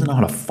he doesn't know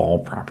how to fall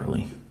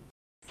properly.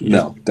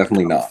 No,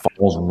 definitely not.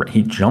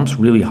 He jumps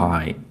really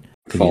high.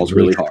 Falls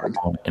really hard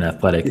and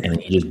athletic,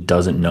 and he just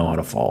doesn't know how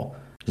to fall.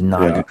 It's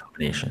not a good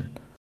combination.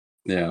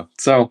 Yeah.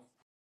 So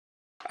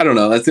I don't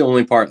know. That's the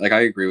only part. Like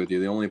I agree with you.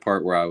 The only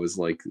part where I was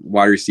like,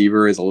 wide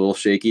receiver is a little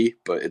shaky,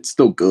 but it's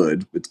still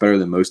good. It's better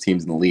than most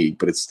teams in the league,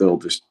 but it's still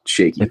just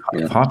shaky.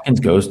 If Hopkins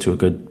goes to a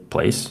good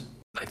place,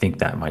 I think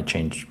that might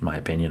change my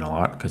opinion a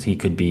lot, because he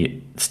could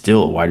be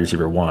still a wide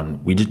receiver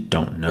 1. We just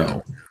don't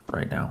know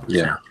right now.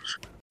 Yeah.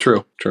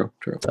 True.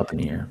 It's up in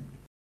the air.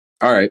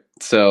 All right.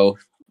 So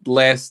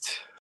last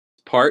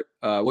part,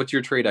 what's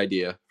your trade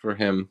idea for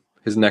him,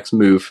 his next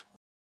move?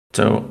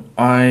 So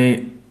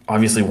I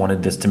obviously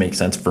wanted this to make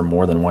sense for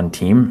more than one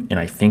team, and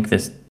I think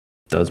this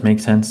does make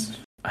sense.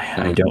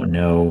 I don't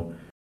know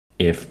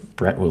if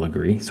Brett will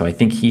agree, so I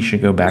think he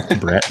should go back to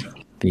Brett,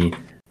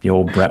 the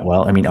old Brett.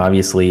 Well, I mean,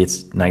 obviously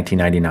it's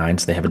 1999,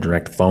 so they have a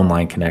direct phone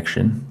line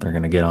connection. They're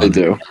going to get on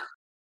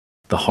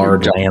the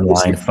hard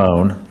landline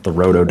phone, the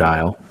roto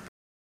dial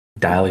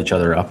each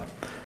other up,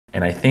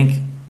 and I think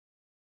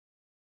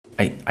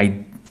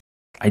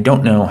I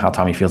don't know how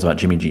Tommy feels about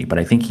Jimmy G, but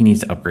I think he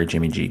needs to upgrade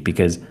Jimmy G,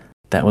 because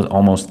that was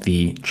almost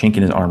the chink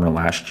in his armor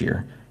last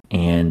year.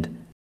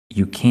 And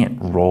you can't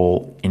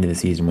roll into the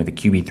season with a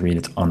QB3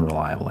 that's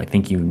unreliable. I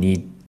think you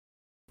need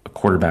a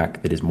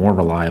quarterback that is more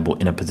reliable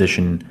in a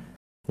position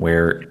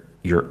where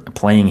you're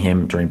playing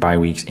him during bye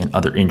weeks and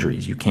other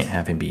injuries. You can't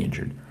have him be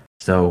injured.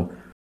 So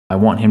I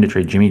want him to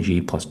trade Jimmy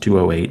G plus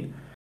 208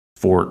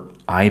 for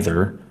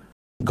either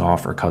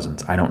Goff or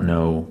Cousins. I don't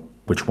know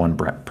which one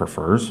Brett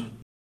prefers,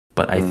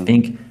 but I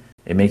think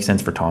it makes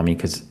sense for Tommy,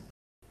 because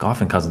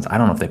Goff and Cousins, I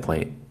don't know if they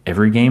play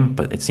every game,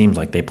 but it seems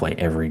like they play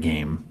every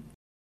game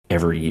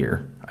every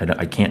year.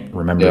 I can't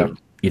remember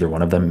either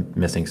one of them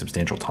missing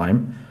substantial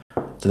time.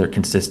 So they're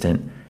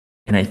consistent.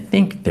 And I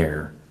think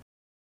they're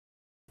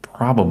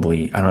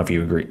probably, I don't know if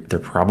you agree, they're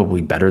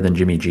probably better than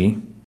Jimmy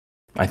G.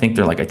 I think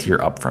they're like a tier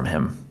up from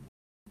him.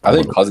 I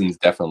think Cousins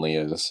definitely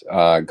is.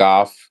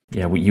 Goff.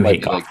 Yeah, you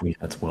hate Goff.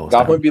 That's well.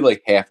 Goff might be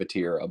like half a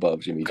tier above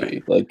Jimmy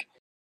G. Like,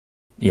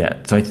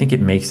 yeah, so I think it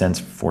makes sense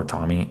for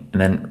Tommy.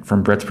 And then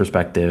from Brett's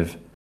perspective,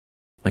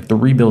 like the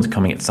rebuild's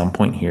coming at some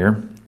point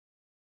here.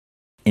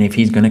 And if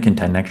he's going to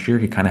contend next year,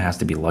 he kind of has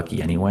to be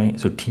lucky anyway.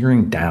 So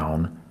tearing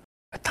down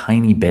a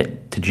tiny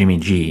bit to Jimmy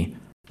G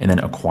and then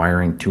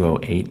acquiring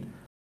 208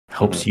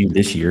 helps you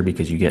this year,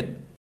 because you get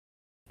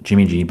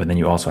Jimmy G, but then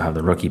you also have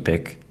the rookie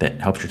pick that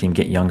helps your team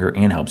get younger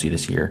and helps you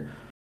this year.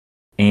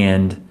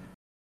 And,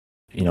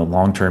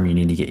 long term, you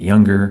need to get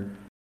younger.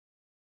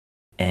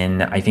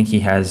 And I think he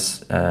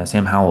has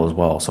Sam Howell as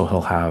well. So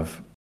he'll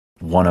have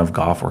one of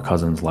Goff or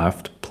Cousins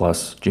left,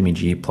 plus Jimmy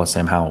G, plus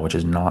Sam Howell, which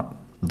is not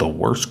the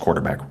worst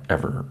quarterback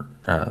ever,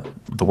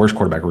 the worst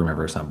quarterback room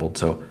ever assembled.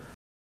 So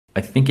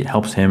I think it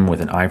helps him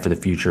with an eye for the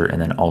future,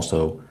 and then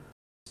also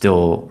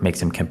still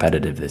makes him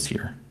competitive this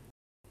year.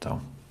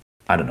 So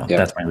I don't know. Yeah.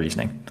 That's my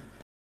reasoning.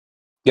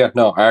 Yeah,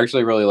 no, I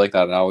actually really like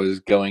that. And I was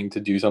going to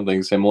do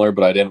something similar,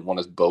 but I didn't want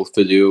us both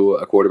to do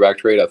a quarterback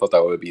trade. I thought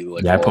that would be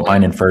like, I put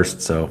mine in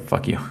first, so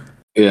fuck you.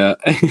 Yeah,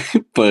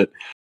 but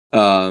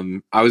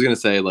I was gonna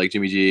say like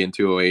Jimmy G and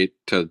 208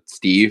 to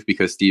Steve,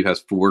 because Steve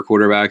has 4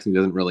 quarterbacks and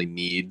doesn't really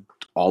need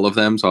all of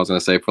them. So I was gonna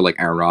say for like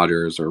Aaron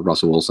Rodgers or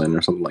Russell Wilson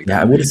or something like that.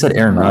 Yeah, I would have said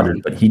Aaron Rodgers,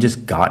 but he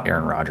just got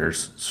Aaron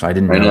Rodgers, so I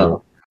didn't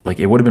know. Like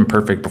it would have been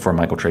perfect before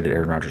Michael traded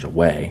Aaron Rodgers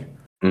away.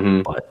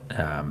 But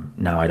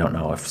now I don't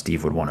know if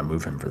Steve would want to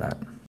move him for that.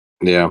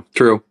 Yeah,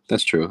 true.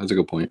 That's true. That's a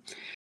good point.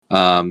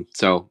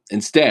 So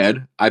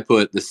instead, I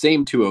put the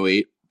same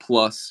 208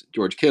 plus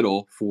George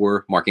Kittle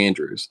for Mark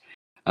Andrews.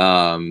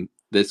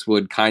 This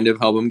would kind of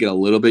help him get a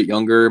little bit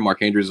younger.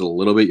 Mark Andrews is a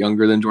little bit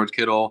younger than George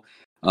Kittle.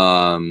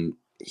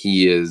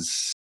 He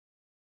is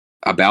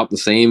about the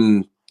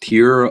same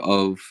tier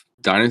of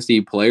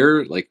dynasty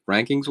player, like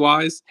rankings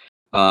wise.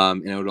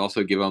 And it would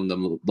also give him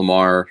the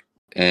Lamar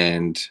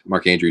and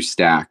Mark Andrews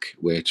stack,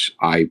 which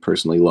I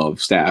personally love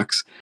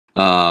stacks.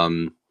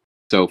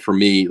 So for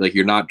me, like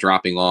you're not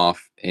dropping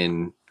off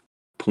in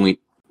point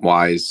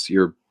wise,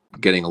 you're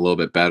getting a little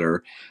bit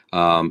better.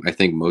 I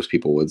think most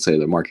people would say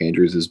that Mark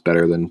Andrews is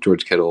better than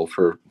George Kittle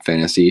for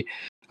fantasy.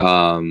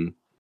 So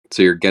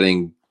you're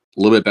getting a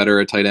little bit better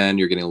at tight end.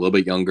 You're getting a little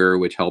bit younger,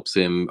 which helps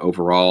him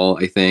overall,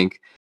 I think.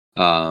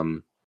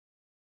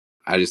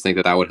 I just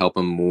think that would help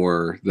him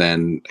more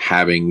than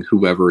having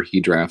whoever he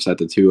drafts at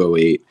the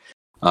 208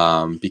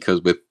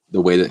 because with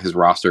the way that his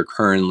roster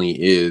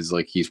currently is,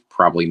 like, he's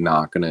probably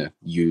not going to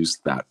use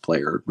that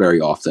player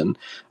very often.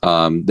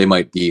 They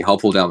might be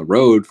helpful down the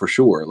road for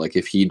sure. Like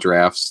if he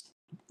drafts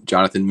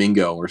Jonathan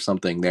Mingo or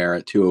something there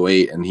at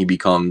 208 and he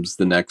becomes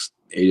the next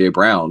AJ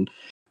Brown,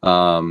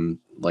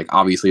 like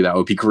obviously that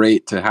would be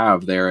great to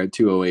have there at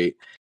 208,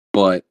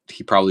 but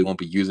he probably won't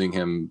be using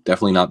him.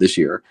 Definitely not this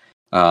year.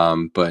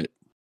 But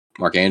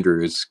Mark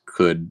Andrews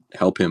could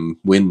help him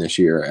win this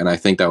year. And I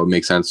think that would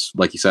make sense.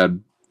 Like you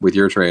said, with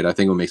your trade, I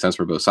think it would make sense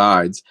for both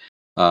sides.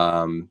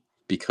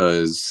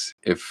 Because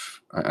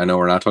if I know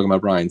we're not talking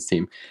about Brian's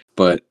team,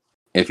 but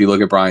if you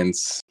look at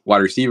Brian's wide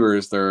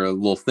receivers, they're a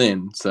little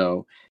thin.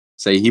 So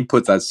say he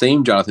puts that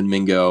same Jonathan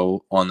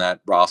Mingo on that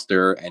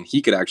roster and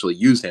he could actually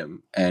use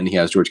him, and he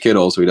has George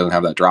Kittle, so he doesn't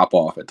have that drop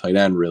off at tight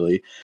end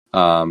really.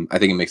 I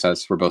think it makes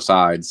sense for both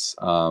sides.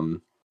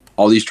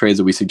 All these trades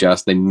that we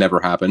suggest, they never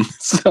happen.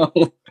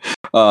 So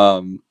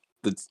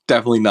that's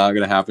definitely not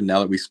going to happen now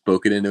that we've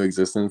spoken into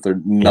existence. I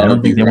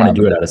don't think they want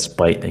to do it out of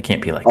spite. They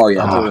can't be like,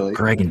 totally.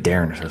 Greg and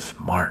Darren are so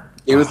smart.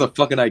 It was a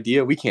fucking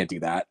idea. We can't do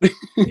that.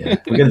 Yeah,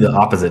 we're getting the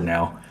opposite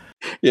now.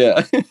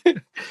 Yeah.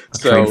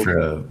 Trade for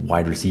a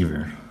wide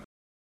receiver.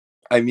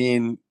 I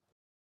mean,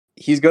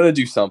 he's going to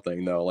do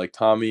something though. Like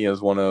Tommy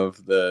is one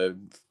of the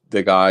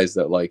guys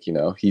that, like, you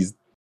know, he's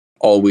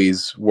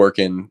always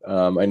working.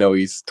 I know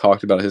he's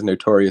talked about his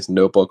notorious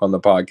notebook on the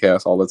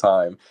podcast all the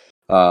time.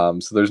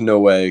 So there's no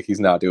way he's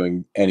not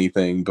doing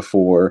anything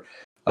before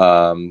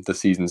the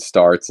season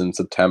starts in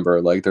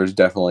September. Like there's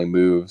definitely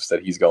moves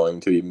that he's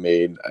going to be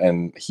made,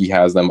 and he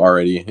has them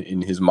already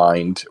in his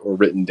mind or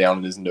written down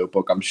in his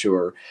notebook, I'm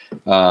sure.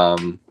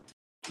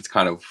 It's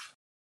kind of,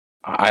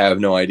 I have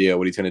no idea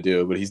what he's going to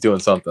do, but he's doing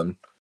something.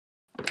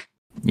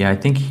 Yeah, I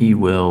think he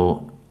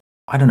will.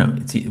 I don't know.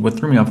 What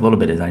threw me off a little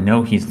bit is I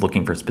know he's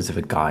looking for a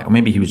specific guy, or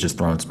maybe he was just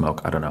throwing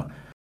smoke. I don't know.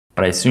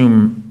 But I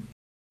assume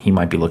he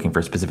might be looking for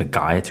a specific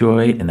guy at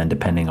 208, and then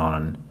depending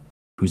on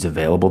who's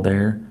available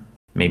there,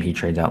 maybe he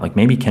trades out. Like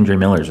maybe Kendre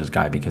Miller's his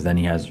guy because then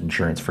he has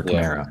insurance for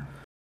Kamara.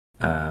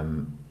 Yeah.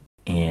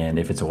 And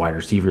if it's a wide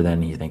receiver,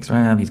 then he thinks,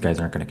 well, these guys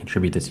aren't going to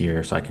contribute this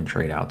year, so I can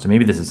trade out. So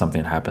maybe this is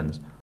something that happens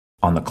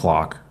on the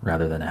clock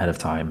rather than ahead of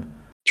time.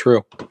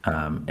 True.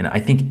 And I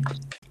think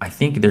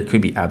there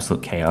could be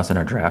absolute chaos in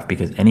our draft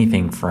because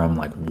anything from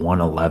like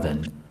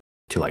 111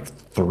 to like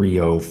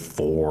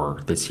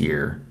 304 this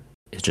year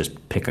is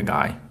just pick a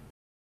guy.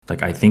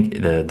 Like I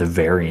think the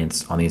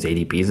variance on these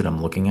ADPs that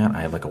I'm looking at,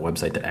 I have like a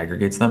website that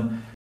aggregates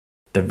them.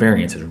 The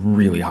variance is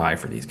really high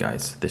for these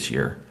guys this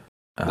year,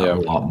 a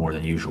lot more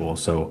than usual.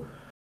 So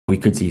we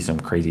could see some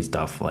crazy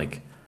stuff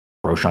like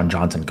Roshan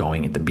Johnson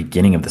going at the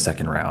beginning of the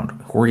second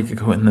round, or he could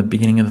go in the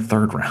beginning of the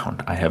third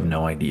round. I have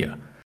no idea.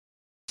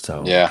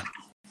 So yeah,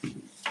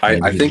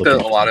 I think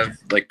that a lot of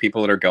like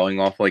people that are going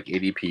off like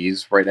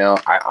ADPs right now,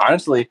 I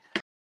honestly,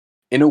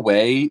 in a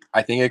way,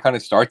 I think it kind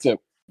of starts at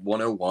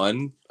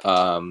 101.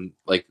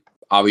 Like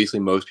obviously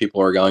most people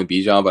are going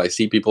Bijan, but I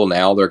see people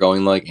now they're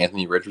going like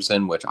Anthony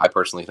Richardson, which I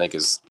personally think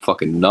is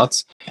fucking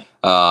nuts.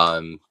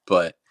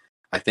 But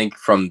I think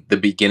from the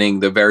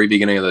very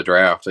beginning of the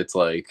draft, it's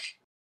like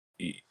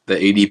the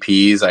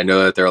ADPs. I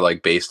know that they're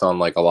like based on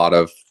like a lot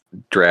of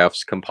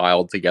drafts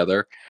compiled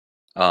together.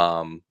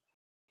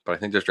 But I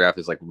think this draft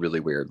is like really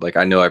weird. Like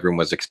I know everyone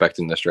was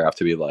expecting this draft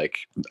to be like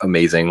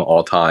amazing,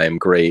 all time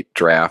great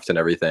draft and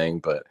everything,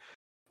 but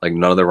like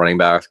none of the running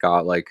backs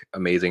got like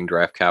amazing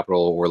draft capital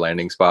or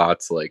landing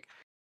spots. Like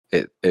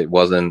it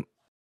wasn't.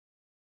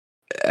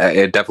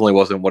 It definitely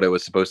wasn't what it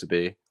was supposed to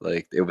be.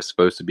 Like it was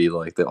supposed to be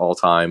like the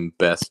all-time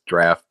best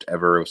draft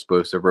ever. It was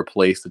supposed to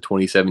replace the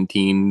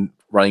 2017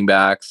 running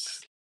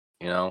backs.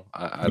 You know,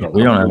 I don't know.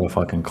 We don't have a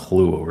fucking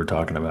clue what we're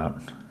talking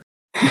about.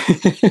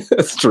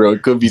 That's true.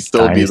 It could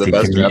still be the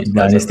best draft.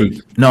 Dynasty.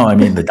 No, I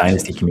mean the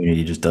dynasty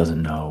community just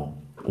doesn't know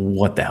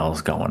what the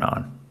hell's going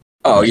on.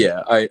 Oh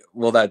yeah,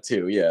 that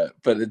too, yeah.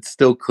 But it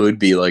still could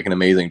be like an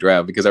amazing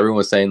draft because everyone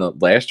was saying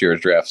that last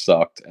year's draft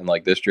sucked and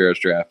like this year's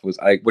draft was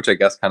which I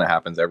guess kind of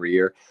happens every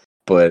year.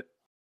 But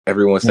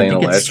everyone was saying that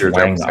last year's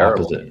draft was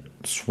terrible.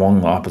 Swung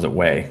the opposite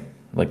way.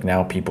 Like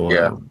now people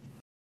are.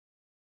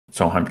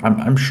 So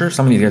I'm sure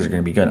some of these guys are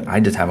going to be good. I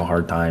just have a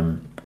hard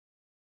time.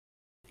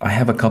 I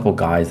have a couple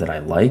guys that I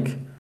like,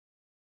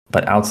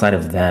 but outside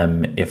of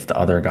them, if the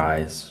other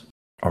guys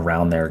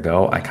around there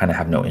go, I kind of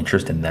have no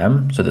interest in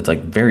them. So that's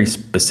like very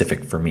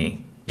specific for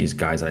me, these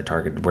guys that I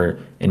targeted, where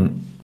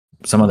in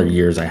some other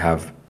years I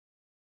have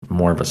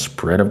more of a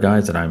spread of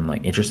guys that I'm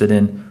like interested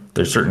in.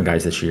 There's certain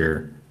guys this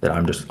year that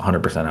I'm just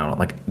 100% out on.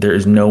 Like there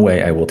is no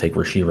way I will take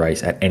Rashee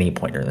Rice at any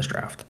point during this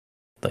draft.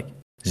 Like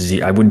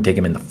I wouldn't take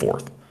him in the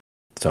fourth.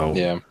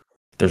 So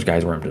there's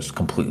guys where I'm just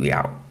completely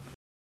out.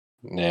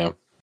 Yeah.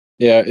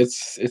 Yeah,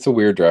 it's a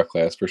weird draft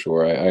class for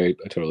sure. I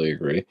totally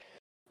agree.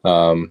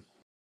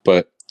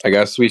 But I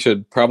guess we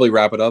should probably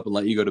wrap it up and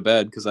let you go to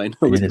bed because I know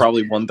it's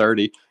probably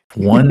 1:30.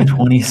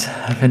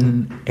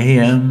 1:27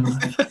 a.m.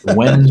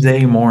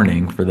 Wednesday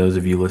morning for those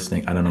of you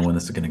listening. I don't know when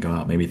this is going to go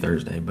out, maybe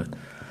Thursday, but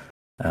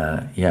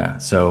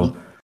so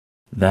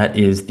that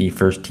is the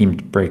first team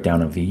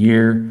breakdown of the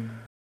year.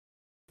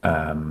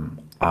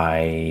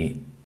 I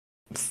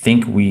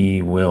think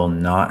we will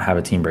not have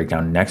a team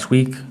breakdown next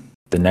week.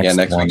 The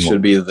next week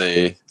should be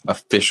the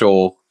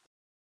official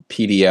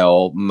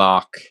PDL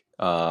mock,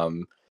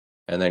 and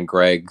then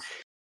Greg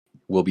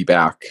will be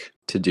back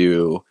to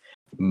do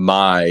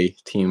my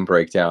team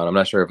breakdown. I'm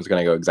not sure if it's going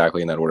to go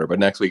exactly in that order, but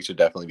next week should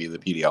definitely be the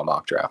PDL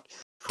mock draft.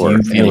 Do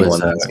you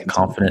feel as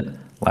confident?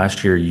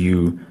 Last year,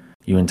 you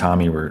and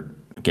Tommy were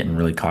getting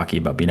really cocky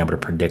about being able to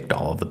predict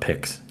all of the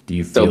picks. Do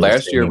you feel? So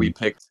last year we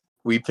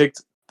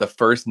picked the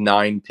first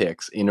 9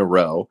 picks in a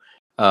row,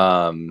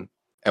 and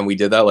we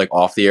did that like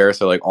off the air.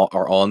 So like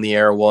our on the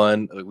air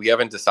one, we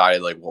haven't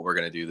decided like what we're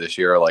gonna do this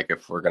year, like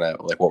if we're gonna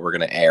like what we're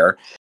gonna air.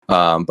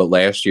 But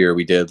last year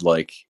we did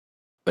like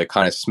the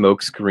kind of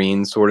smoke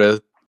screen sort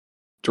of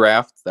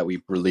draft that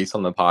we released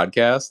on the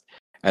podcast.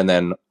 And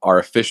then our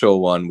official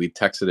one, we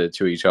texted it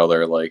to each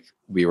other. Like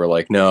we were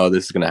like, no,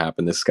 this is going to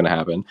happen. This is going to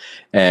happen.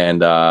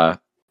 And that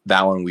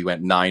one, we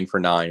went 9 for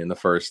 9 in the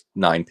first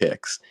 9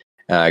 picks.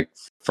 I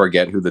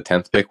forget who the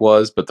 10th pick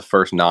was, but the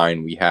first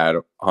 9 we had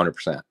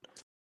 100%.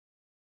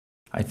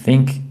 I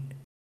think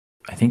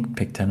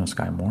pick 10 was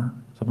Sky Moore,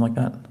 something like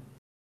that.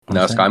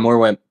 No, Sky Moore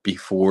went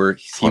before.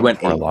 He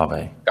went 8.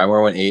 Olave. Sky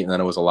Moore went 8, and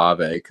then it was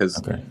Olave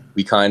because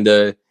we kind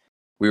of.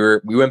 We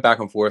went back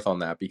and forth on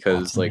that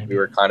because like we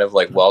were kind of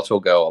like Welch will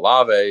go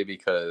Olave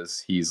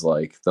because he's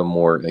like the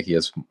more like he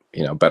has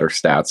better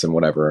stats and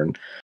whatever, and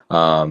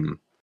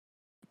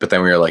but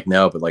then we were like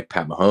no, but like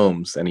Pat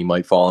Mahomes, and he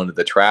might fall into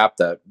the trap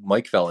that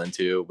Mike fell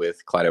into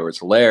with Clyde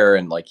Edwards-Helaire,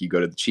 and like you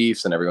go to the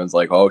Chiefs and everyone's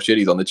like oh shit,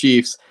 he's on the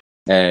Chiefs,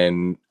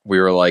 and we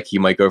were like he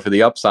might go for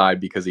the upside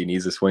because he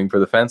needs to swing for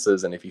the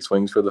fences, and if he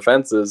swings for the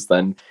fences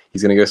then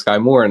he's gonna go Sky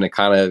Moore, and it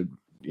kind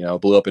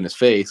of blew up in his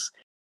face.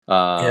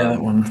 Yeah,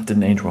 that one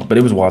didn't age well, but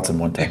it was Watson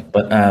one time.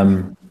 But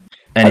anyway,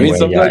 I mean,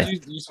 sometimes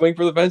you swing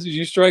for the fences,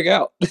 you strike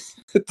out.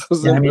 It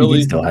doesn't really.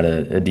 He still had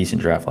a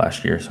decent draft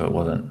last year, so it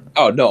wasn't.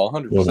 Oh no,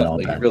 100%.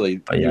 Like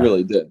he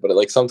really did. But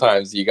like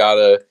sometimes you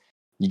gotta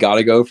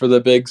go for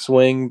the big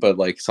swing, but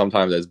like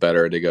sometimes it's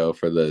better to go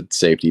for the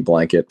safety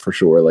blanket for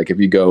sure. Like if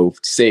you go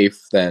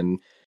safe, then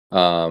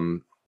I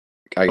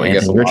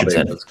guess a lot of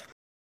it was.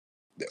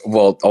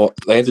 Well,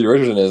 Anthony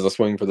Richardson is a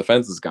swing for the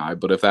fences guy,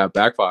 but if that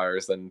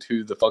backfires, then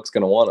who the fuck's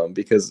gonna want him?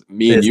 Because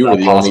me and you are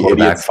the only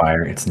idiots.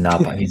 Backfire. It's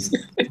not. He's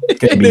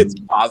gonna be it's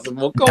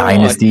possible. Come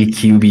Dynasty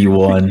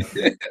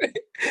QB1.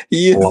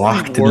 He is the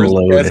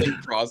worst passing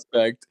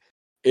prospect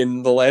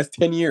in the last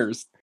 10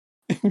 years.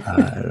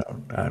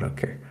 I don't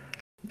care.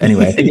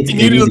 Anyway, I think it's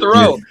easy to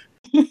throw.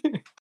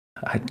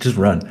 I just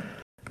run.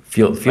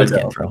 Fields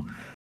can't throw.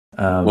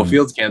 Well,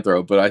 Fields can't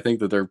throw, but I think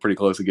that they're pretty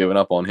close to giving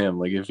up on him.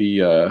 Like if he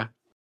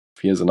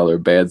has another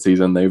bad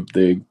season, they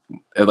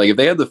like if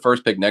they had the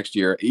first pick next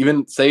year,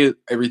 even say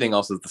everything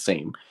else is the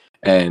same,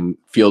 and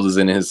Fields is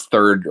in his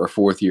 3rd or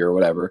 4th year or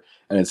whatever,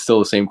 and it's still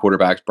the same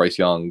quarterbacks: Bryce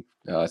Young,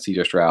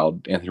 C.J.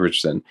 Stroud, Anthony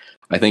Richardson.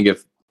 I think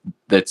if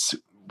that's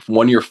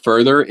 1 year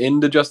further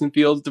into Justin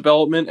Fields'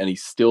 development, and he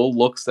still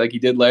looks like he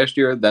did last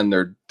year, then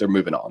they're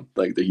moving on.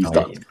 Like he's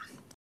done.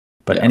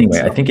 But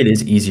anyway, I think it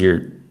is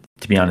easier,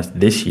 to be honest,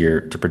 this year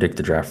to predict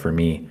the draft for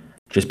me,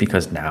 just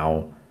because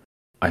now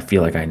I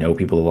feel like I know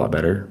people a lot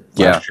better.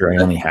 Last year I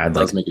only had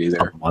like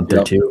a month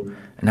or two,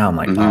 and now I'm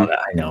like,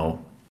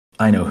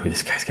 I know who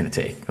this guy's gonna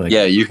take. Like,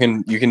 yeah, you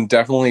can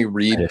definitely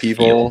read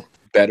people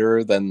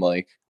better than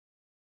like,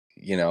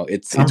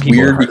 it's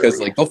weird because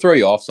like they'll throw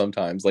you off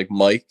sometimes. Like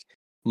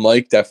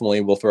Mike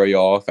definitely will throw you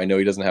off. I know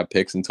he doesn't have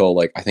picks until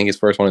like I think his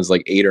first one is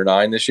like 8 or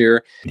 9 this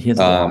year. He has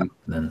a lot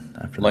then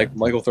after Mike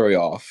will throw you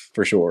off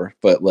for sure.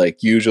 But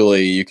like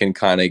usually you can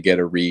kind of get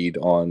a read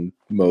on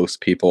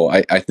most people.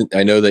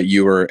 I know that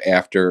you were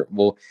after.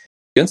 Well,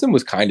 Jensen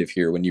was kind of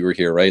here when you were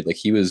here, right? Like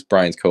he was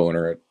Brian's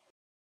co-owner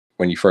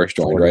when you first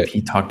joined, right?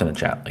 He talked in the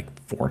chat like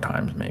 4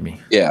 times maybe.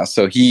 Yeah,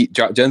 so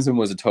Jensen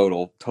was a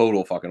total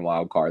fucking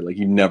wild card. Like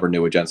you never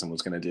knew what Jensen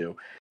was gonna do.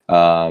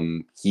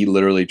 He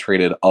literally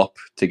traded up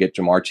to get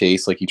Jamar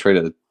Chase. Like he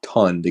traded a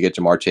ton to get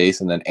Jamar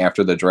Chase, and then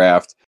after the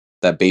draft,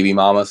 that baby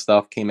mama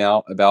stuff came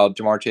out about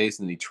Jamar Chase,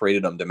 and he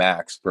traded him to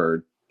Max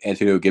for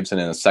Antonio Gibson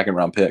and a 2nd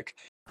round pick.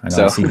 I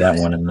know, I see that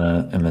one in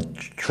the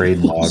trade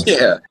logs.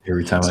 Yeah,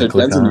 every time so I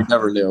click Jensen, on you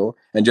never knew.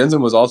 And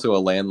Jensen was also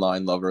a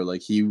landline lover.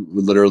 Like he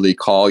would literally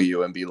call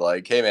you and be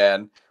like, "Hey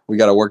man, we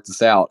got to work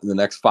this out in the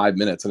next 5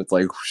 minutes," and it's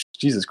like,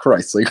 Jesus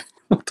Christ, like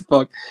what the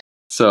fuck?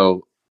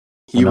 So.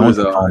 He was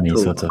so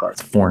it's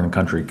a foreign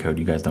country code.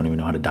 You guys don't even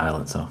know how to dial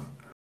it, so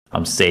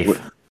I'm safe.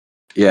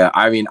 Yeah,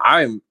 I mean,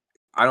 I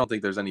don't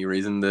think there's any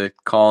reason to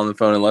call on the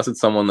phone unless it's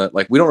someone that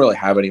like we don't really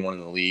have anyone in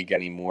the league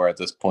anymore at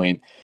this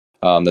point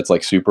that's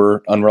like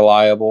super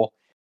unreliable.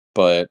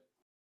 But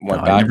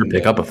I never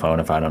pick up a phone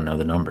if I don't know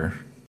the number.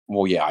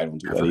 Well, yeah, I don't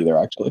do that either,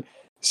 actually.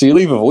 So you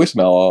leave a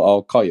voicemail,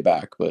 I'll call you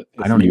back. But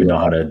I don't even know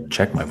how to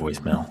check my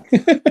voicemail.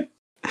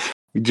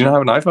 You do not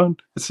have an iPhone?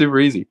 It's super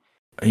easy.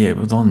 Yeah, it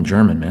was all in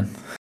German, man.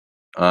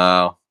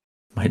 Oh.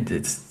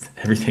 It's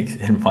everything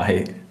in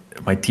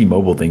my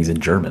T-Mobile thing's in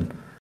German.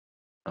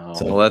 Oh,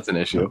 so, well, that's an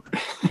issue.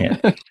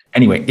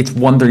 Anyway, it's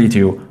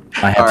 1:32.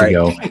 I have to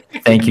go.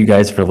 Thank you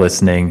guys for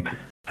listening.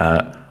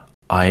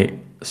 I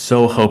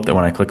so hope that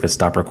when I click the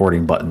stop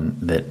recording button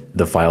that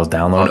the files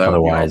download. That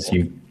would be Otherwise, awful.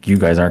 you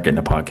guys aren't getting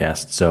a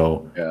podcast.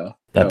 So Yeah.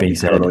 that being would be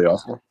said, totally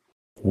awful.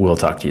 we'll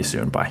talk to you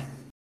soon. Bye.